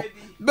betobi ko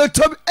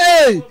betobi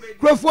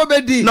krofo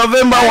bedi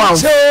November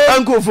 1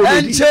 enkofo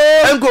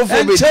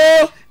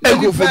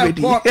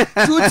bedi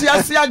tuti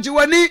asia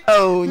jiwani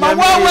ma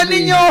wa wani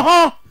nyo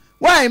ho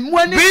why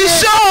mwani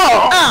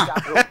Bishop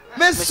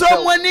meso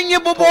mwani nye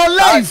bobo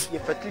life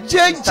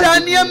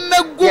jenjani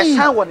megum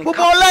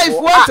bobo life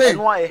what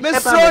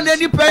meso ne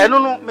ni pe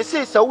no me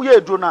say sa wo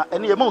ye dro na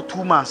ene ye ma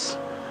 2 months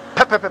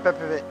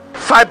pepe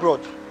fibroid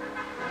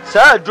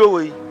sa dro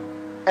we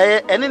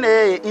ene na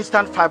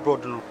instant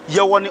fibroid no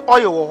ye woni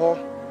oil wo ho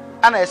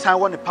ana esan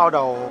woni powder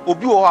ho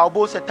obi wo ha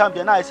obo se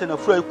tambia na ese na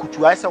fura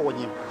kutu ai se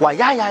wonyem wa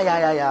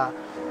ya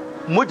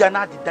moja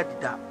na dida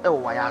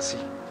wa ya ase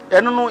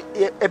eno no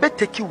ebe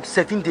take you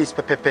 7 days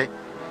pepepe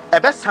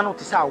ebe sanu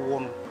ti sa wo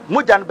no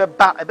moja no be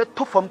ba ebe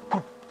to fam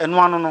kup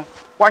eno anu no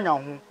wanya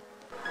ho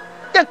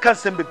yen kan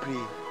sem bebre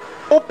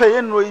o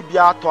peye no yi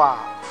bia to a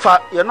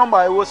fa ye number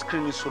I was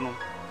screen so no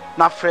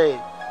na frɛ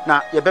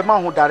na ye be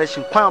ma ho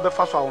direction kwan obe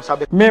fa so a wo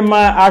sabe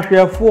mema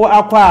ahwefo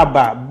akwa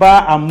aba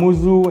ba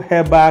amuzu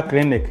herbal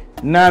clinic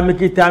na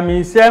mikita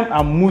mi sem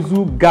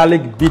amuzu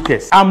garlic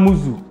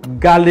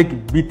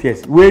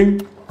bitters we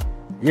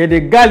ye the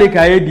garlic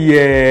aye di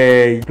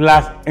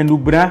plus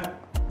enubra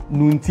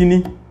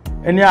nuntini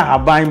eni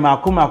ahaban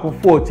mako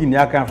 14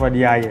 ya kan fa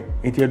di aye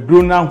eti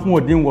dro na hu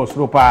odin wo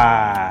soro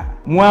pa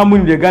mu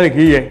amun the garlic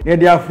ye ye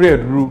dia afraid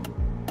ru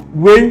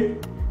we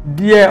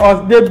die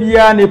os de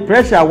bia ni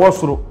pressure wo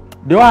soro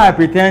the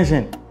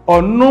hypertension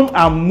onum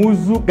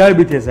amuzu garlic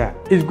bitters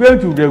is going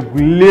to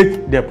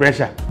regulate the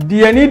pressure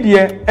die ni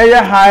die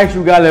high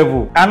sugar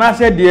level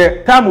anase die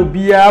tamu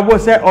bia abo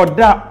se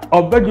oda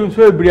obeju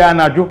so ebri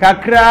anajo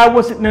kakra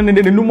wo ne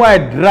numu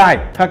dry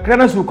kakra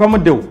na su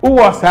kom de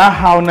wo sa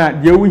how na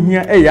die wo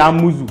hia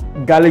amuzu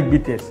garlic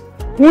bitters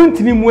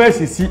huntini mu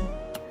asisi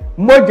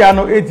moja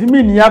no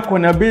etimi ni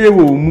akona beye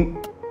wo mu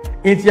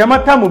Inti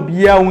yamata mo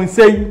bia won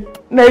sei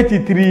na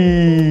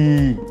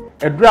 83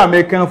 edru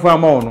American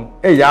farmer no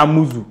ya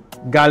amuzu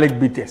garlic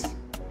bitters.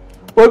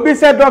 Obi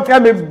said doctor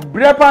me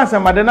brepa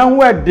samade na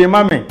ho ede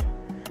mame.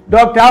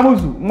 Doctor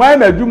amuzu mai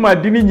na djuma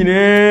dini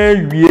nyine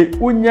wie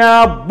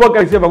unya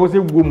boga se ba ko se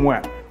gumu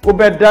a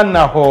obeda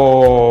na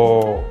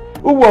ho.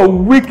 Uwa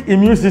weak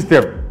immune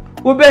system.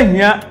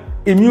 Ubehia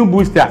immune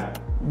booster.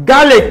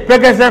 Garlic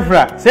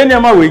pekesefra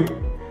seniama we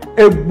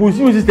a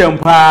boosting system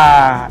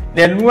pa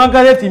then one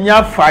garlic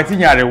timia fighting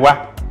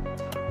yarewa.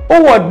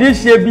 Owo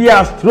this year be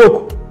a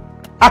stroke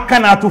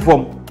akana to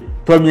form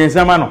to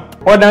miensama no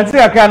odanti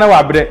aka na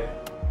wabre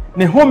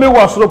ne home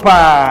was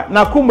ropa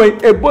na kuma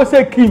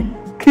ebose kim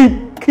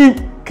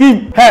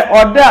he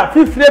oda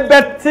fifre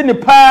bet ni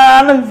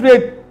pa na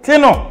fifre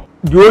tino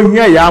di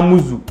ohia ya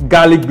amuzu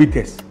garlic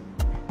bitters.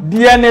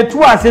 Dia ne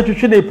to ase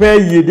twhwe ne pa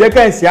yie dia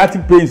kan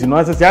sciatic pains no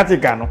ase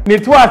sciatic no ne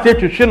to ase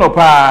twhwe no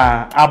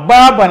pa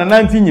ababa na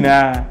nanti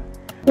nyina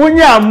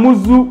wonya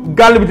amuzu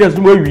garlic bitters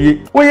mo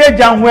wie woye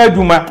gya ho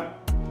aduma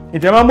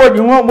itema mo di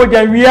ho mo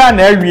gya wie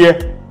na awie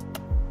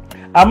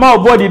ama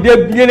body de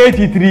bie na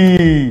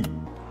 83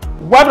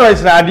 what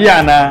is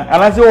radia na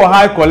ana se wo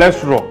high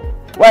cholesterol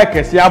why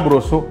kesi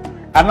abroso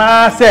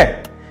ana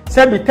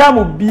se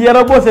bitamu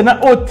biara bo se na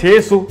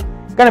oteso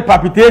kan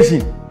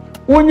palpitation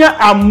wonya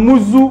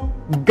amuzu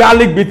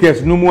garlic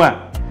bitters no mu a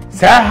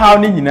sa how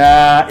ni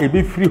nyina e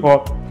be free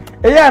ho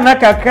eya na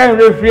kaka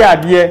refree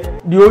ade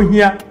de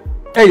ohia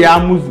eya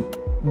amuzu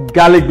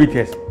garlic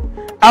bitters.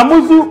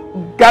 Amuzu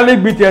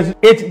garlic bitters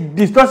it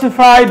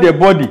detoxify the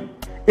body.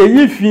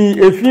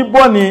 Efi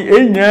boni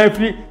enya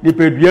free de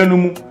pedua no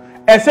mu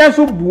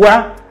esenso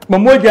bua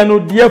mamoja no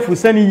de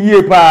afusani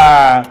yie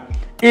pa.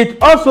 It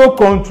also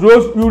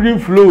controls urine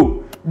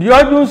flow. The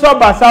odun so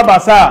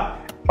basa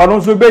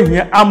odun so be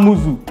hia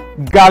amuzu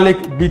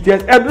garlic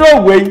bitters every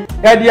way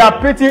at the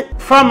pretty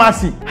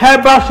pharmacy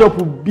herbal shop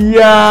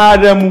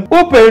biara mu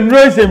open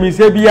raise me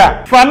say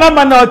bia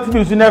phenomenal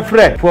tips na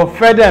free for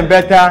further and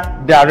better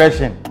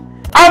direction.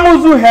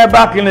 Amuzu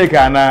herbal clinic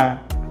na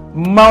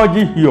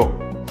mauji hio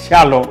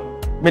chalo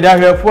me da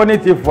hwe for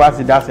native for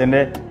asida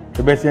sene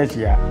to be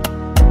sensia.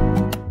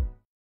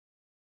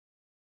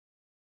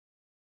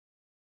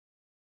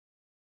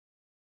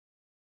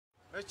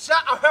 Cha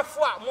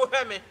ahwefo a mo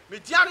hwe me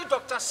diari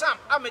Dr. Sam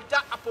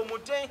ameda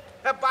apomuden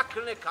heba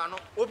clinic ano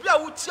obi a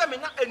wutie me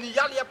na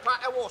aniyale pa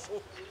ewo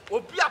so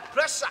obi a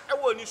pressure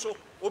ewo ni so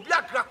obi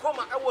a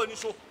glaucoma ewo ni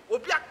so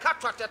obi a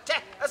katwatete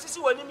asisi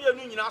wani me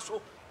anu nyina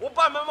so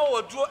oba mema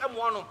waduro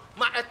emono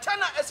ma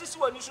etena asisi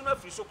wani so na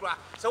firi so kra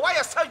se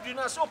why surgery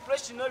na so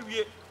operation na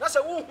wie na se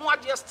wo hu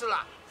ade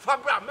stella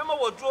fabra mema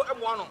waduro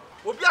emono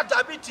obi a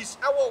diabetes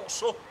ewo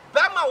so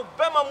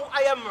bema mu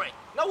ayemre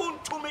na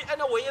wontumi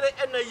ena woyere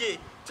ena ye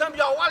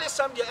tambia wale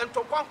samdia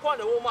entokwankwa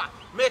na wo ma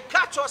me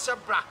catch us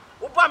bra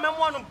oba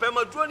memo no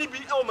bema duro ni bi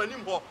e wo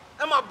manim ho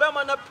e ma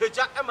bema na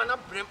peja e ma na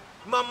brem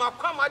mama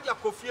kwama dia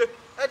kofie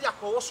e dia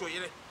ko wo so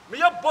yere me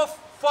ye both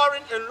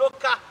foreign and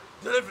local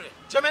delivery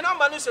jeme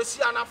number no se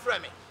si ana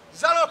frame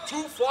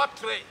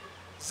 0243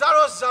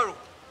 00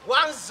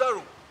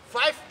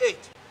 1058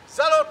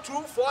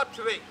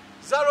 0243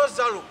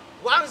 00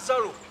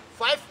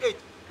 1058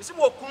 isi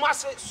mo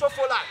kumase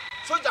sofola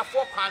soja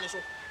for kwan so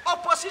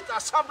opposite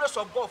assemblies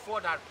of God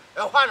for that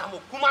ehwana mo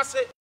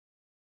kumase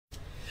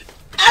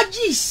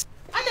agis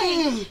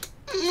adai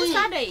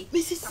Saturday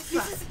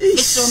Mrs.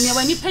 So me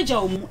wani peja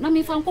omu na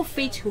me fa nko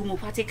faith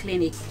homeopathic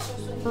clinic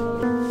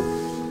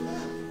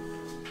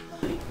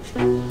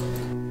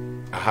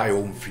aha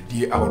yo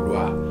mfidie awodo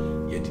a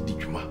yedidi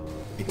dwuma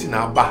enti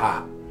na aba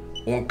ha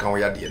wonka wo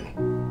yade no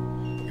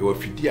yo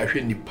afidie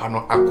ahwe nipa no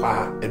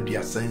akwa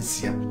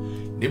aduasansia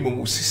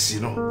nemo usisi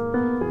no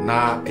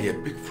na a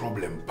big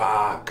problem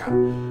pa ka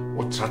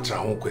wo tratra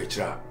ho ko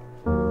akira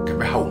ke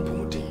be ha wo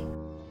mpumudin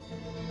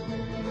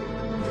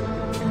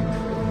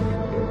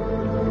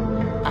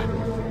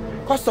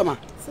customer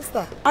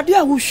sister ade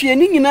a wo hwie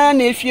ni nyina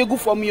na efie gu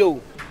fom yo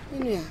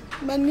nua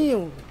mani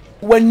o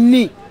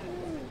wani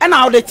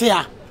ana wo de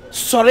tia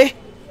sorry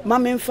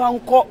mama mfa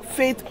nko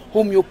faith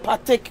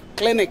homeopathic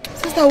clinic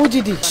sister wo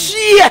jidi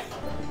shie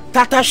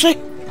tatashe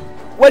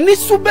wani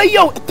sube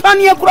yo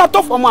panie kura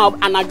to fom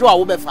anajo a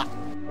wo befa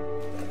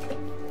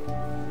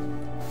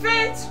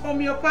Faith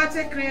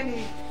Homeopathic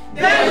Clinic,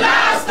 the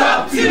last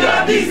of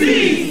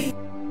disease.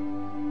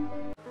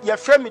 Your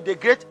friend me the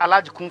great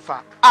Alaji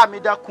Kumfa,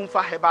 Amida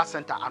Kumfa Herbal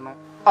Center ano.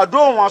 Ado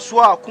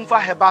wanso a Kumfa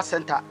Herbal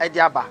Center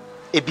ediaba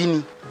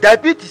ebini.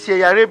 Diabetes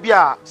ye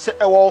Arabia se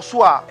ewo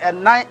so a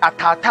enan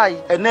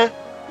atatai ene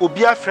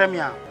obia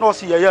fremia na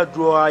se ye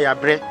aduro a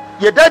yabre.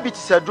 Ye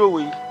diabetes aduro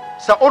we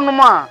se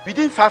onuma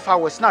within 5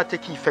 hours na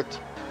take effect.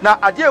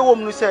 Na ade ewo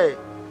mu no se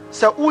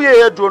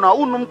uye aduro na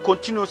unum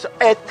continuous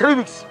 3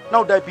 weeks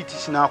now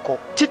diabetes na akọ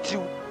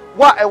titiriw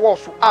wa ewo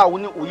so a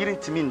woni oyiri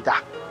ntimi nda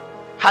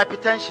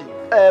hypertension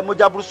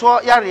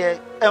mojabruso yare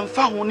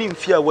emfa ho ni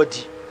mfia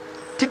wadi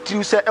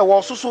titiriw se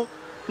ewo so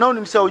na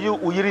onim se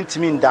oyiri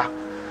ntimi nda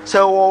se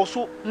ewo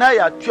so na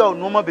ya tua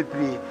noma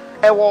bebre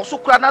ewo so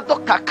kura na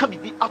doctor ka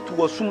bibi ato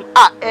wasum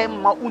a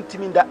emma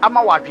untimi nda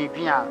ama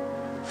wadwedwen a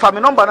family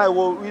number na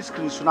wo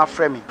screen so na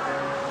frame me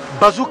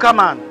bazooka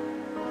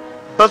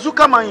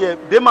man ye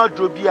bema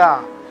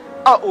drobia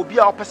a obi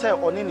a opese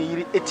one ne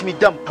yiri etimi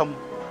dam pam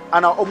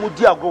ana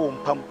omudi agro wo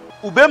pam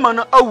ubema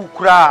no awu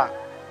kura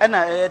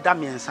na da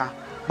miensa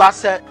ba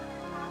se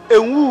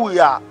enwu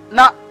ya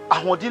na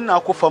ahodin na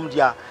akofam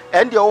dia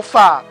ende wo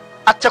fa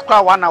achekwa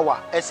 1 hour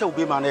ese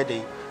ubema na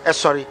den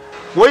sorry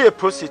wo ye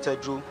prostate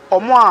adru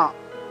omo a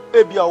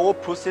ebia wo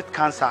prostate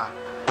cancer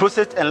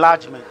prostate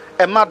enlargement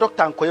ma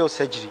doctor nkoye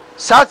surgery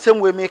sa sem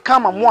we me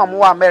kama mo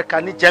amwo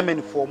America ni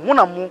Germany for mo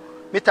na mo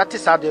metati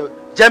sa de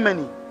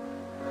Germany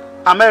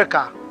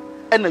America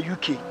and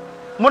UK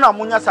mo na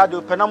mo nya sa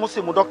de pe na mo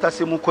se mo doctor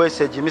se mo koye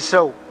surgery me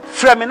sew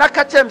fra me na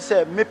ka chem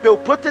se me pe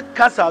prostate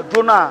cancer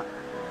do na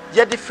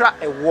ye di fra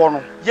ewo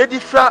no ye di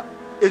fra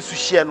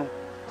esuhie no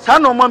sa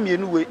no ma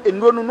mienu we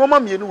enuro no ma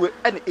mienu we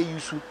ene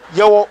eyusu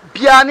ye wo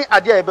bia ni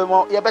ade ye be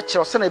mo ye be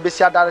kire se na be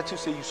si adare ti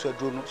se yusu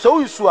aduro no so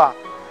yusu a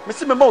me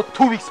see me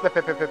 2 weeks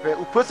pepe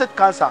prostate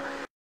cancer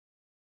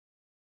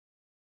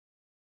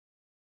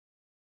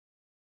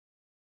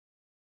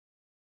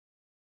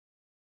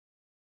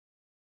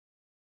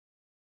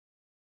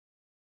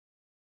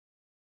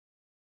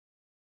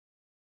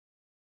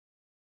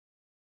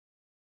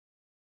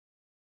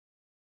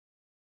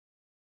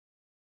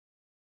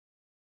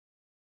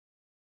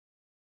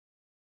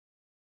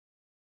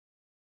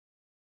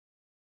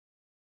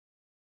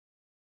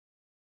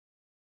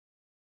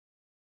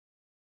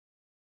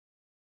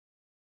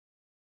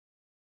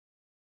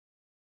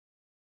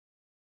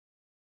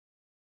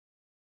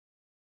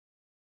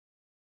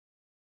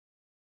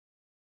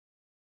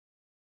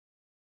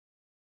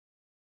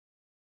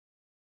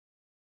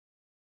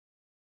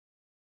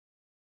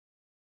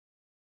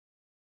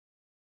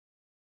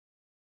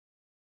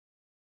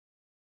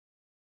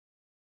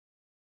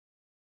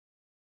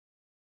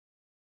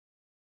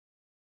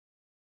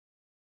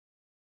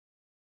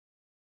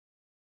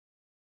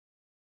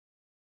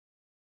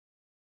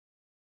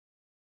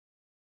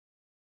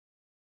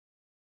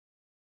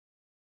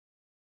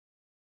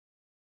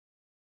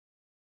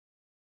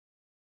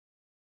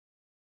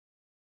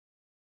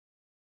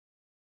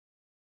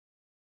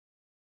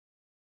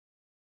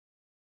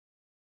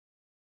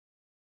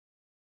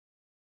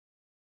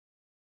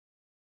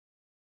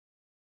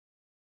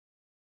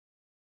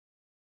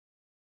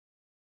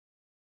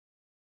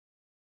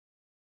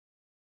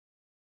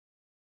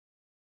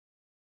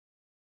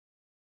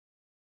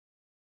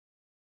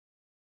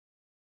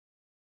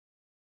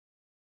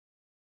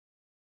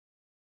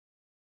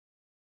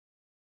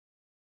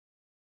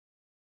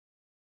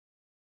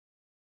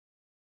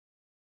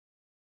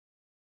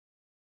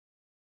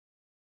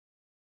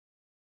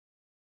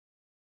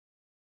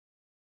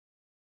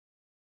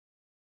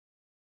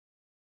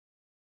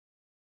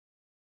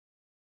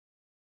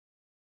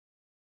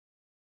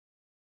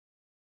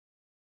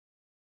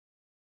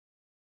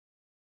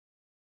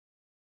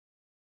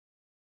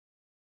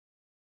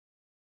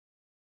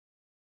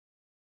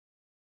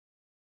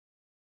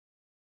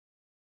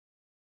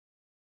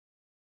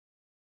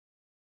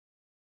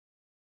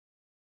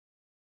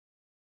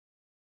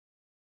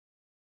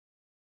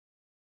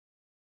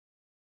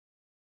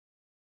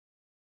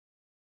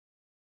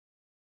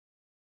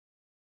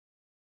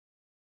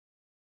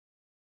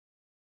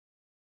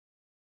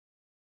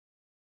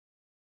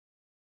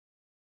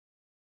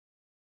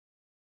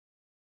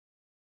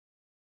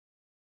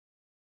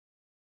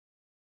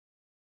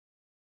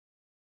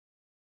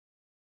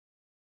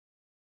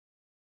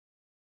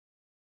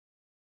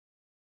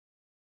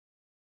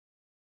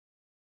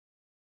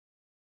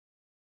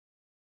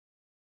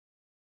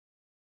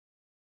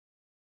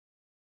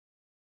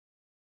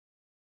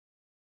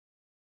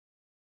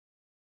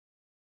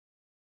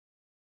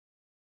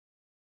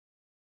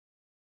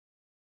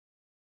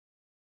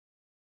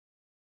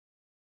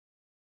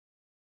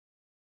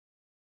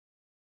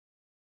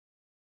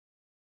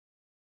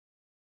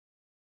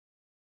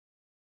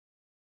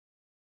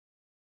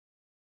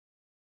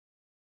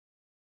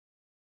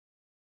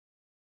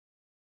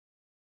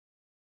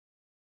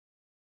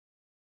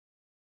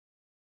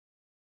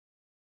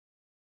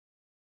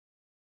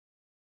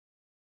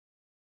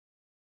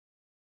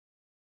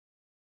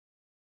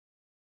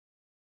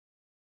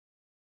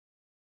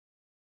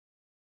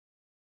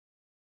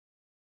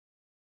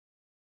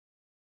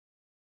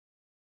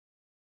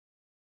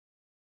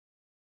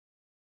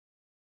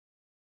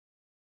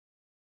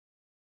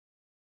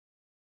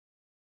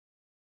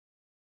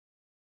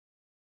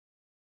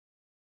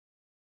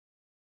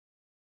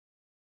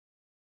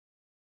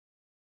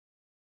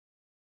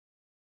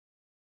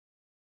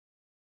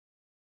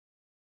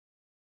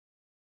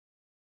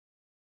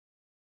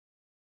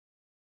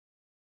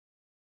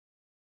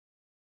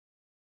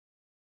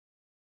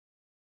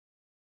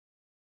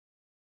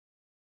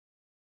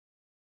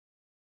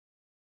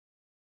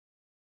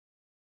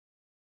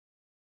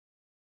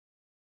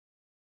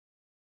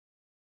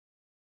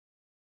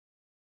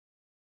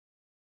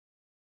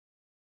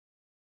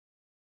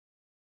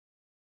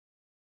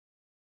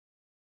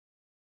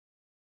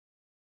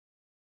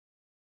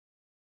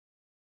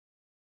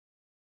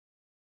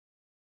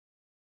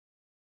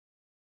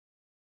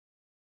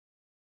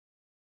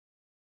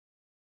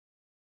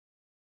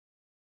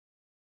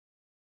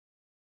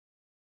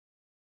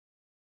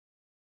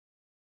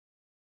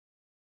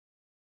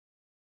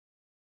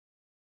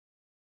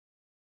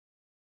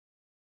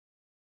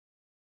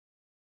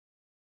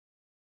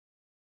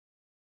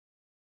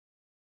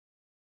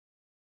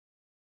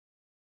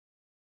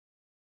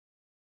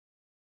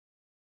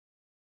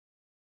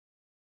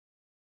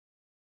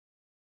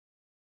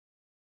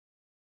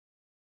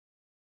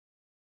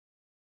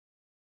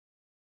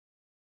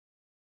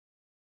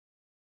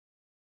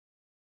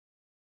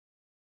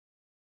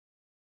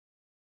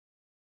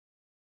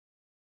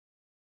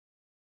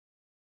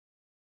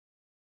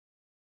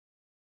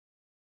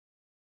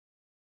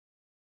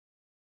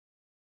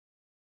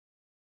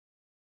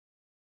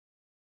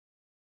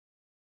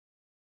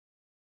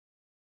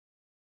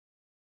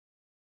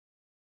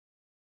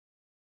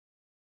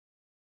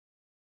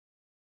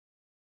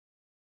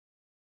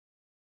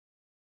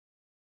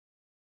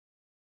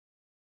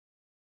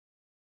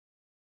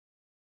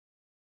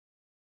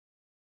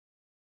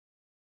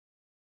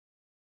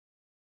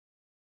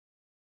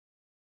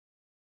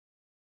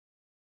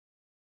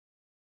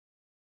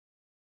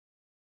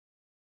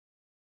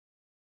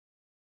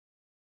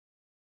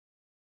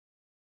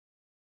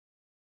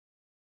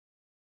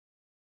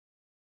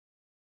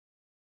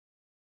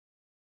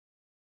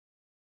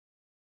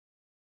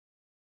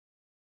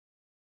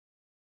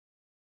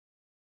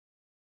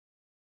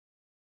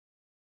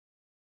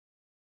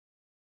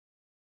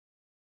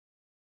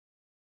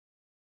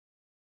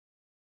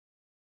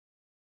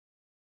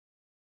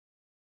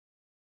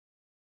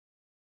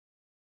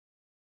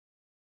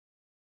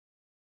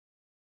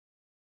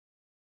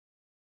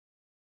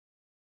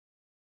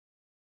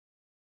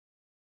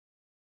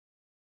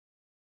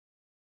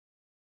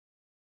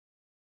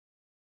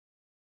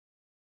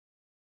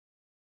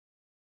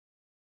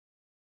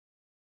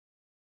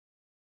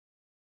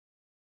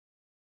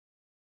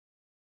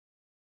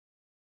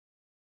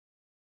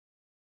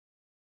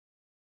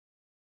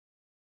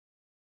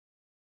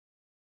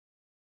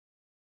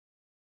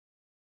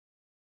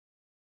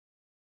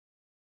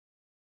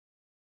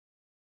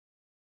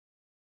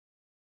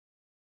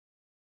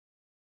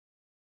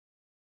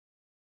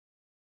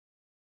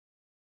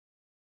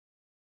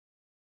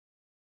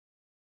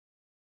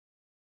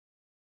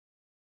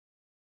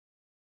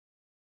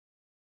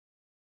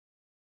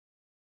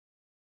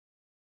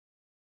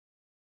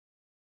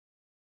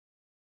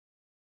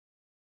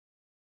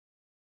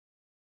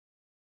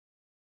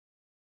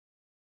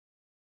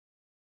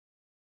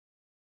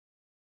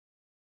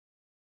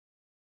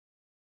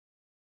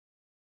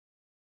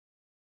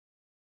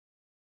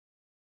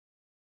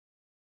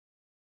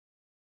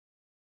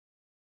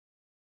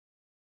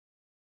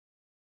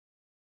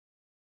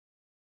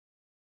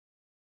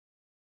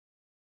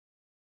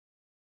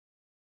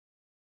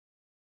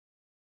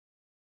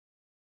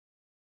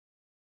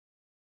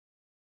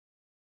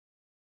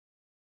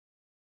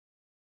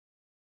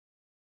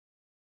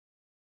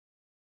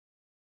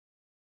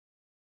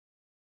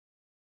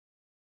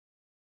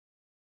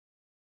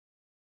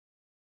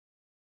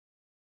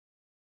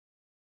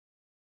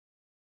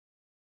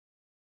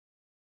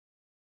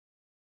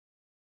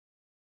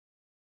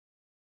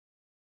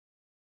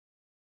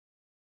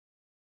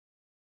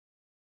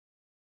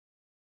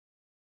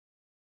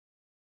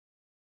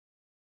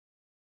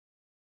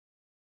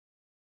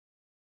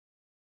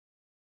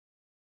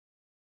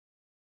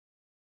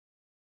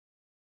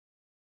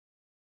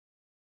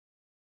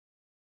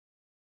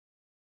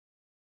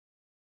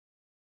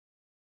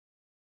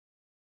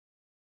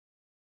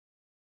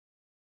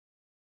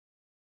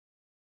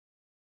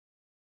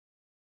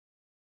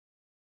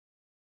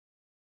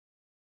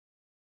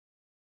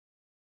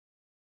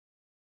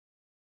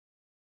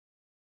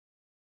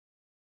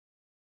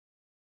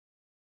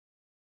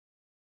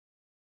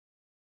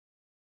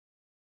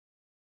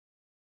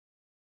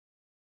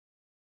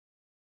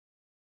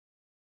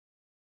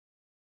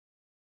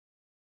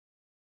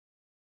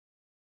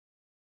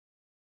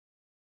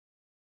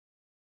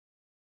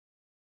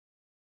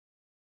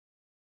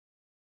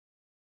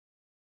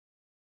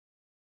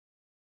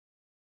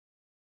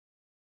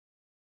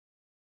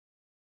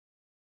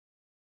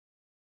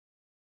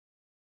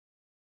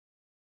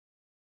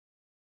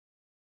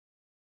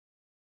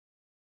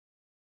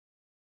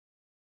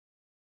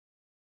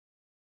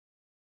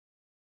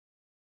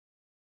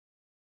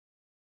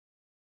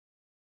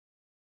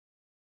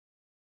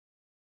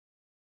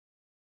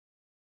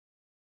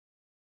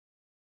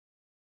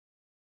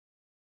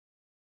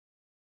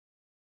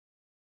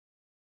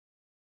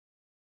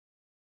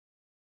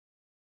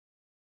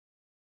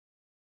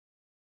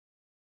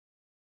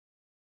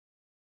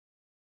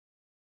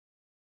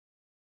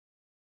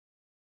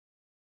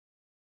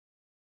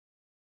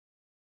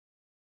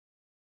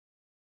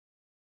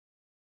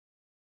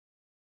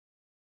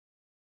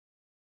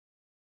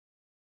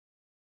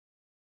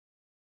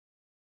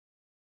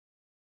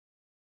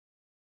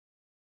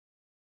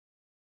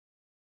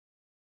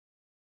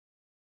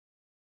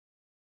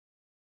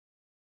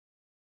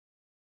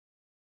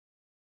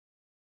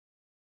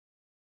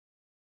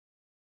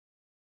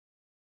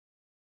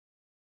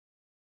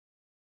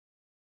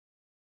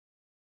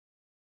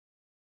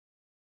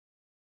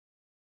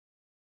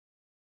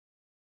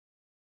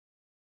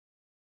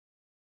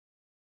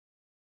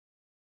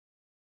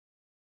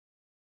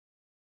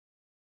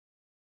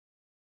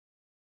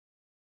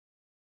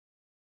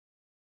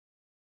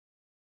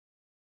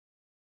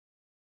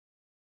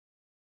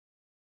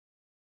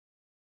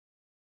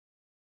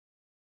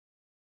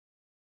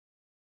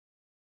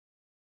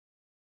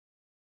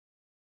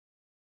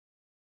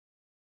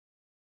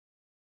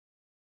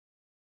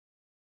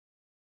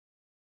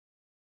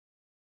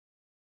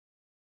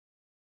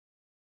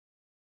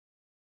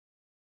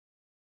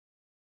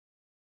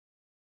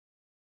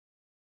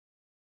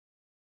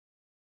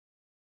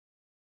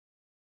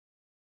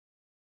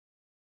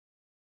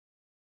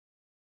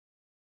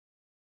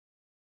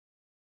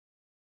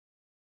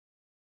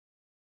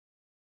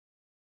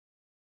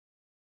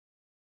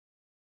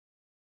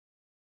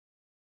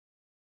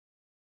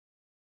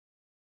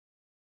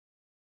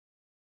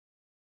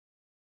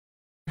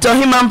to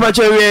him and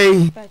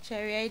Pachery.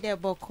 Pachery de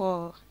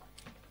Boko.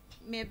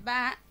 Me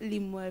ba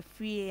limo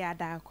free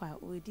adakwa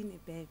within a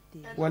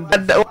birthday.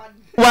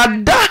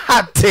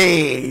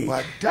 Wadahate.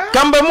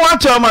 Kamba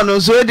mwacho mano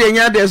so de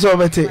nya de so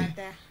bete.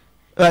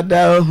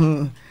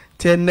 Wada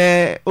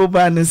tene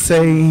oban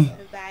say.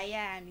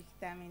 Baya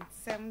vitamin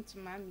 7 to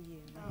mommy.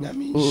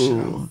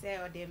 Say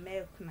or the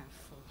milk na.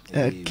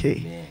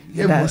 Okay.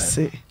 That's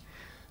it.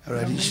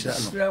 Already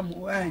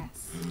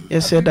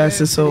yes, sir,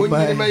 that's so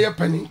bad.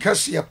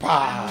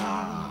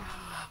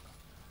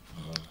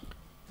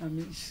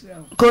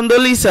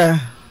 Condolisa,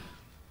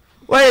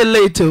 why you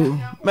late to?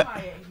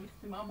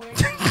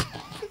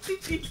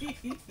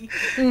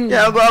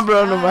 Yeah, go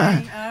bro,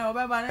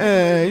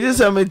 man. You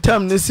say me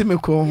time this me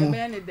come.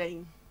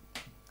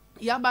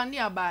 Yabani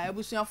aba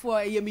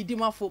ebusuafo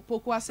yemidima fo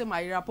poku ase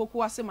mayira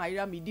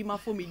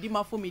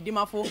midima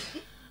fo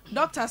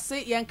doctor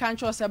say yen kan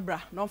cho se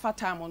bra no fa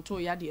time onto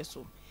yade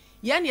so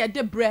yen ye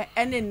de bre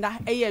ene na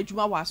eye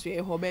adwuma waso e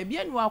ho ba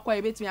bia nu akwa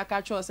ye betimi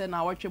aka cho se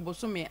na wotwe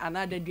bosome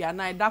anada dua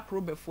na da kro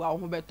befu a ho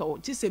beto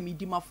ti se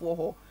midima fo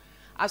ho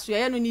aso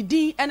ye no ni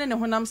din ene ne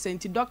honam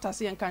senti doctor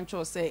say yen kan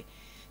cho se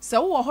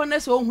wo ho na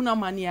se ohuna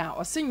mane a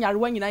o se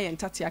nyarewa nyina ye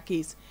ntatia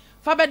case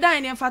fa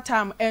bedan ne fa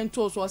time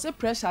ento so se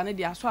pressure ne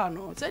dia so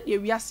ano se de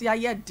wiase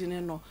aye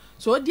dene no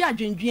so di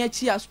adwendwen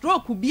achi a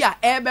stroke bi a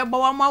ebe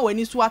bawa ma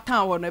wani so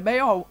atan wo no ebe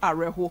ye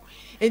areho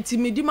enti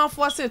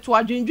midimafo se to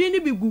adwendwen ne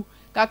bigu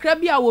kakra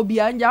bi a wo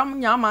bia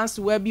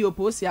nyamanse wa bi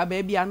oposi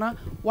aba bia na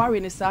ware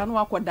ne sa no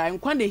akoda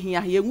nkwa ne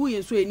hia yengu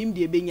yenso enim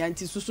de benya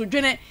nti susu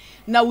dwene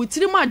na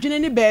wutiri ma dwene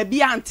ne ba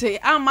bia ante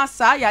ama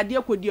sa yade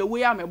akodi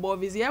ewe ya mebo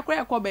vizi ye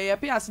kra ekọ be ye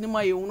pe asene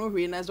ma ye hunu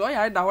hwe na so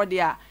yare da ho de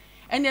a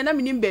ene na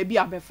minim ba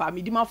bia befa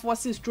midimafo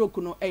se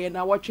stroke no eye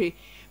na wotwe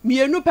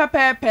mienu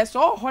pepepe so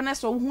ho ne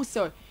so hu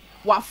se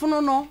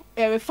wafono no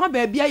fa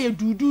ba bia ye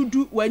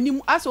dududu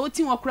wanim aso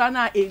otin okra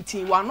na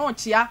enti wa no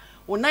chia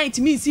o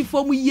 90 mi si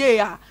fom ye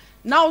a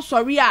now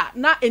sorry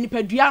na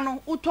enipadua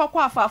no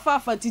utokwa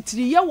afa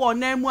titiri ye wo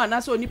na mu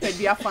ana so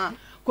enipadua fa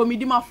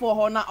komidima fo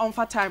ho na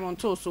onfa time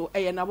onto so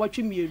eye na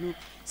watwe mienu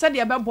se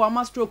de bebo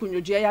ama stroke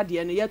nyoje ya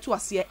de ne yetu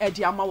ase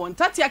edi ama won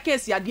tatia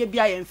case ya de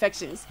bia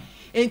infections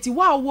enti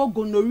wa wo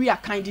gonorrhea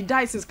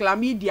candidiasis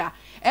chlamydia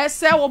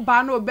ese wo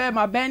ba no be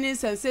ma burning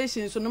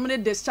sensations so no me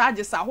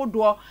discharges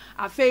ahodo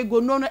afa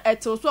gono no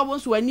etel so won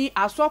so ani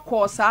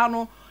asokọ sa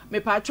no me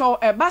pacho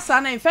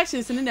basa na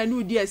infections ni na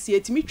nu di ase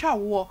etimi twa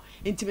wo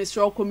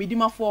intimate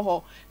comedima for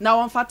ho na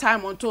one for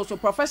time onto so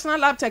professional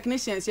lab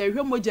technicians ye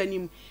hwe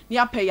mojanim ni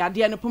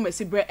apeyade ne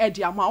pomasi bre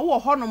edi ama wo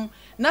honom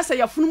na se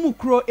yafunu mu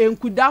kro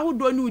enkuda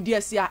hodo ne udi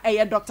ase a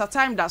eye doctor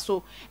time da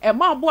so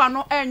ma bo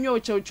ano enwe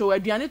ochewchew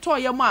aduane to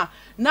ye ma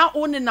na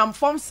one nam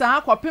form sa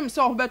kwapem se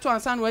ho beto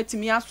ansa na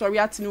watimi asori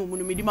atene mu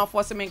no medima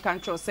for se men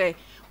control se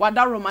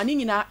wada romani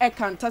nyina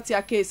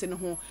tatia case ne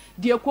ho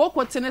de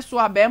kokotene so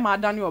aba ma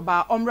adane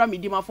oba omra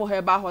medima for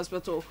herbal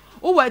hospital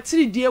o wa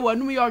tiri die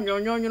wanum ye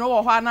onyonyonyo no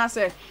wo ho ana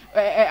se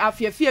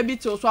afiafia bi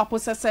to so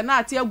aposese na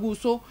ate agu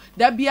so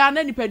da bia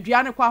na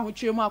nipadua ne kwa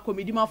ahokyere mu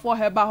akomedima for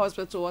herbal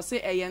hospital o se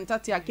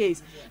tatia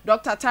case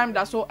doctor time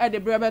da so de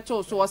brebe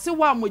to so o se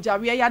wa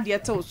mojawe ya de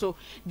to so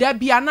da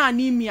bia na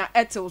anemia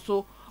etel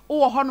so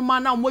wo ho no ma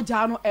na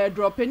moja no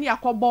drop ni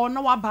akobo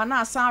na wa ba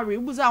na asanre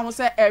buza ho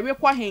se ewe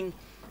kwa hen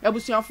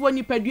abusuafo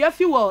nipadua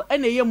fuel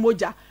ene ye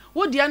moja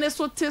wo dia ne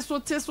so te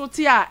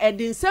a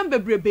edinsem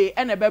bebrebe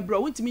ene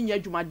bebro wontimi nya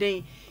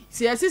adwumaden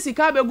siasi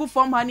ka begu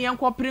form ha ne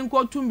enko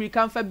prinko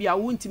tumrika mfa bia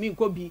wontimi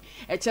nko bi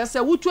echese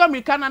wutu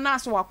amerika na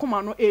so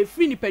wakoma no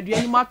efri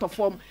nipadua ni mato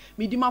form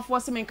midima fo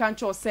se menka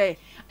ncho se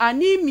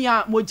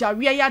anemia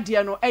mojawe ya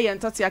de no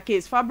ntatia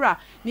case fabra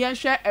ne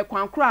enhwe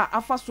ekwankora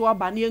afaso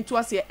aba ne entu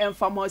ase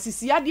emfama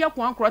sisi ya de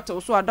kwankora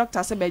te so a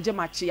doctor se beje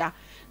machia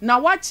na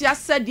wachia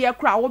se de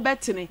kra wo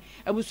betene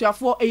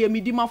abusuafo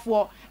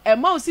eyemidimafo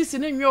ma osisi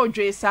ne nwe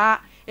odwe saa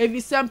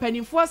evisem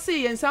panimfo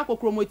se yensa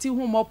kokromoti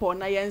hu mopo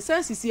na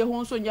yensa sisie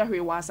hu so nya hwe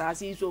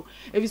wasase so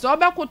eviso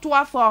obekoto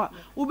afa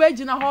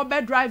ubegina ho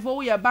be driver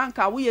wo ye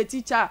banka wo ye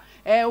teacher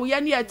wo ye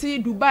ne ati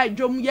Dubai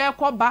dwom ye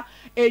koba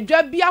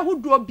edwa bia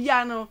hodo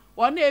bia no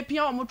wona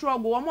epia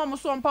omotrogo wo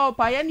so mpa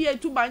opa ye ne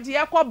etu banje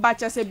ye koba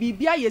chese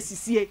bibia ye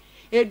sisie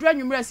edwa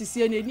nwumra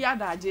sisie ne ni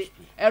adaje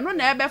eno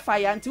na ebe fa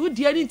ya nti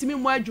udie ni ntimi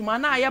mu adwuma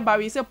na aye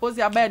bawe se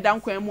pose aba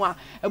edan kwan mu a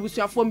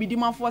abusuafo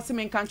midimafo se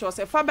menka ncho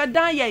se fa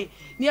bedan ye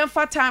ni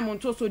emfa time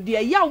nto so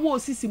de ya wo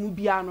sisi mu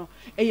bia no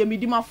eye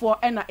midimafo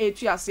na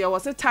etu ase wo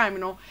se time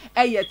no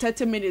eye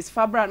 30 minutes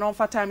fabra no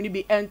fa time ni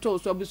bi ento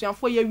so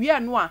abusuafo ye wi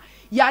anu a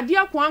ya de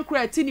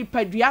akwankra ti ni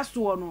padua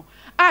so no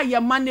a ye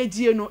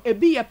manage no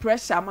ebi ye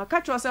pressure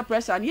maka cho se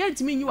pressure ni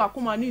ntimi nyi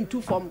wakoma ni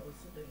ntu form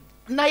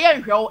na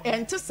ye hwew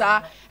ente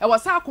saa e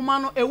wasa akoma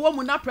no ewo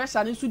mu na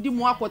pressure ni so di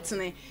mu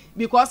akotene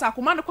because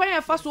akoma no kwan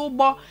ye fa so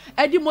bo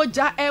edi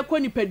moja ekɔ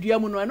nipadua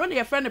mu no ɛno ne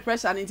ye friend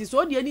pressure nti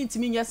so de ani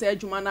ntimi nya sa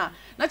adwuma na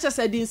kyɛ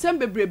sɛ di nsɛm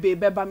bebrebe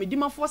bɛba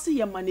medimafo se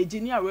ye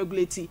manage ni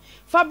regulate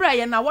fabra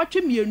ye na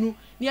wɔtwe mienu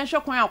ne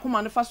yɛhwɛ kwan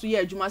akoma no fa so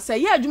ye adwuma sɛ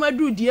ye adwuma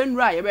duru die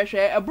nura ye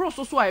bɛhwɛ ɛbro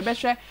so a ye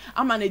bɛhwɛ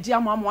amanage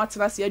amamo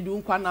atena se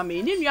adu nkwa na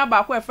me ni nua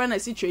ba ko e friend na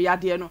si twe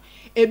yade no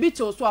ebi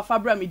to so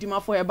afabra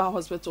medimafo ye ba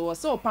hospital wo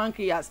se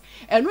pancreas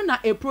ɛno na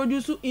e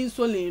produce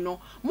insulin no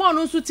mo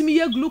no nso timi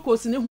ye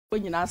glucose ne ho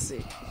nyina se.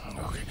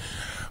 Okay.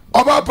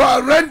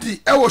 Obapa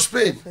Randy ewo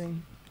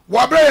Spain.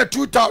 Wabre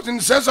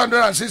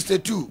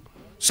 2662.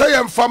 Say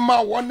em fama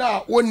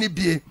wana woni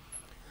bie.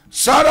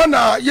 Sara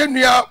na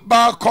yenua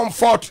ba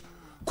comfort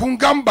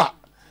Kungamba.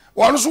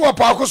 Wano so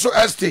wapako so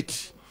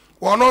estate.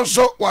 Wano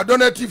so wa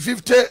donate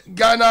 50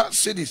 Ghana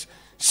cedis.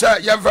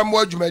 Say yemfa mo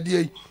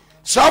adwumadie.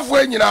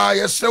 Safwe nyina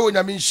yesre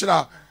wonyame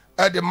nhira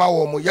e de ma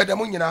wo mo yede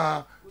mo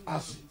nyina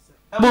as.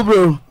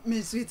 Bubro.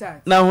 Me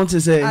sweetheart. Na want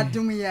to say.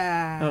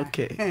 Adumya.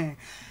 Okay.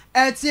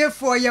 Etie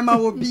for yema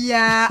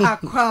obia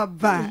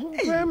akwaba.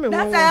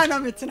 That's I know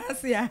me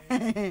tenase.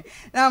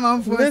 Na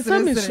man for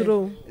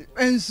nsuro.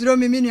 Nsuro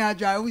me mini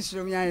adwa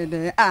wisuro me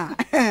ayede.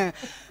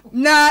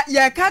 Na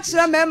ye ka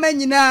kire mema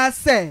nyina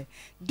se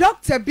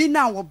doctor bi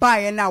na wo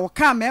bae na wo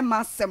ka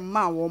mema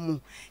semma wo mu.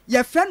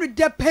 Ye friend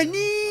de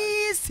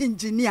penis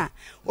engineer.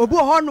 Obi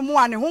ho no mu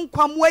ane ho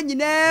nkwam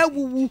anyina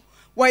wuwu.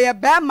 Wo ye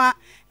bema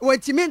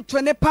wetimi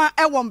ntone pa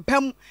ewo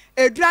mpam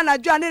edura na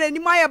dwa ne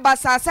nanim aye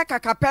basase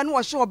kakape no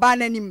wo hye oba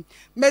nanim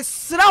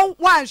mesraw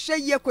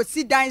wanhwe ye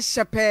kosi dan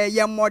hyepe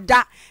ye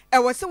moda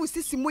ewo se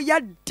wosisi mu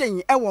ya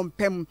den ewo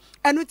mpam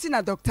enu ti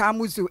na Dr.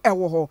 Amuzu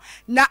ewo ho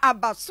na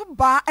abaso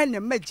ba ene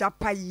magya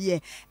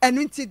paye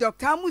enu ti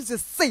Dr. Amuzu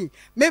se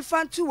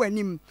mefantu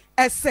wanim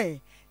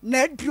ese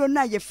na duro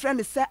na ye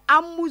friend se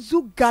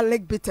Amuzu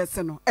garlic bitters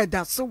no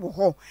edaso wo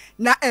ho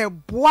na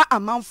eboa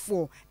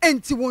amanfo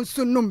enti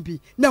wonso nombi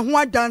na ho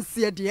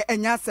adanse de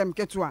enya asem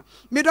ketua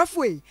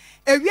medofo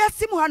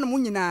ewiase mu hanom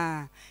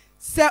nyina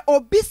se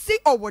obisi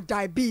owo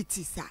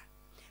diabetes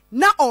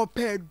na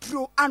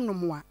opedro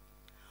anomwa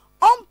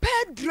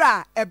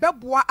ompedra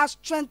ebeboa a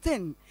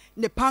strengthen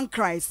ne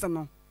pancreas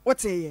no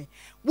woteye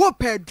wo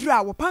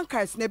pedra wo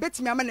pancreas na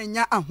betimi amana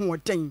nya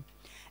ahoden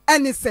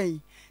eni say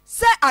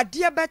se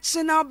adie be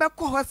chi na be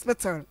ko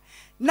hospital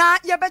na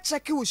ye be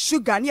check wo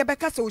sugar na ye be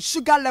ka se wo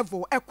sugar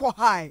level ekwo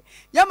high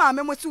ye ma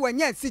me mo se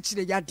wanya si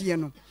chire yade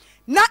no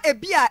na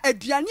ebia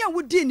aduane a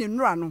wodi ni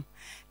nura no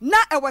na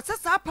ewose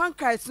sa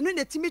pancreas no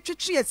na timi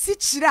twetwe asi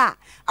chire a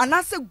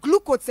anase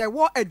glucose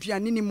wo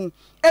aduane ni mu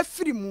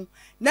efiri mu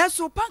na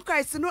so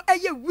pancreas no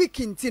eye weak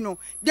nti no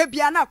de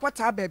bia na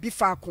akwata ba bi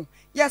faako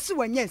yesi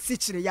wanya asi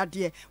chire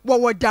yade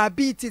wo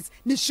diabetes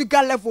ni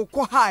sugar level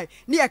ko high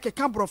ni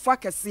ekeka brofa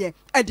kese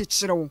e de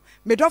chire wo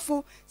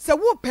medofo se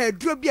wo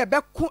pedro bi ebe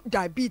ko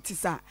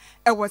diabetes a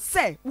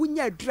ewose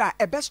wunya adura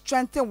ebe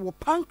strengthen wo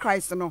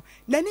pancreas no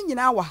na ni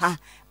nyina wa ha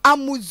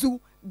Amuzu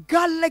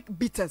garlic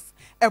bitters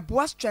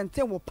eboa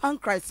strengthen wo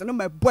pancreas no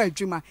mebo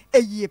adwuma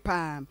eyie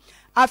pa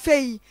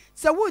afei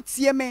se wo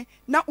tie me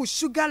na wo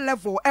sugar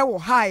level e wo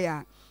high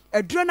a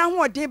eduro na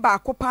ho de ba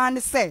akopa ne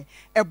se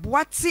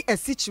eboa ti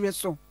asichire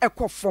so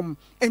ekofom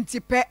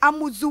entipe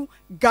Amuzu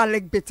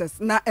garlic bitters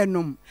na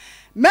enom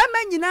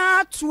mema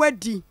nyina to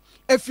adi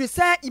efiri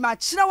se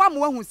imachira wa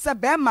mo hu se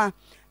bema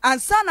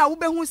ansa na wo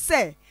behu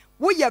se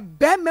wo ye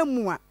bema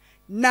mu a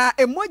na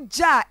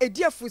emoja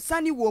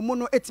ediafusani wo mu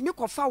no etimi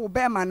kofa wo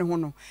bema ne ho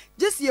no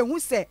jesi ehu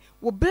se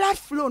wo blood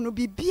flow no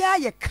bibia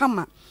ye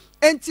kama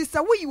enti se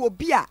wo yi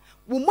obi a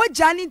wo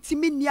moja ne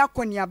ntimi ni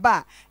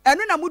akoniaba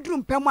eno na muduru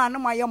mpam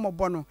anam aye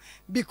mobo no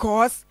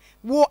because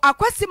wo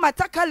akwasi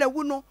matakala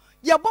wu no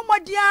ye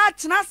bomodia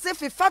tena se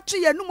fefatu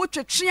ye no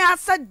motwetwe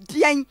asa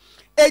dian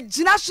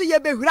ejina so ye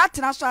behura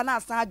tena so na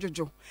asa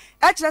adwojo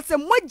e kire se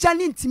moja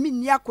ne ntimi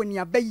ni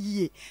akoniaba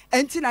yie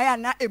enti na ya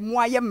na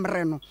emu aye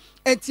mre no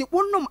enti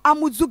wonum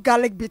Amuzu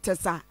garlic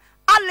bitters a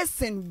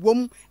Alison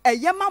wom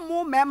eyema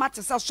mo mema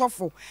tese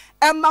sofo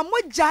ema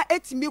moja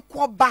etimi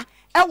kwoba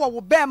ewo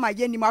wo bema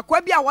yenim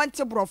akwa bia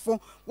wonte brofo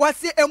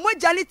wose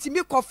emoja ne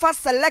timi kofa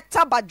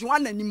selector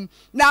badwan anim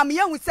na me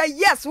hu say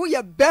yes wo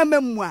ye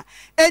bema mu a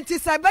enti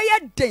se be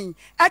ye den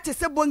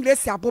etese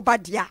bongresi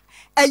abobadia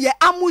eye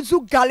Amuzu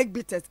garlic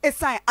bitters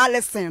esan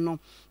Alison no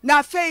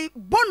na fei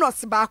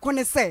bonus ba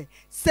akone se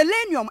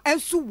selenium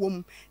ensu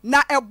wom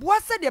na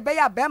eboa se de be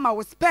ya bema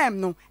wo sperm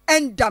no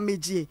en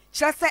damage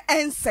kire se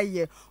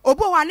enseye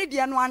obo wane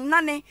de no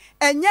anane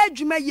enye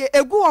adwuma ye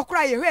egu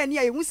okra ye hwe ne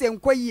ye hu se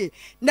nkoyie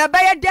na be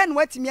ye den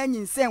watimi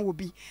anyinsen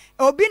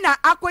obi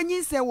na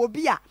akonyinsen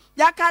obi a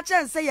ya ka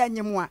chense ya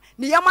nyemu a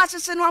ne ye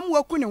mahyehe no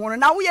amwaku ne ho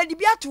na wo ye de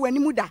bi ato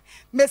animu da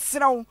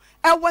mesrew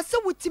ewo se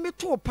wutimi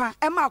topa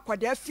e ma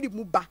akwada afiri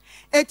mu ba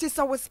enti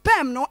se wo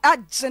sperm no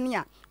agene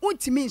a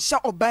untimi nsha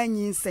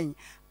obanyinsen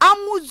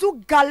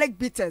Amuzu garlic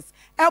bitters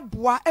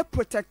eboa e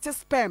protect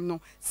sperm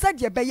no said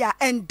ye be ya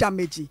end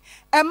damage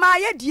e ma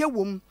ye die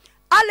wom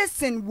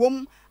Alison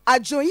wom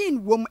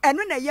ajoyin wom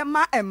eno na ye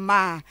ma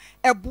emma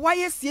eboa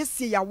ye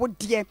siesie ya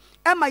wode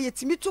ema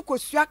yetimi to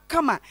kosua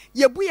kama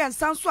ye bu ye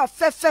nsanso a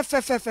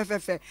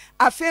fe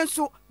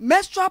afenso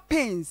menstrual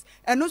pains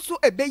eno so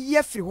ebeyi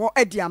afiri ho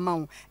ade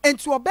amawo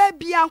enti oba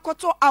bia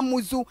nkoto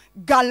amuzu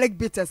garlic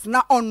bitters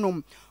na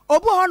onom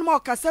obu hon mo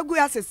kasagu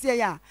asese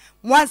ya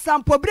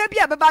mwansampo bre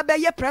bia beba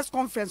be ye press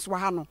conference wa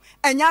ha no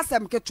enya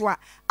asem ketwa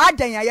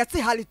adan ya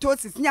yete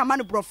halitosis ni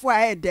amane brofo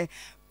a ede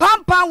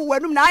pampa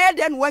wanum na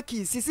ayede no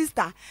waki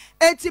sister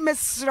enti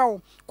mesrew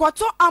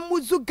kwato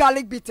amuzu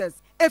garlic bitters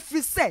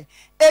efrise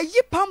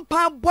eyi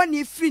pampa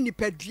boni free ni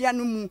padua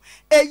no mu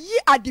eyi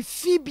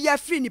adefi bia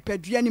free ni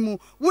padua no mu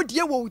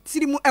wodie wo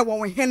tiri mu ewo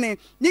wo hene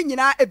ni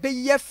nyina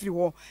ebeyi afiri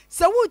ho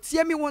se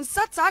wotie mi won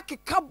sata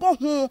akeka bo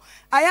ho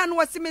aya no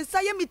wase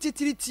mensa ye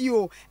mititiriti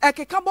o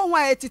ekeka bo ho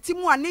a etiti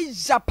mu ane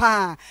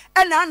japa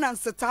ena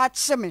ananseta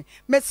acheme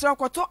mesra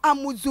kwato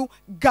amuzu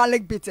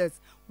garlic bitters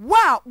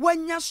wa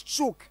wanya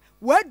stroke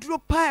wadro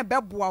pan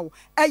beboa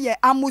eye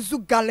amuzu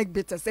garlic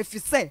bitters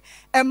efise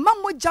emma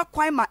moja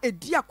kwan ma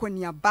edi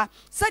akoniaba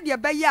sede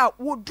be ya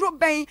wodro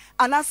ben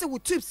anase wo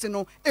tips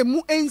no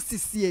emu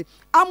ensisie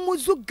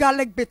amuzu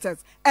garlic bitters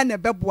ene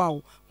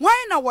beboa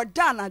wan na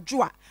woda na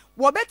joa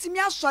wo betimi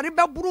asori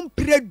beburu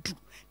mpredu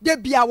de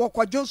bia wo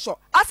kwadwonso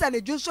asa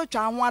le dwonso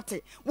twa ho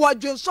ate wo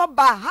dwonso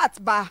ba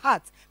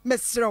heart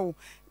mesrew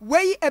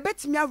wey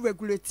ebetimi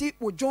regulate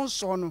wo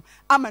dwonso no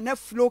ama na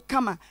flow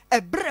kama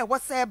ebre wo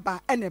se ba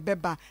ene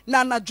beba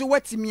na anadwo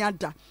watimi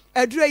ada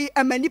edure yi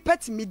amani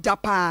patimi da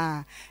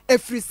pa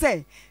efri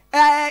se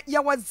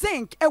ya wa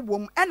zinc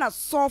ewom ena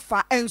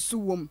sulfur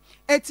ensu wom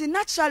eti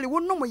naturally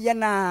wonom ye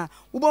na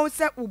wo bo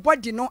se wo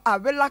body no a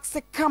relax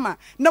kama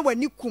na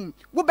wani kum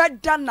wo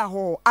beda na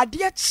ho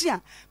ade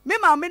achia me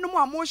ma me no mo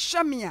amo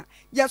hwamia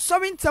ya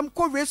sori ntem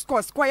ko race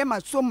course kwa ye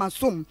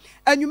masom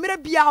anwumere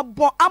bia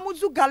abo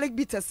amuzu garlic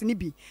bitters ni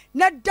bi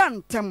na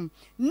dantem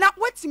na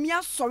watimi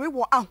asori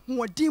wo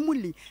ahoodin mu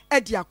li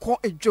ade akọ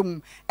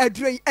edwom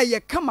edure eye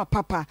kama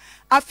papa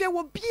afi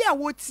wo bia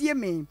wo tie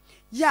me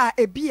ya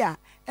ebia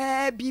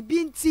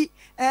bibinti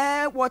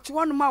what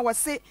one ma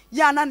wase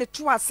ya na ne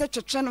to ase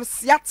twetwe no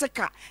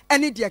siatica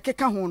ene de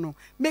keka ho no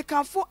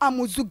mekanfo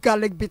amuzu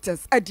garlic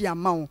bitters ade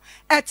amawo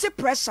eti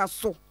pressure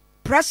so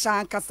pressure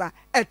ankasa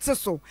eti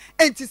so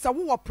enti sa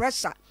wo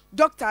pressure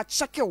doctor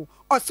check you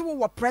or so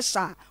wo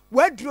pressure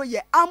wadro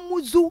ye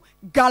amuzu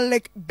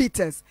garlic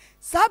bitters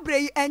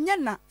sabre enye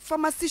na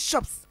pharmacy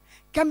shops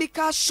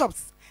chemical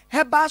shops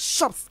herbal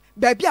shops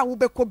baby a wo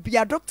beko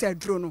bia doctor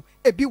dro no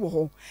ebi wo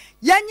ho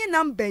yanyi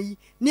number yi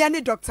ne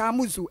ane Dr.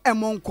 Amuzu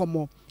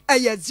emonkomo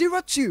eye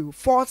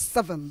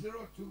 0247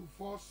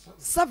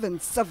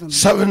 77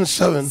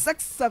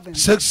 67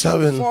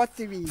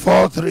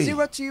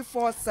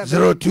 43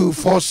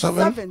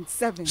 0247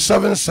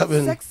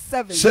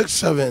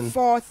 77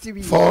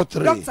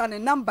 43 Doctor ne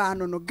number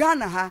no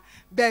Ghana ha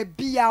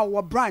baby a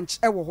wo branch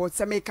ewo ho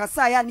se me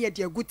kasa ya ne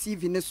de agu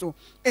TV ne so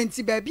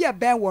enti baby a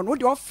ben wo no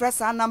de offer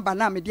sa number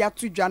na me de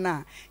atudwa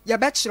na ye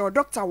be kire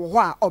doctor wo ho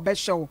a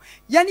obehwe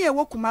ye ne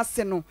ewo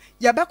kumase no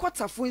ye be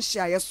kwatafo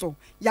nhia ye so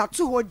ya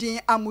to hodin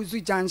Amuzu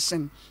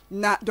Junction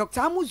na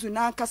Dr. Amuzu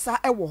na kasa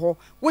ewo ho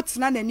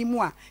wotina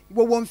nanimu a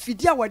wo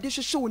mfidi a wode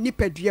hwehwe wo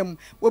nipaduam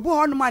wo bu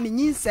ho no ma ne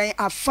nyinsen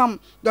afam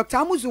Dr.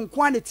 Amuzu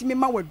nko an etimi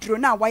ma waduro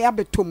na waya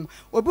betom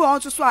obi ho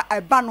nso so a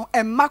eba no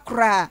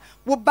emmakra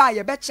wo ba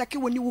ye be check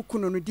wo ni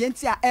wukuno no de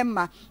enti a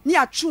emma ni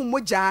atwu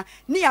moja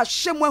ni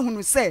ahwem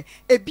ahunu se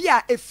ebi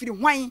a efiri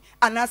hwan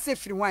anase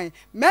efiri hwan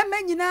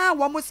mema nyina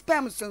wo mo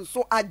spam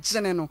so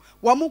agene no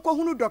wo mo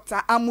kohunu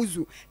Dr.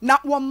 Amuzu na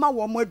wo ma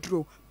wo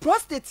maduro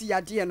prostate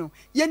yade no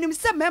yenim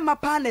se mema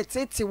pa na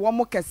tete wo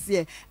mo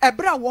kese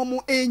ebra wo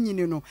mo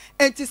enyini no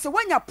enti se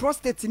wanya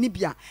prostate ni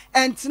bia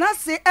entina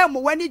se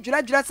emo wani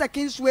dwuradwura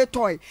seconds way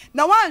toy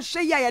na wan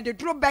hwe ya ye de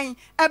duro ben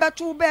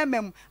ebeto be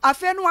mem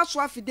afi no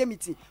aso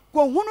afidemiti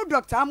ko hunu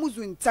Dr.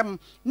 Amuzu ntem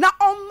na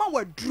omma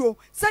waduro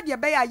se de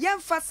be ya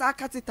yemfa sa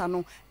katita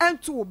no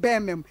ento wo be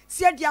mem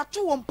se de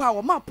ato wo mpa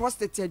wo ma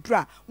prostate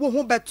adura wo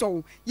hu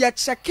beto ye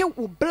checke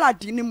wo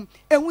blood nim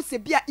ehu se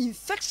bia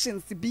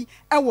infections bi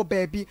ewo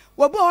baabi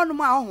wo bo hono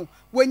ma ho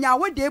wonya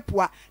wode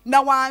pua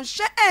na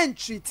wanhwe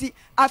entreat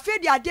afi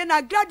de ade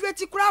na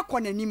graduate kura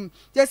akonanim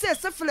ye se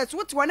syphilis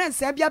wote wona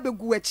nsa bia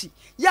begu achi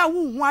ya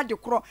wo hu ade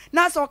kro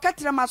na so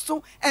katere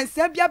maso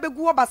nsa bia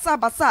begu wo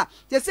basa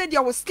ye se de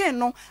wo skin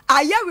no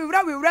aya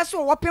wewra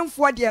so wo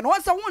pemfo de no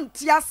wonsa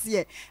wonti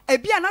ase e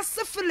bia na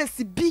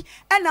syphilis bi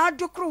na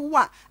adokro wo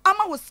a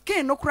ama wo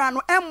skin no kura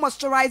no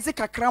moisturize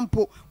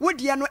kakrampo wo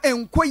de no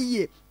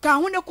enkoyie ka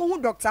ho ne ko hu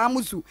Dr.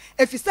 Amuzu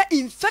efisa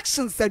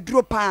infections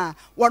aduro pa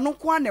wono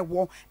ko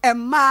anewo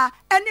emma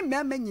ene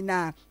mema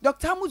nyina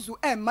Dr. Amuzu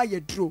emma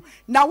yeduro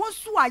na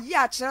wonso aye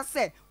a kire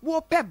se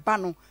wo pe ba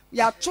no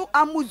ya to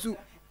Amuzu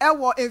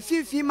ewo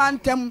enfifi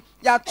mantem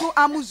ya to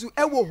Amuzu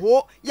ewo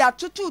ho ya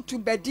tutu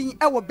bedin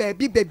ewo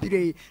baabi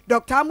bebire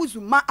Dr.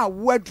 Amuzu ma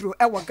awo aduro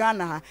ewo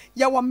Ghana ha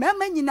ye wo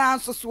mema nyina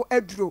so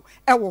aduro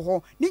ewo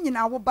ho ni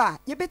nyina wo ba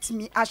ye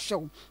betimi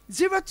ahyew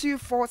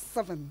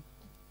 0247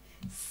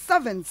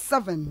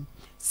 77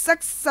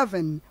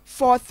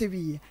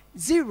 6743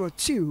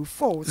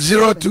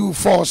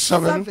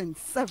 0247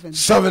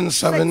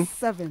 77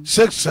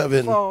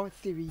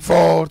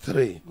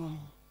 6743.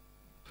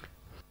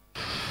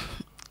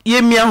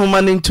 Yemia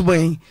Human into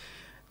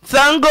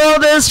Thank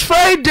God it's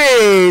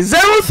Friday.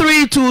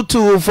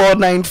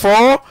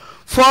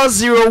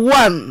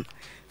 0322494401.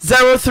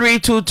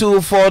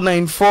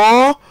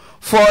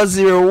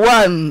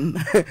 0322494401.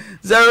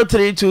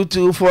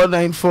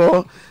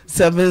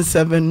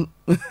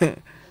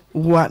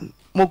 0322494771.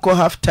 Moko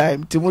half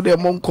time. Timude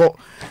monko.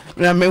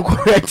 Ramenko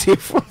ready.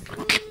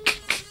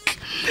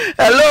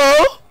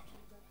 Hello.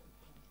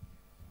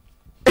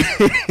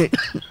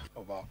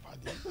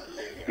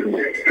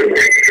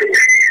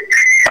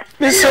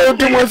 Mister,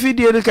 do my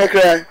video the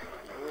kakra.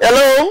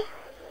 Hello.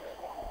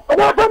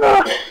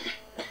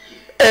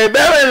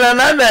 Bewe na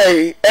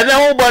nanai. Ena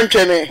ho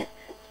bonchene.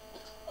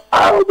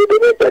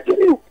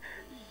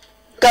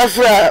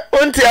 Kafra,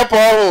 unti apo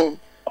ho.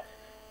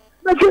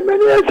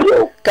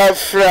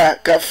 Kafra.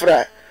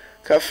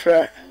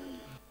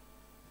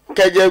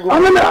 Kajagu.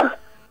 Amana.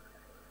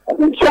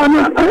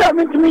 Chama, aya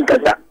mimi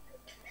kasa.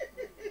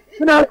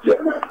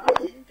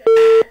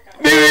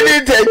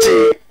 Bibi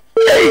techi.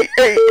 Hey.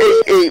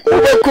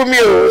 Ube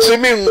kumio,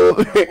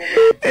 sumingu.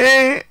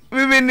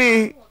 Bibi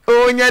ni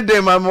onya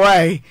de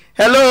mamwai.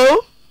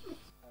 Hello.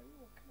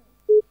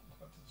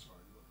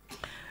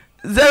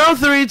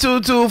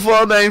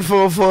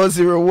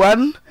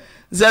 0322494401.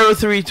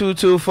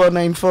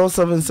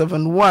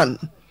 0322494771.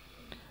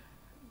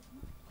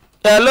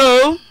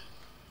 Hello.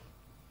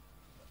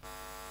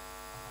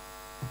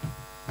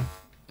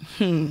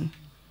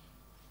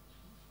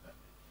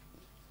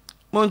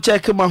 Mon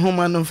check my home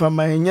and for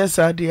my yes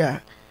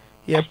idea.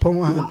 Yeah,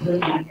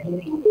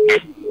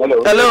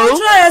 Hello.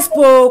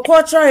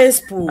 Cultural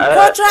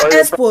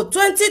Expo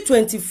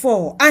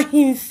 2024.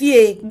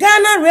 Ahimfie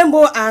Ghana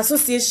Rainbow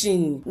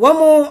Association. One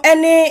more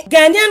any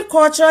Ghanaian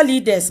cultural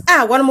leaders.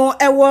 One more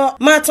ewo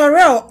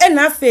Matorel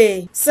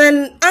enafe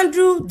St.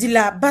 Andrew de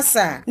la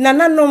Bassa.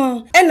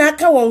 Nananom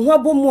enaka wonho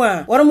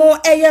bomua. One more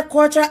eye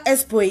Cultural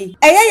Expo.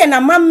 Eye na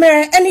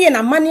mamere ene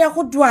na mania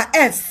hodwa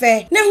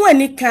efe. Ne ho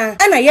anika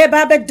ana ye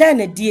ba beda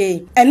na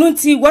die.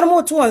 Enunti one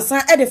more to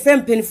onsan e de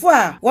fem penfo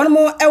a. One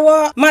more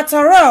ewo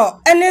Matorel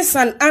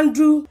San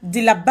Andrew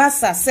de la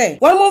Bassa say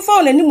one more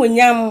phone and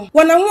nimonyam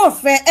one and more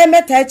fair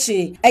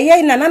emetachi a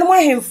yay nanamo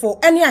hemfo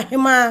any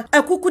ahema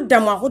a cuckoo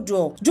dama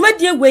hodo.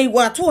 Jumadia way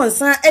what to one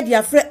son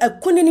edia fre a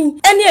kunini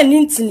any an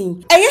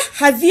intini a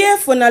Javier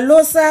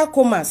Fonalosa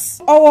Comas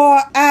or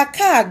a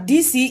car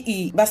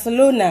DCE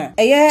Barcelona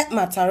a year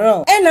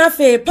Matarel and a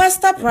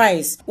Pastor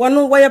Price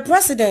one where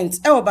president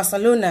El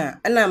Barcelona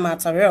and a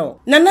Matarel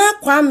Nana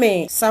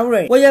Kwame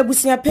Saure where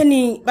Busia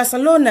Penny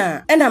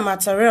Barcelona and a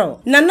Matarel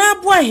Nana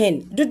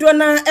Boahen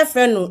Dudwana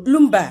Efreno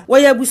Lumba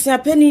waya busia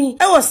penny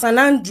ewo San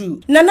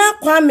Andrew Nana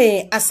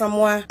Kwame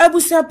Asamoah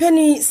abusia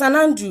penny San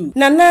Andrew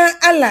Nana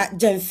Ala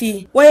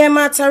Jamfi waya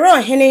Mataro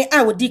hene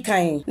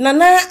awodikan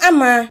Nana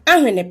Ama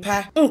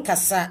ahwenepa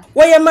nkasa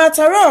waya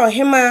Mataro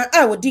hema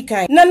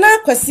awodikan Nana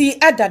Kwasi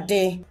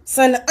Adade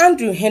San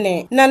Andrew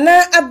hene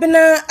Nana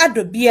Abena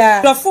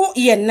Adobia Dofo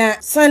Yena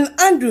San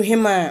Andrew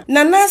hema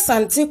Nana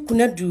Sante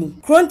Kunadu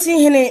Kronti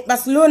hene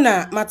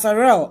Barcelona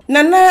Mataro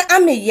Nana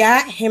Ameya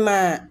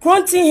hema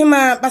Kronti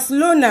hema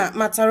Barcelona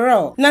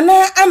Matarel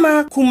Nana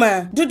Ama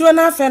Kuma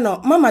Dudwana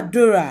Feno Mama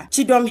Dora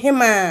Chidom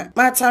Hema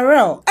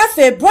Matarel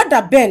Afe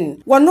brother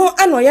Ben wano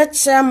anoye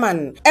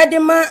chairman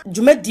Edema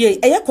Jumedie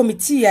eye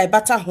committee ya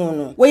bata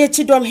hono weye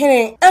Chidom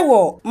Hene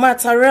ewo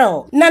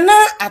Matarel Nana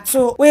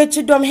Ato weye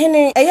Chidom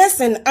Hene eye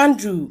St.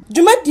 Andrew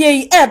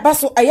Jumedie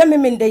baso eye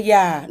memende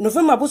ya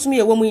November busumi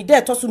ye womu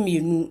ide tosu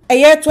mienu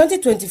eye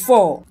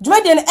 2024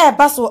 Jumedie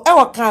baso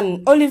ewo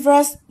kan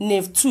Oliver's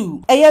Nave 2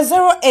 eye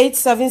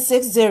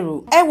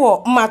 08760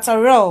 ewo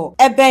Matarel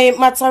ebe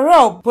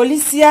Matarel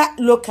Policia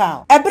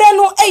Local ebre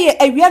no eye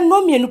awia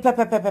no mienu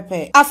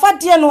pepepepepe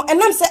afade no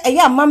enam se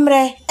eye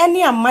amamre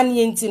ene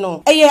amane enti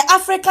no eye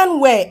African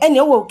wear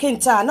ene wo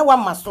kenta na wa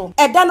maso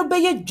eda no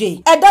beye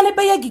dwe eda ne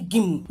beye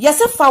gigim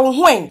yese fa wo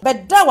hoen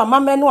beda wa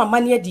mamre no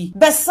amane adi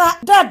besa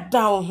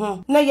dada wo ho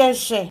na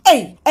yenhwe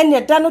ene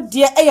eda no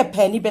de eye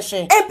pani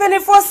behwe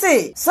empenifo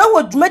se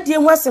wo dwumadie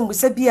ho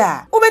asembusa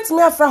bia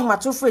obetimi afra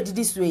homatofo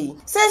edidi suei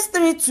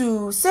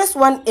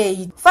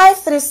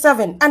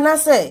 632618537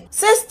 anase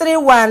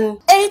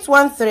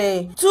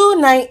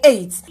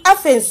 631813298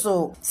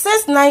 afenso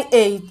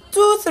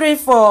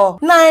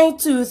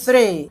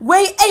 698234923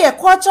 wey eye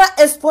Cultural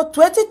Expo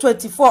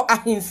 2024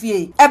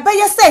 ahemfie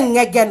ebeye se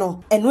ngege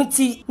no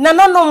enunti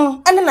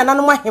nananom ene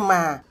nananom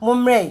ahema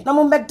momre na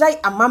mombedai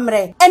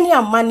amamre ene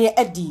amane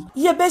adi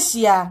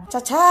yebehia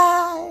cha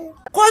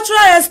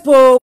Cultural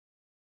Expo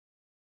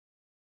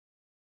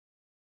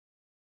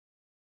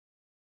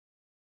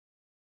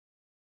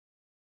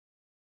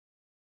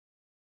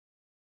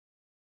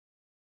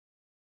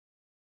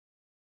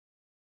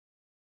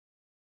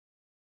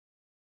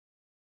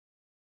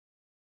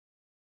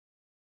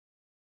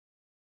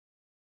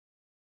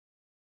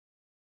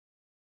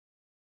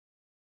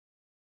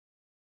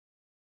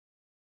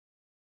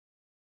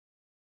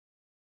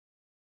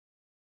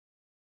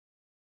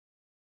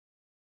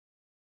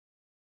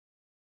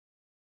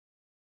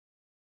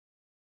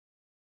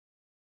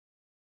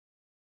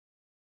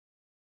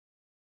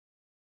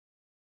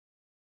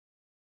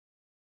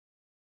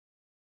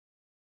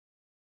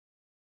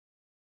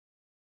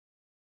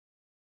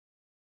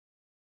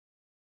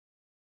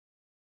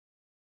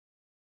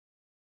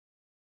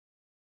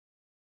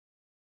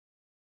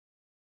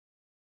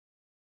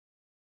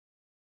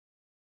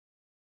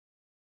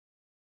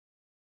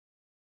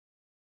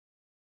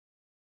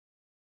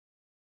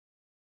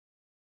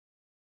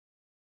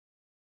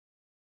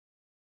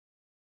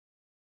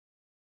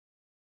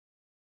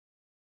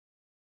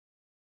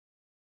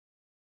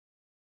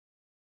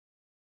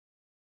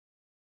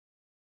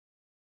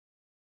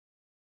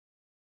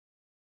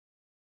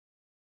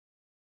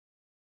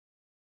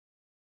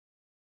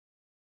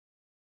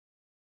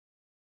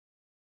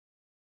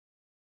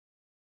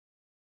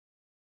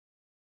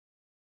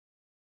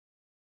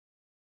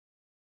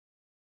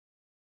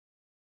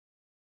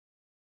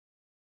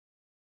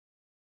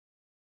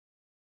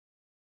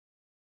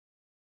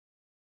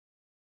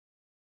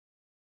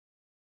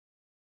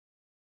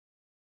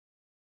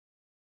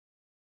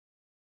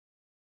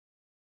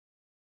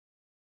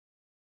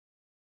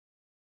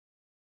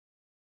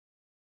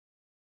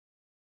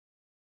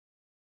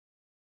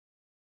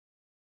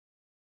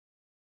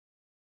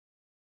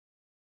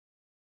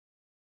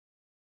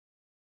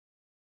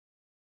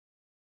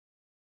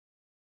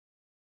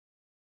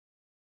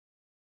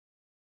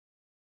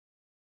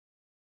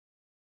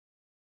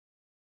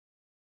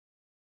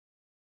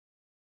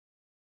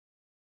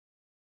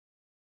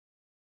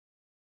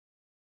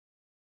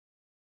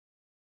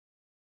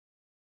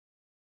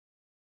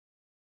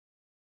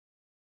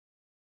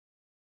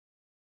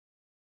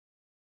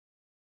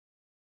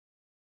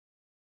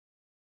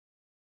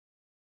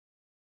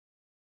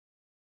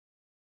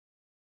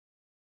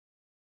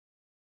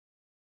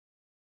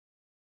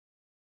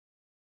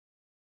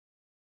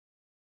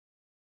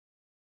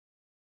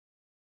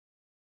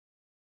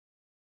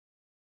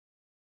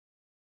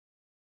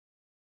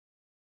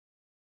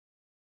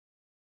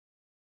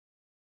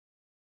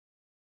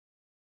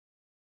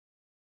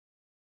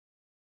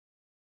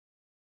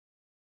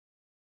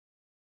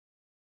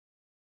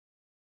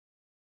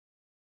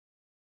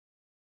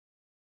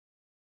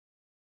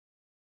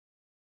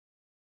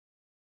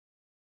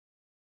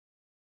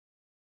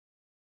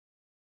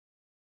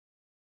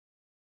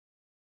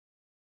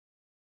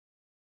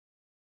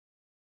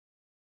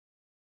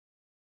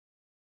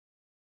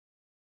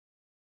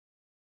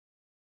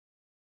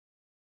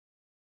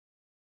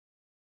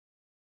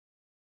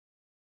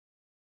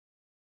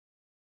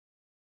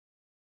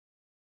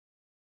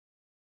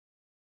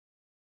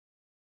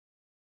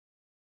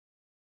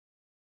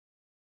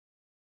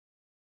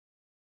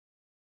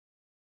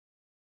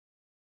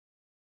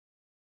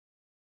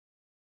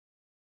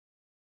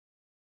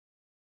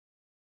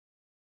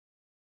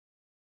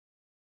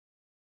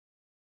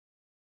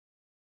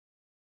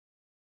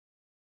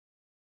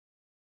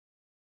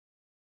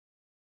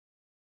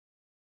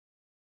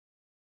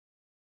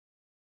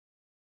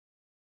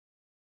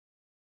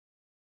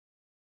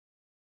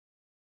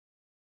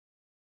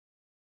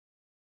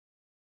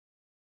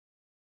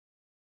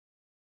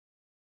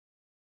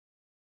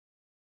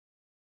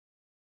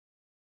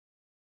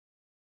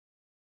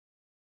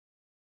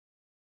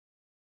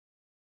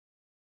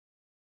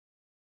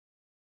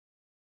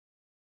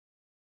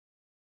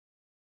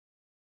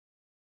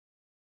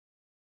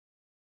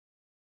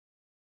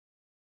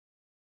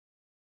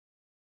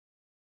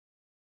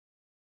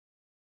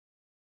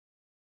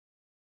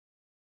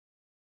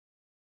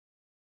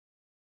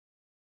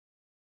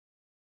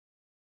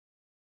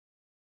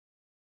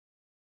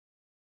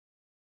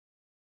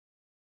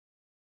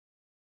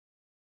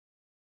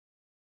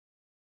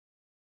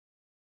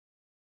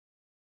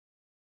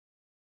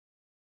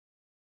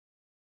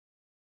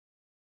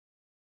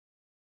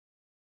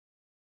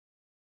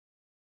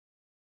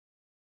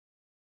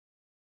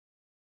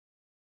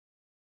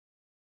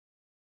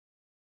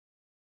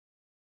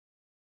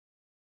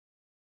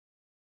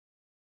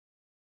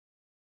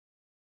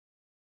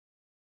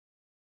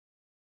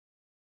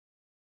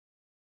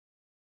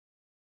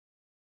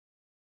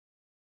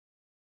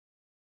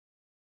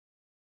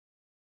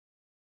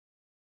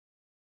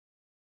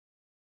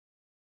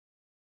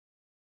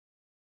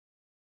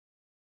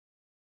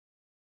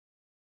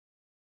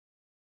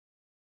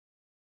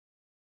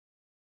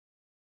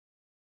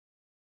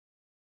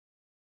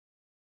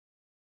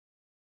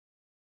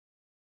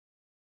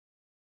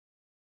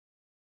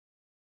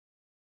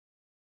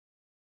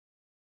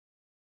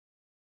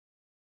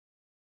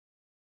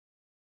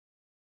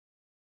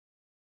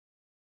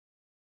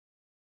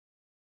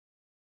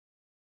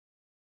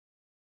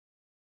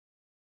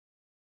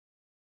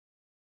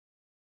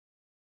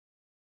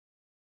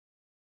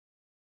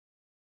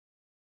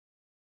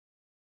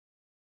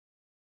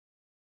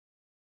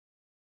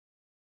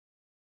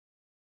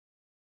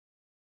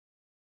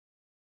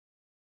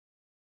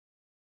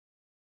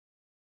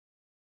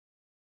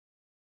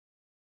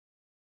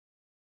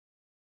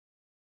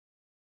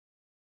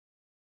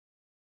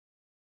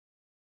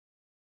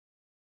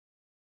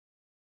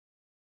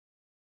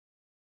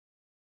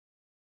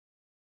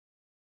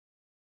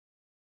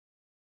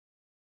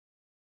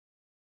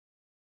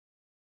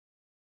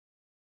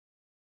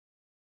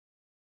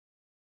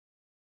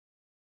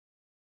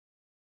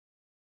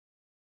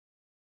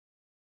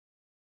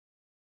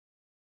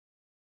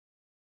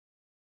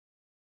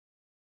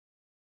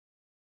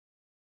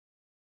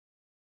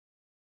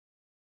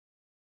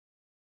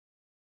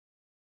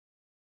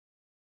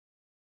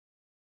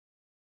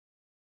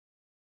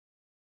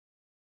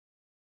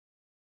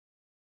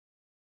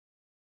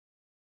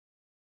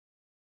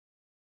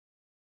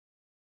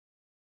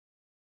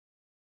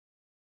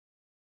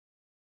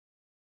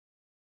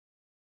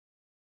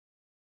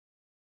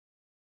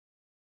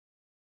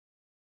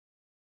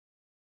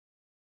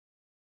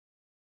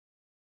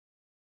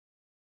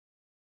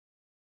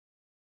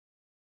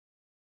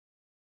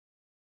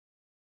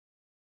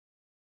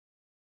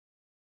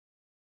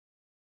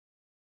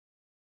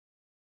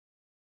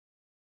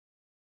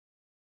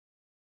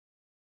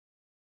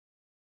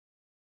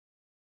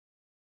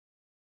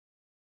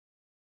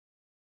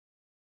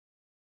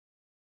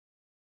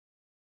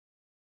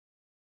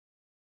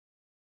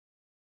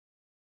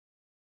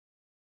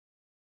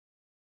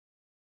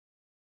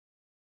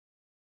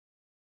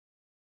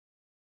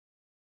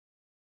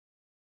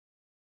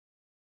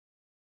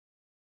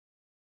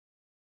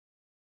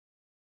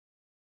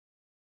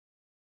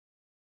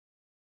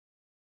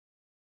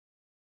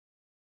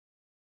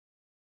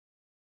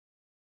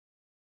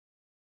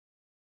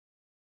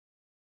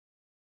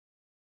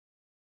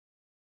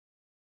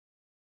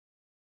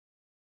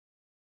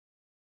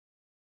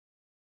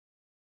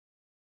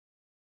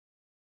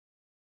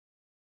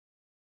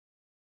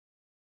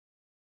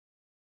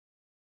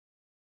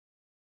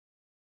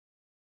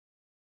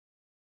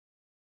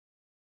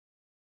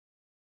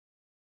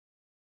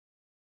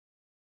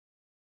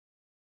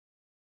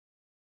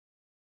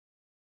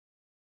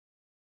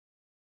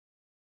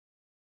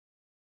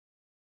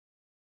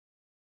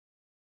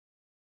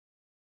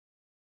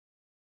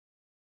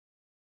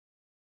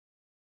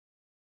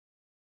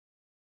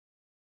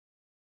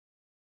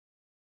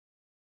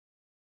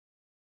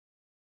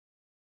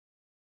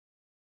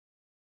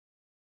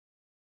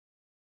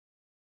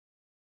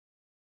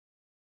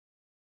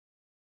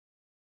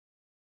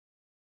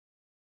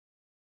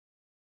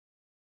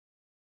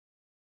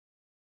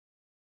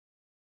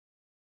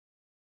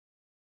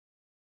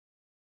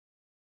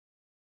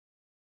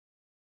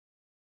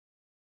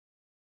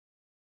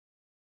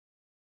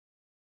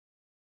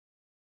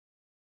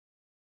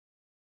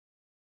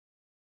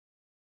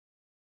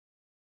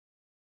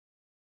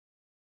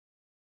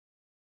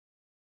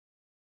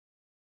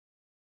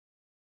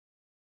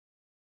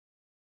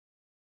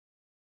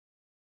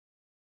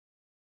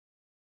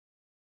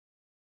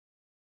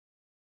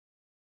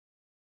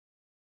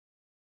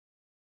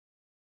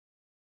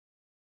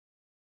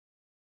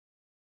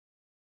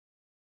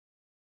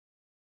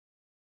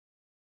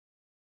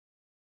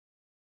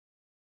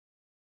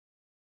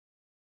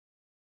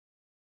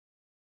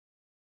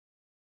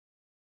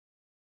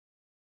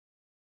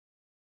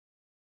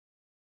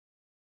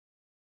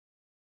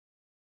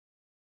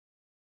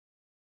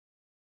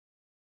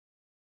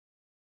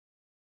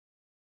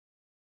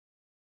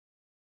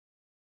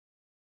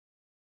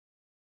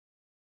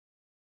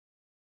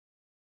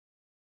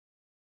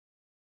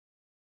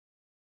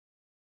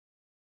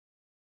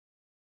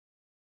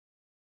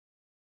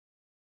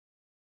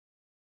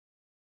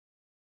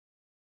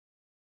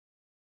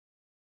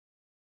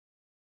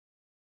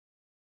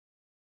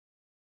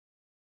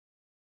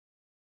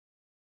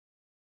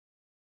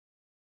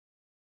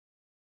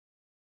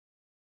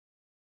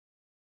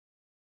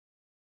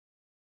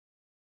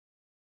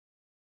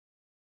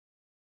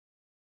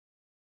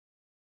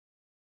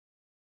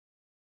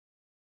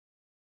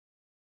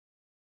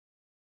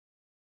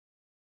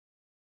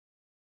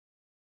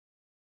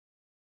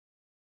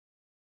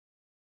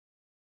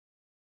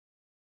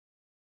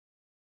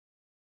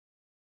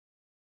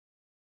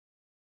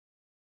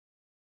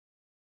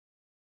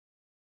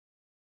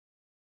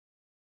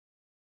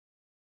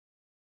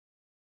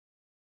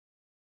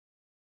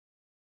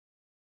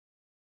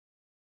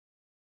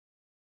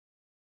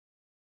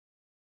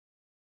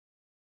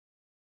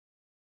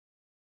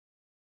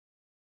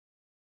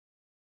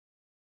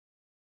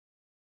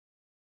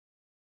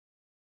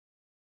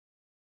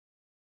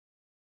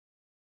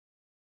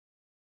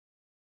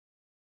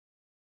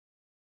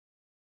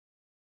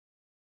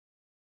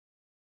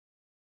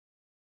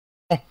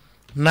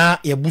na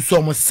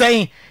yebuso mo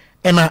sen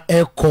ena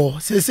eko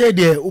se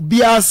de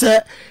obia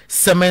se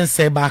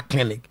semense ba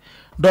clinic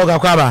dog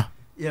akwaba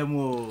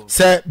yemo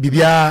se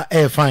bibia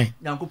fine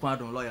Nyankopon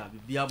adom lawyer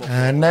bibia bo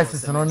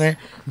nurses no ne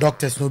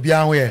doctors no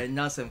bia ho ye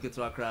nyasem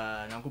ketwa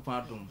kra Nyankopon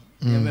adom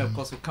yemo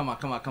ekoso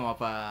kama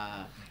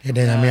pa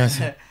eden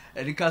amiase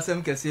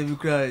edikasem kese bi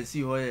kra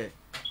si ho ye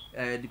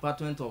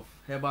Department of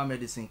Herbal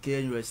Medicine K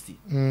University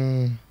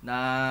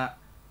na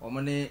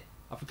omone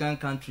African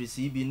countries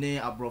bi ne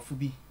abrofu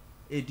bi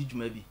di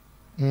djuma bi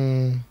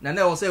na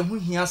na o se hu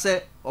hia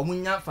se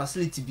omunya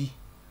facility bi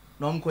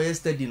na omkoye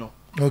study no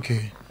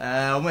okay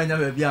omanya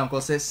ba bi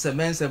anko se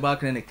semense ba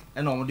clinic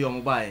e na omde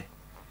omobae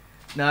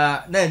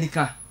na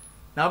enika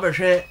na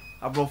obehwe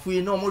abrofu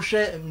yi na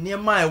omohwe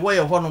niema e wo ye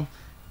honom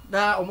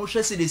na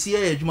omohwe se desi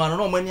e djuma no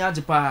na omani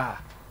ajepa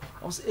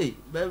o se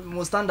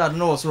mo standard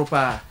no osoro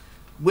pa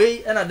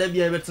we na da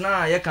bia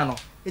betena ayeka no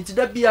enti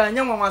da bia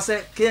nyamwa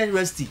se K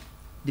University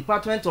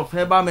Department of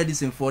Herbal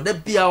Medicine for da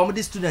bia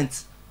omde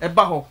students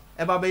eba ho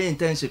eba be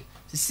internship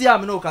sisi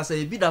am no ka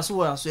say bi da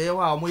so aso ye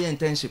wa mo ye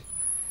internship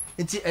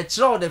enti e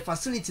kire the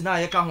facility na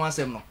ayeka ho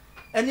asem no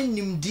ene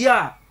nimdi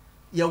a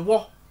ye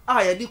wo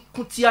a ye di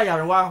kutia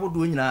yarewa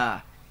hodo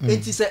nyina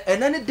enti se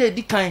ene ne de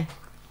di kan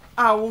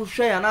a wo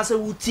hwe ya na se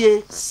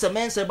wutie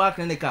semense ba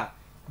clinical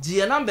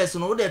die numbers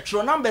no wo de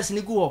tro numbers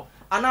ni gu ho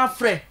ana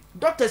frɛ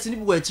doctors ni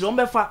bu akiri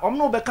ombefa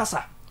omno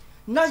obekasa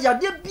na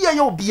yade bia ye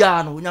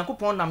obia no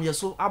Nyankopon nam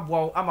yeso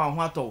aboa ama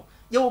ho atɔ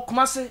ye wo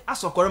kumase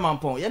asokore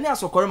mampon ye ne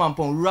asokore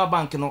mampon rural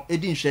bank no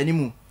edi nhwani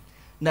mu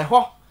na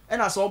hɔ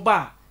ɛna so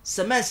ba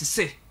semence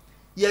se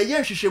ye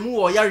nhwehwemu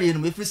wo yare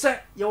no efiri sɛ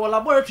ye wo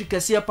laboratory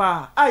kɛse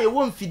pa a ye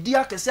wo mfidi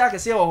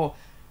akɛse wo hɔ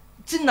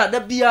ti na da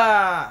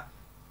bia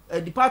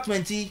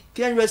department K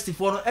University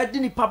for no edi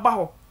ni pa ba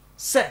hɔ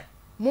sɛ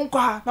monkɔ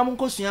ha na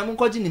monkɔ sua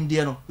monkɔ gi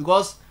nimdeɛ no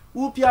because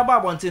upia ba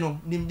bonte no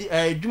nimdi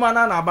dwuma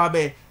na aba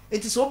be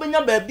enti so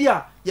obenya ba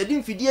bia ye di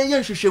mfidie ye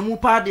nhwehwemu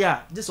pa de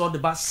a this all the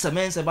ba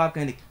semense ba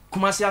clinic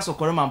kumasi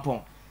asokore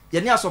mampon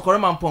ye ne asokore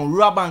mampon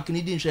rural bank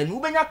ni di nhwehwemu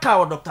ubenya ka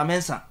o Dr.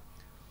 Mensa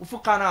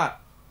ufuka na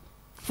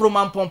from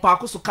mampon pa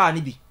ko so ka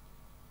ni bi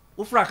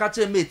ufura ka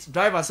che mate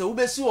driver say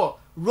ubesi wo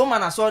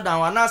Roman asol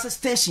down na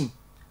station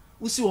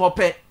usi ho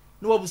pe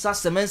no wabusa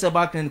semense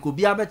ba clinic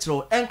obi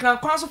abetro enkran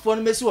kwanso fo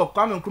no mesi wo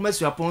kwame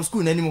nkrumasi apon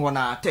school nanim ho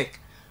na tech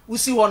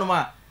usi ho no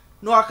ma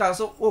no aka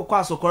so o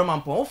kwa so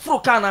koremampon o fro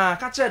kana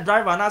ka che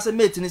driver na se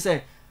mate ni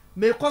se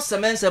me ko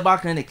semense ba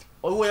clinic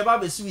o we ba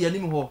be si we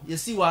anim ho ye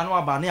si wa no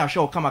aba na ya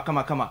hwe o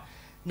kama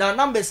na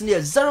numbers ni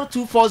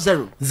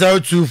 0240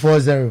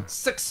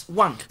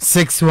 61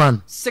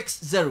 60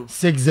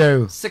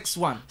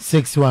 61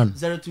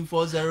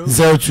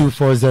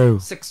 0240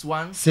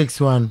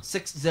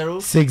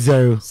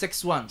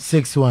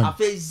 61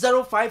 afi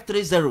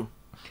 0530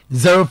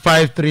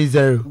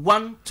 0530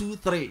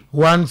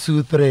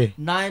 123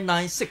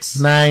 996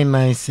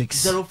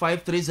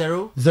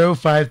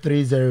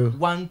 0530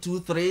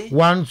 123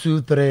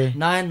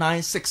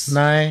 996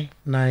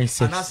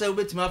 and I say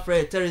with my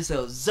friend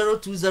Teresa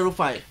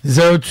 0205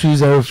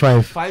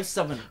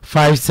 57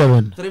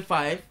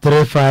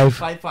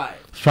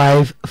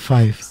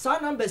 35 sa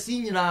number si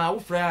nyina wo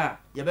frɛ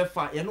ye be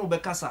fa ye no be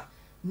kasa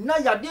na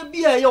yade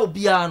bia ye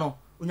obia no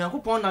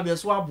Onyankopon na be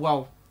so aboa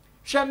wo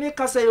hwɛ me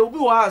kasa ye obi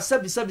wa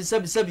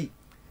sabi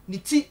ni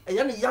ti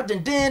ye ne ya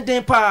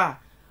den pa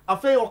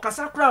afei o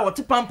kasa kra o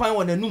ti pampan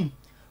wo nanum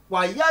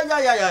wa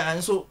ya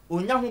nso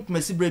onya ho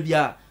kumasi bra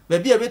bia ba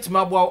bia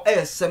betima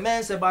aboa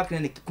semense ba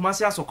clinic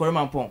kumasi asokore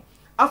mampon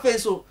afei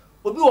so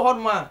obi wo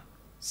hodom a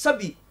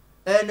sabi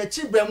na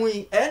chibra mu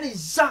yi ne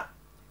za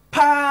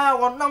pa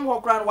wonam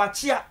ho kra wa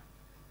chia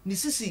ni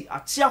sisi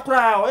atia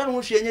kra o ye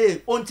no hwe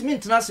nye ontimi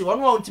ntena se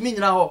wono ontimi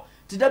nyina ho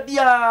ti da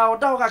bia o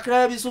da ho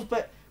kakra bi so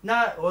pe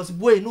na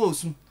osboy no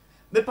osu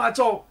me pa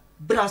cho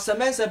bra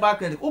semense ba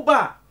clinic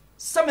uba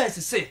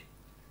semense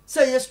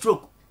say ye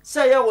stroke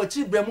say ye wo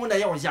chibra mu na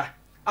ye oya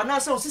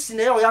anasa osisi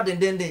na ye oya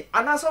dendende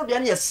anasa o de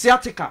na ye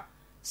sciatica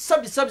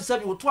sabi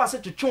wo to ase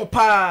twetwe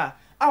pa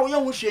a wo ye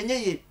ho hwe nye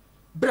ye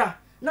bra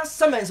na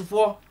semense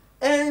fo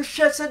hwe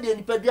se de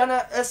nipadua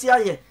na ese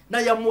aye na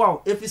ye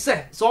moa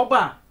efise so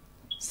ba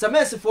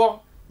semense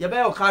fo ye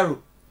be o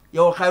Cairo ye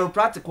o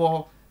chiropractic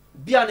ho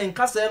bia ne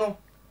nkase no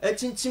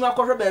achinchim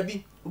akohwe ba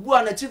bi obu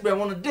a na chibra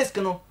mu no disc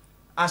no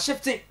a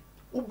shifting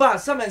uba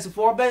semense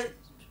fo be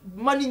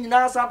mani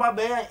nyina sa ba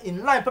be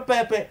in line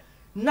pepepe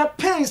na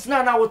pains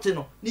na wote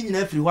no ni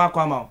nyina afiri ho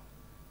akwa ma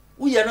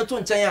wo ye no to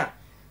nchen a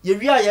ye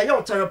wi a ye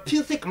yo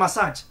therapeutic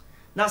massage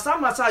na sa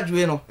massage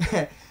we no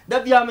da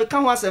bia me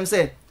ka ho asem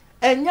se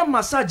enya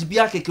massage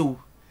bia kekewu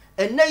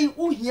enai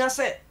wo hia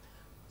se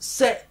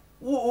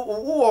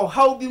wo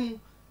how bi mu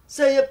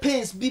se ye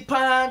pains bi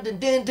pa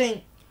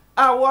den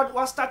a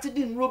what started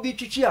in robi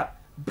twitwi a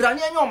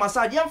brane enya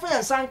massage ye mfa ye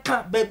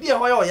nsanka ba bia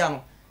ho ye oya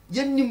no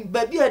ye nim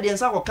ba bia de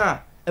nsa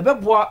koka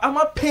ebeboa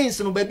ama pains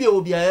no ba bia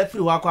obi a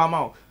afiri ho akwa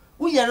ma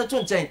wo ye no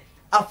to nchen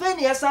afa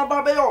ni esa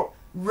ba be yo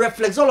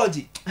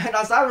reflexology and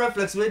as a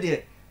reflex we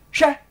there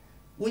hwe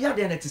wo ya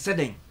de na te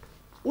seden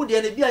wo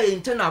de na bia ye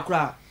internal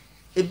kra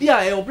ebi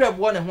a e obre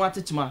bo ne ho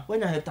atetema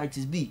when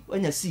hepatitis B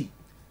when C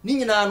ni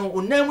nyina no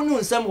onam no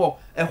nsem ho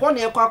ho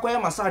ne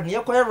ekwakoye massage ne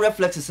ekwaye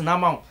reflexes na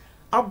ma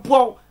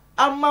abo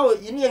ama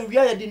ni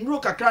awia ye de nuro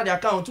kakra de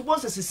account bo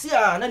sesisi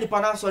a na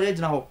nipa na sori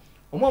agina ho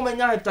omo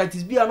manya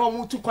hepatitis B a na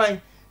omo tu kwan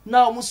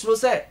na omo suro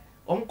se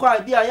omo kwa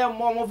bi a ye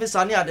mo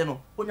visa ne ade no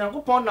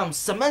onyankopon nam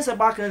semense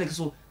back clinic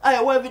so aye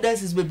wo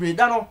evidences bebre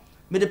da no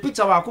me the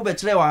picture wa ko be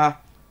kire wa ha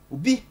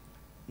obi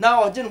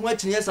na oje ne ho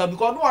akini esa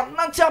because no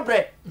nantia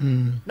bre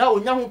na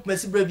onya ho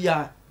pmesi bre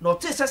bia na o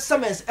te se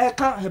semens e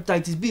ka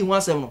hepatitis B ho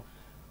asem no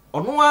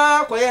ono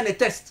a koye ne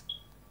test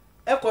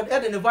e ko e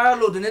de ne viral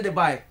load ne de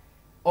buy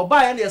o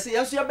buy ne se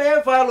yenso ye be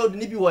viral load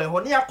ni bi wo ho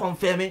ne ya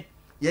confirm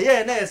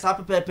ye na esa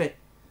pepepe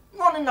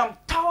no ne nam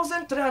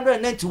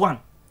 1391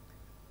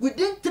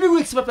 within 3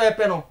 weeks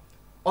pepepe no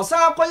o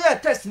sa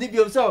koye test ni bi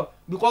himself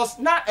because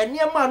na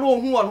eniema na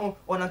ohu ono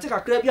onante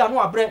kakra bia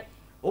no abre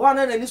o wa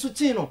na ni su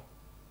tin no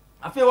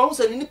afi wo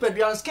se ni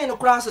peduan skin no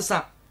kra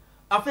sesa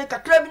afi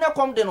kakra bi na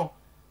kom de no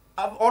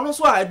ono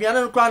so a aduan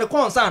no kra ne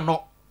concern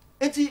no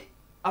enti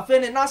afi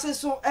ne nase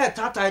so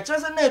tata e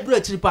chese na ebru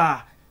achiri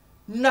pa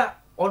na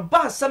on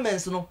ba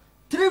semens no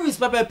 3 weeks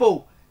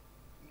pepepo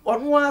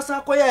ono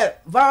asa koye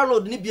viral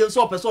load ni bi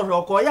so person hwe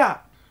okoya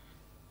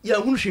ya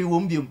hunu hwe wo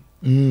mbiem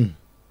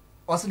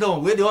o se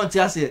do we de on ti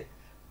ase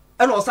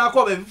eno osa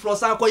ko be fro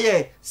sa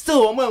koye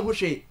still o ma hunu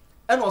hwe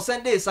eno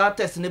send day sa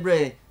test ne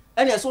bre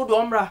ene so do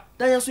omra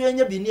dan yeso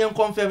yenya bi ne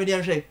confirm de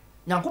nhwe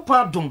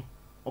nyankopa adom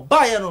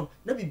obaye no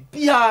na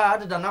bibia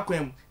adeda na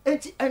kwem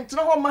enti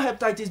entra ho ma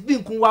hepatitis B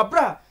nkun wa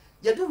bra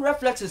ye do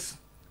reflexes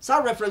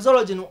sa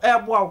reflexology no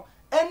eboa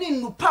eni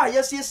nupa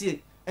yesiesie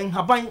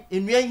enhaban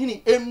enua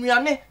hini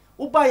enuane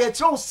ubaye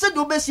tro se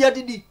do besi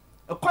adidi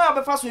ekwan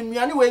abefa so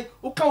enuane we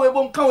uka we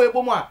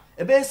bom a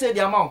ebe se di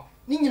amaw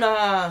ni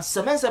nyina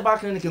semense ba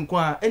clinic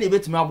nkwa eni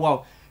betimi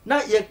aboa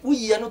na ye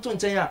uyiye no to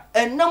nchen a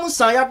enam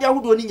san ya de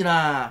ahodo ni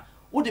nyina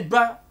wo de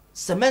bra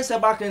semense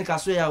ba clinic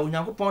aso ya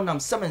onyankopon nam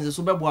semense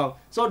so beboa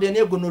so de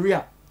na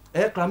gonorrhea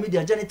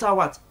chlamydia genital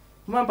wart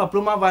human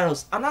papilloma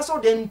virus anaso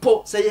de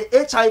mpo say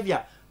HIV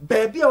a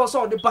baby a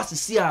so de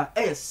basisi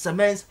a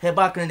semense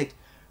herbal clinic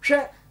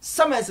hwe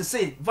semense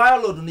say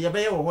viral load no ye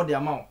be ye wo de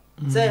amaw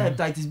say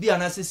hepatitis B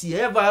anase si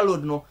ye viral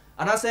load no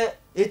anase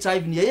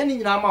HIV ni ye ni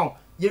nyina amaw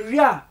ye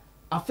wia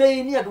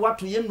afei ni ye de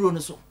wato ye nuro no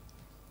so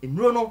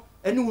nuro no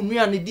eni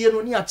unua ne die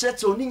no ni a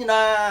cheto ni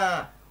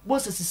nyina bo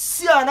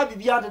sisia na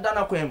bibia de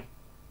na kwem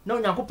na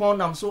onyankopon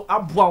nam so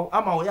aboa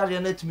ama wo yare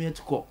na tumi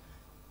etuko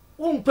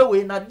umpe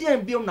we na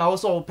dem biom na wo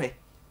so ope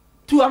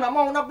tu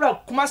anama na bra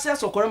kumase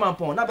sokore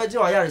manpon na beje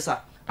wa yare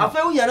sa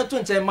afa wo yare to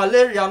nche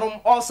malaria nom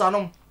ulcer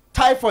nom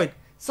typhoid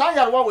sa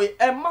yare wa we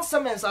e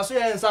masemens aso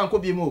ye nsa nko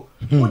bi mu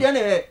wo de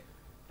ne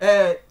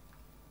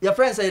your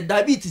friends say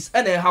diabetes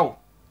and how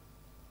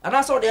and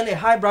that's all the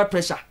high blood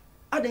pressure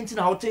adenti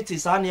na wo tete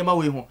sa na ema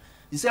we ho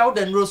you say how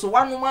den so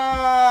one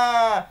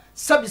ma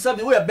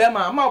sabi we be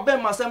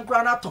ma sem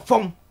kra na to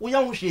fom wo ya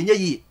ho hwe nye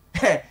yi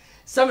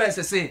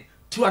semens say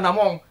tu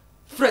anamon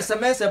fresh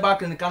semens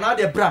back in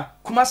Canada bra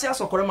kumase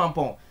asokore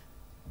manpon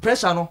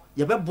pressure no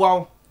ye be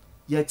boa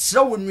ye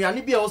kire wo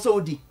nuane bia wo so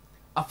odi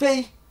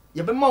afei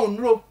ye be ma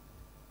onuro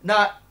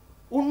na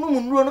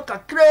unum nuro no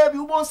kakra bi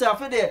wo bon se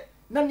afi de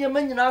na ne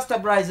manyina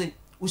stabilize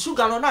wo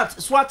sugar no na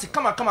swat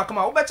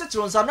kama wo be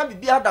chechiro nsa na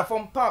bibia da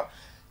fom pa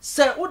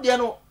se wo de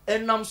no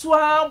enam so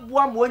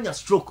aboa mo anya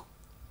stroke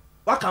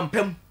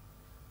wakampem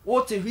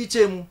wo te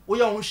hwiche mu wo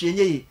ya ho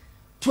hwenye yi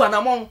tu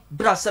anamon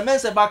bra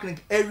semense back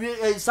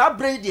sa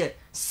braid de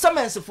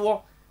semense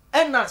fo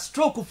ena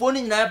stroke fo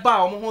ni nyina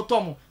ba o mo ho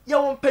tom ye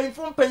won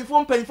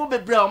painful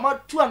bebre o ma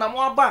tu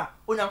anamon aba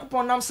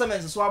onyankopon nam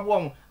semense so aboa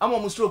mo ama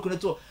mo stroke ne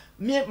to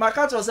me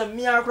makato se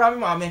me akra me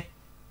maame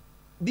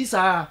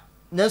bisa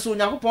na so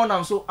onyankopon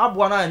nam so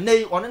aboa na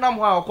nei one nam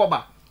ho a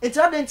okoba enti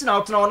adenti na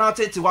otena ona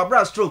tete wa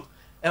bra stroke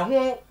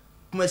ho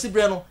kumasi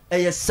bre no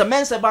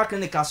semense back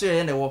clinic aso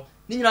ye ne wo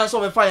ni nyina so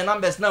be fire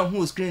numbers na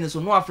hu screen so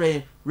no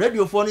afre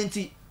radio phone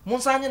nti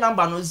monsanye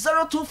number no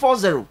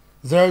 0240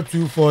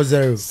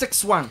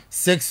 61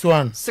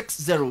 61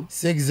 60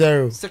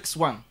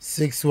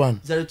 61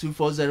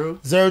 0240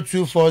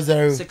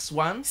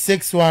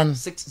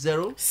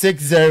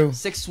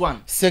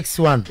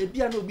 61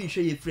 ebia no bi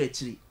hwe ye free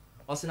chiri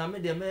osena me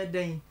de me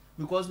den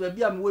because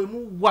baby am we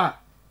mu wa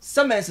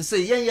semens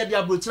say yen ye de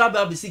abrochira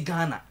ba be si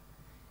Ghana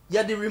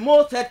ye de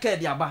remote healthcare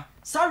de aba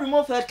sa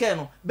remote healthcare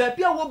no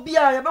baby a wo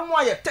bia ye be mo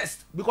aye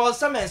test because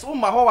semens wo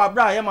ma ho wa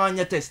bra ye ma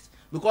anye test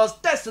because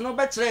test no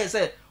be kire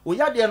say o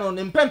yade no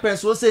ne mpempen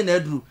so say na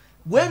aduru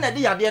we na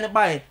de yade ne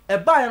bae e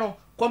bae no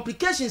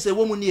complications e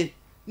wo mu nie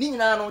ni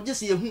nyina no je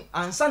se yehu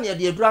ansa na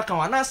yade aduru aka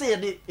wa na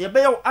say ye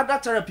be yo other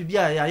therapy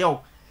bia ya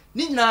yo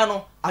ni nyina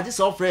no age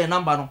se ofre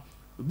number no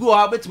bi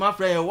wo betima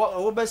frɛ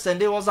wo be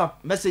send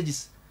WhatsApp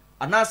messages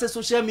ana say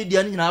social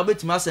media ni nyina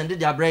betima send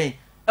their brain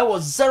it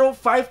was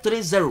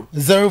 0530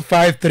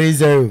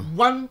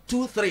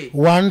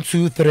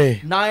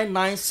 123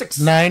 996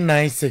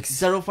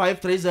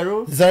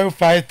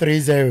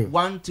 0530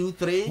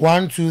 123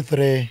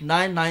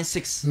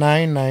 996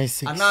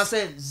 and I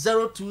say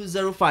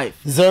 0205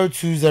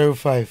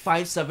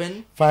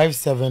 57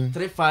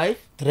 35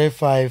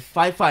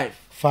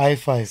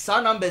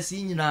 sa numbers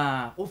yi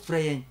nyina o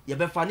frɛ ye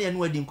be fa na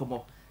enu adi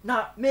nkomo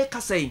na me ka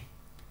say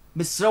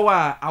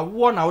mesrewa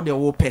awo na wo de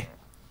wo pɛ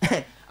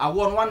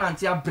awo no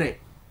wanante abrɛ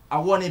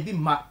awo na bi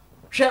ma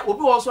hwɛ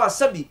obi wo so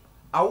asabi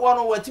awo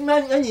no watimi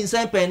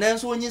anyinsan pɛn na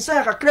nso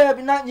onyinsan kakra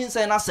bi na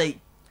nyinsan na sɛi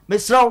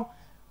mesrew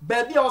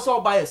baabi a wo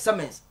so buy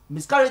semens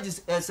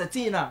miscarriages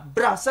setting na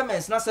bra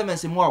semens na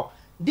semens mu aw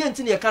de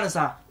ntini ye kan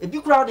sa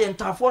ebi kura de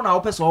ntafo na wo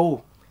pɛ so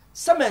wo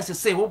semens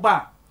se wo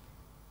ba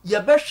ye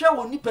be hwɛ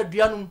wo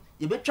nipaduanum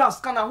ye be twa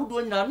scanner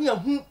hodo nyina na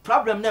hu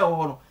problem na e wo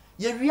ho no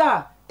ye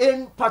wia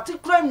in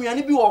particular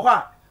nnuane bi wo ho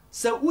a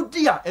se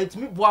wudi a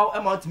etimi boaw e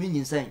ma otimi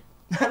nyinsan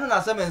no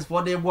na semens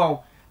for de boaw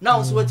na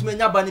wo so watimi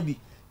nya ba ne bi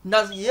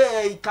na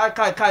ye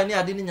kai ne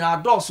ade ni nyina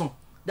adɔso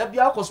da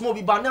bia akosmo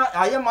bi ba na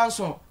aye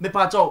manso me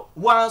pato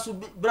wanso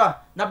bra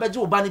na beje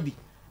wo ba ne bi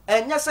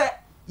enye se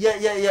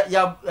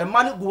ya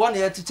mani guwa na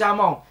ye ticha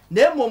ma o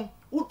na emom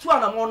utu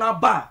anamo na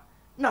ba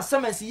na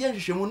semens ye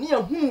nhwehwemu ne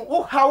hu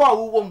o hawa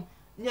wo wom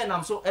ne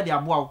nam so e de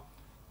aboa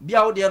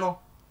bia wo de no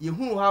ye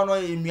hu ha no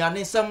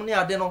enuane sem ne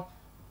ade no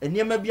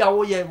eniema bia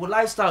wo ye wo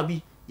lifestyle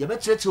bi ye be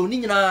kyerɛkyerɛ oni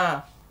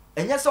nyina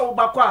enye se wo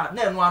ba kwa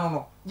na enu ano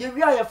no ye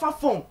wia ye fa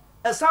phone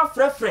e sa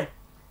frɛfrɛ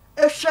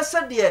e hwɛ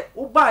se de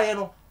wo ba ye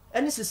no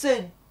eni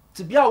se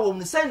to bia wo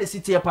mu se ne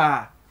sitie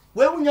pa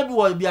we wunya bi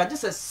wo bia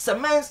just a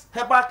semens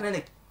herbal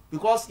clinic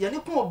because ye ne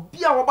ko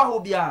bia wo ba ho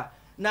bia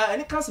na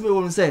eni kanse me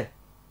wo se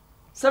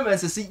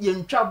semens si ye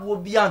ntwa bo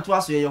bia nto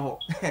aso ye ho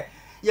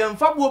ye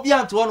mfa bo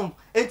bia nto no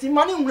enti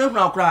mane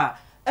nwurahuna akra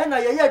e na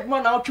ye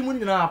adwuma na otwemu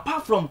nyina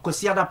apart from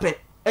kosiada pe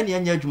eni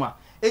anya adwuma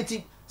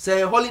enti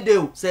say holiday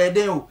o say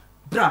day o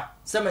bra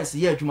semens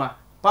ye adwuma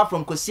apart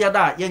from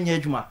kosiada ye anya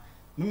adwuma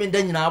mimi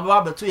nda nyina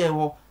aba beto ye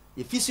ho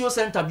ye physio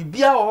center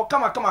bibia ho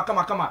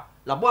kama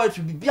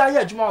laboratory bibia ye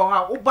adwuma ho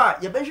ha wo ba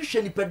ye be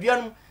hwehwe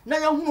nipaduanum na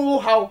ye hunu wo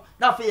haw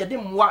na afa ye de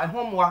mmoa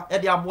ehommoa ye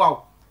de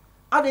aboa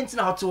adenti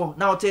na hoto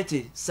na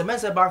otete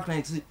semens bank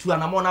clinic tu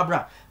anamo na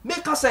bra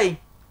make us say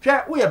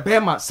hwe wo ye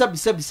bema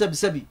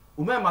sabi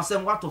o me ma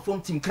sem wato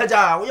form team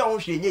kaja wo ye ho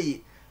hwe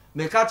nyeye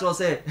make us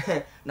say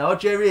na o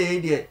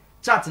twere ye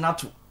chat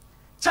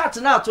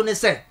na to ne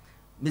say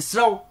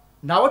misraw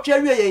na o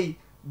twere ye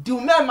di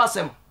me ma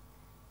sem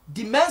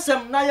di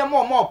mensem na ye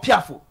mo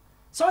piafo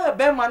so ye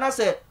bema na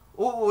say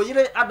o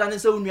yire adane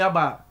se onua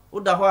ba o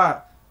da ho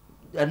a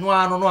eno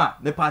ano no a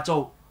me pa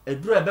chaw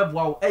eduru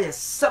ebeboa eye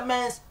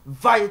semens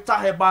vital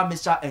herbal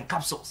mixture and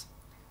capsules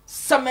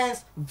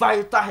semens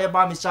vital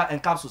herbal mixture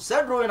and capsules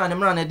se dro na ne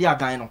mra na de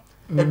agan no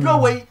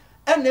eduru we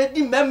ena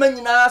edi mema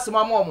nyina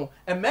asema mo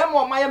e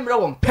mema ma ye mre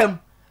won pem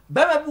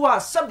bema bi wa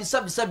sabi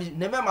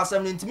ne mema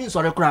asem ne ntimi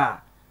nsore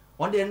kra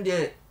on de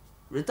nde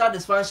retard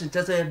dysfunction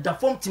tese da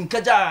form team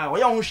kaja wo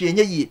ye ho hwe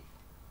enye yi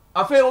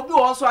afa obi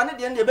wo so ane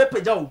de nde be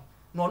pagya wo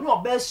no ne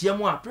oba hia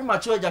mu a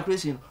premature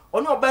ejaculation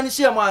oni oba ni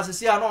hia mu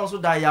asese a no so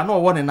da ya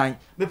no wo ne nan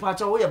me pa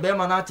cha wo ye be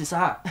ma na ati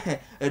sa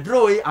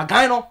eduro yi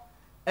agan no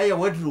eye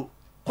waduro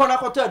kona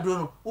kota eduro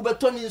no wo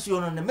beto ni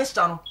nsuo no ne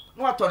mixture no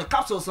no ato ne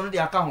capsules no de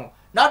aka ho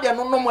na de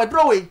no mo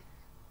eduro we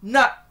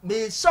na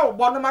me sha wo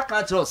bo no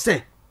maka chiro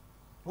se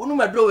wonu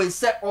meduro we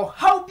se o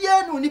how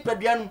bia no ni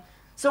padua no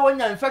se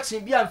wonya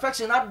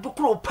infection na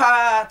dokro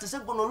pa te se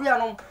gonorrhea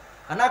no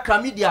ana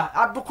chlamydia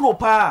adokro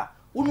pa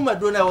unu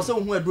maduro na wo se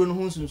hu aduro no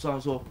hu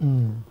sunsun so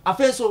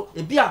afenso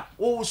ebia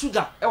wo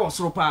sugar e wo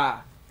soro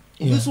pa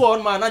obi so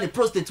on ma na the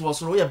prostate wo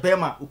soro ye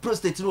bema o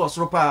prostate no wo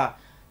soro pa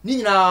ni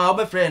nyina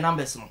obefre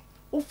numbers no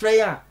wo frɛ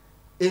ya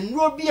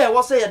enuro bi e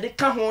wo se ye de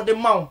ka ho de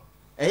mawo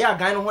e ya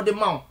agan no ho de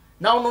mawo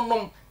na wo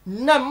no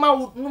na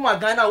mawo no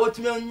agan na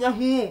wotumi anya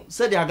hu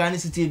se de agan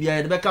city bia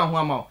ye de be ka ho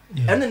amawo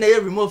ene na ye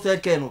remote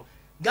third care no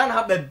Ghana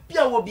ha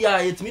bia wo bia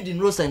yetimi di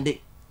nro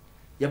sende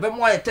ye be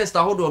mo aye test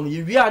ahodo no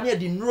ye wia na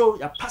di nro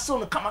ya passo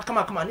no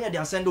kama na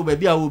de sende wo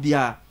bia wo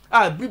bia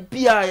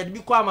bia ye de bi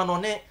kwa ama no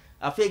ne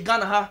afa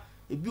Ghana ha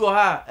ebi wo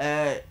ha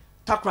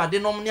takra de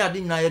nom ne ade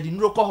nyina ye di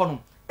nro kɔ hɔ no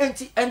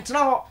enti entena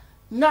hɔ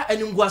na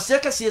enimguase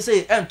kɛse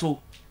se ento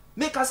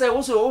make us say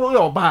wo so wo ye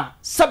oba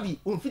sabi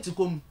on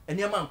fitikom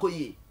eniema nko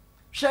ye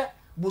hwɛ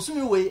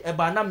bosumi we e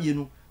ba nam ye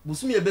no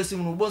bosumi e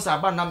besim no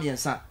bonsa ba nam ye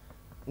nsa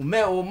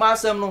o ma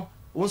asɛm no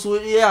wonso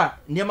ya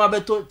niema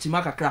beto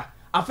tima kakra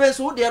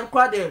afenso wo de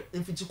rekwa de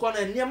mfitikɔ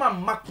na niema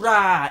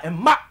makra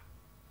emma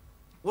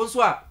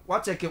wonso a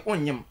wateke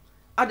onyem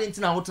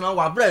adentina wotena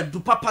wa bra du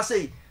papa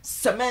sei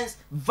semens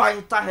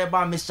vital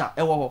herbal mixture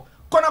ewo ho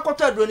kona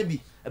kɔtɔ aduro ne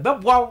bi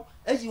ebeboa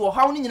eyi wo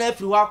hawo ni nyina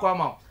afiri ho akɔ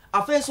ama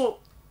afenso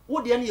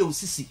wo de ne ye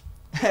osisi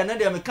na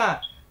de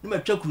meka ne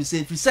matwa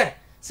kuruse firi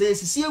se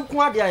sisi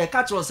enku ade aye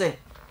ka kyerɛ se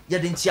ye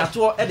de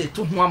ntiato e de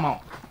to ho ama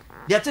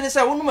de tene se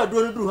wonu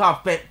maduro ne duru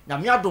ha pɛ na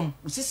me adom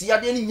osisi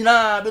ade ne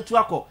nyina betu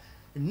akɔ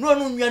nuro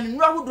no nwan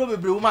nuro ahodoro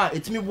bebre wo ma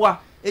etimi boa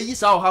eyi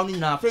sa o ha no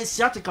nyina fe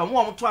sciatica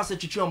mo to ase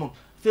twetwe mo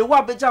fe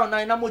wa beja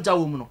nan na moja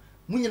wo mu no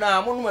mu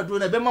nyina mo no maduro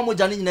na be ma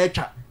moja no nyina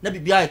atwa na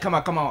bibia e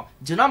kama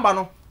je number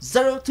no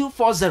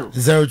 0240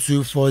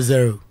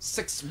 61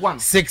 61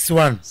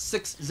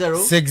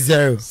 60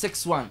 60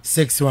 61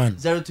 61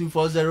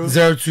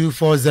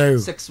 0240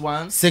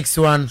 61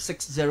 61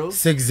 60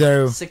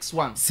 60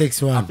 61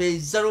 61 ape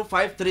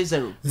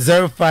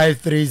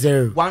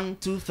 0530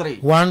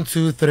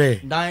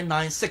 123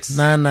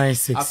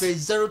 996 ape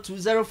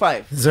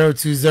 0205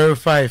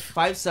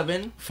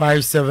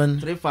 57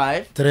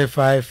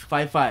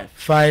 35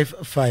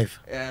 55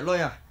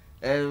 lawyer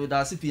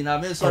da CP na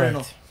me sorry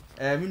no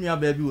me nua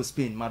baby was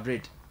Spain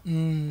Madrid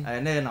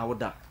na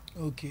woda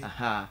okay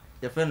aha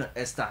your friend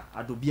Esther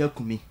Adobia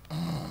Kumi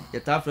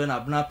your ta friend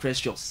Abna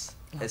Precious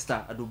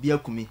Esther Adobia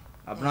Kumi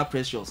Abna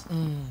Precious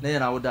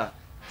na woda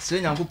say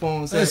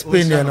Nyankopon say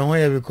Spain na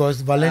ho because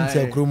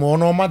Valencia Krumo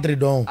no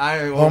Madrid on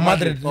or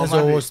Madrid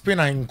so Spain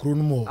in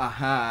Krumo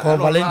aha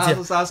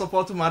Valencia so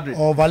support Madrid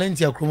or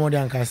Valencia Krumo de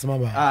Ankasma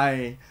ba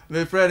ai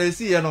me friend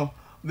see no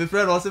me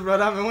friend also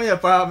brother me ho ye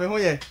pa me ho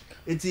ye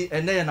eti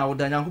ene na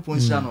woda Nyankopon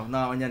hia no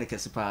na onye ne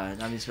kese pa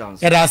na me hia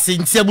so era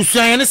sinti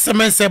abusuan ne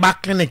semense ba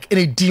clinic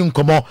ene di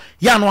nkomo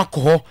ya no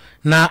akọ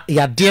na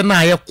yade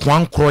na ye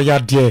kwankro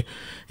yade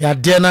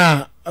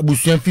na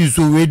abusuan fi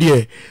so we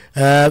de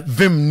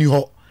vim ni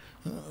ho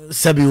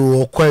sabi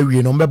o kwa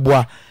wie no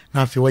mbeboa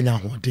na afi wanya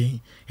hoden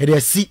e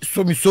de si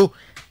so mi so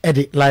e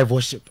de live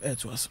worship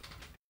to us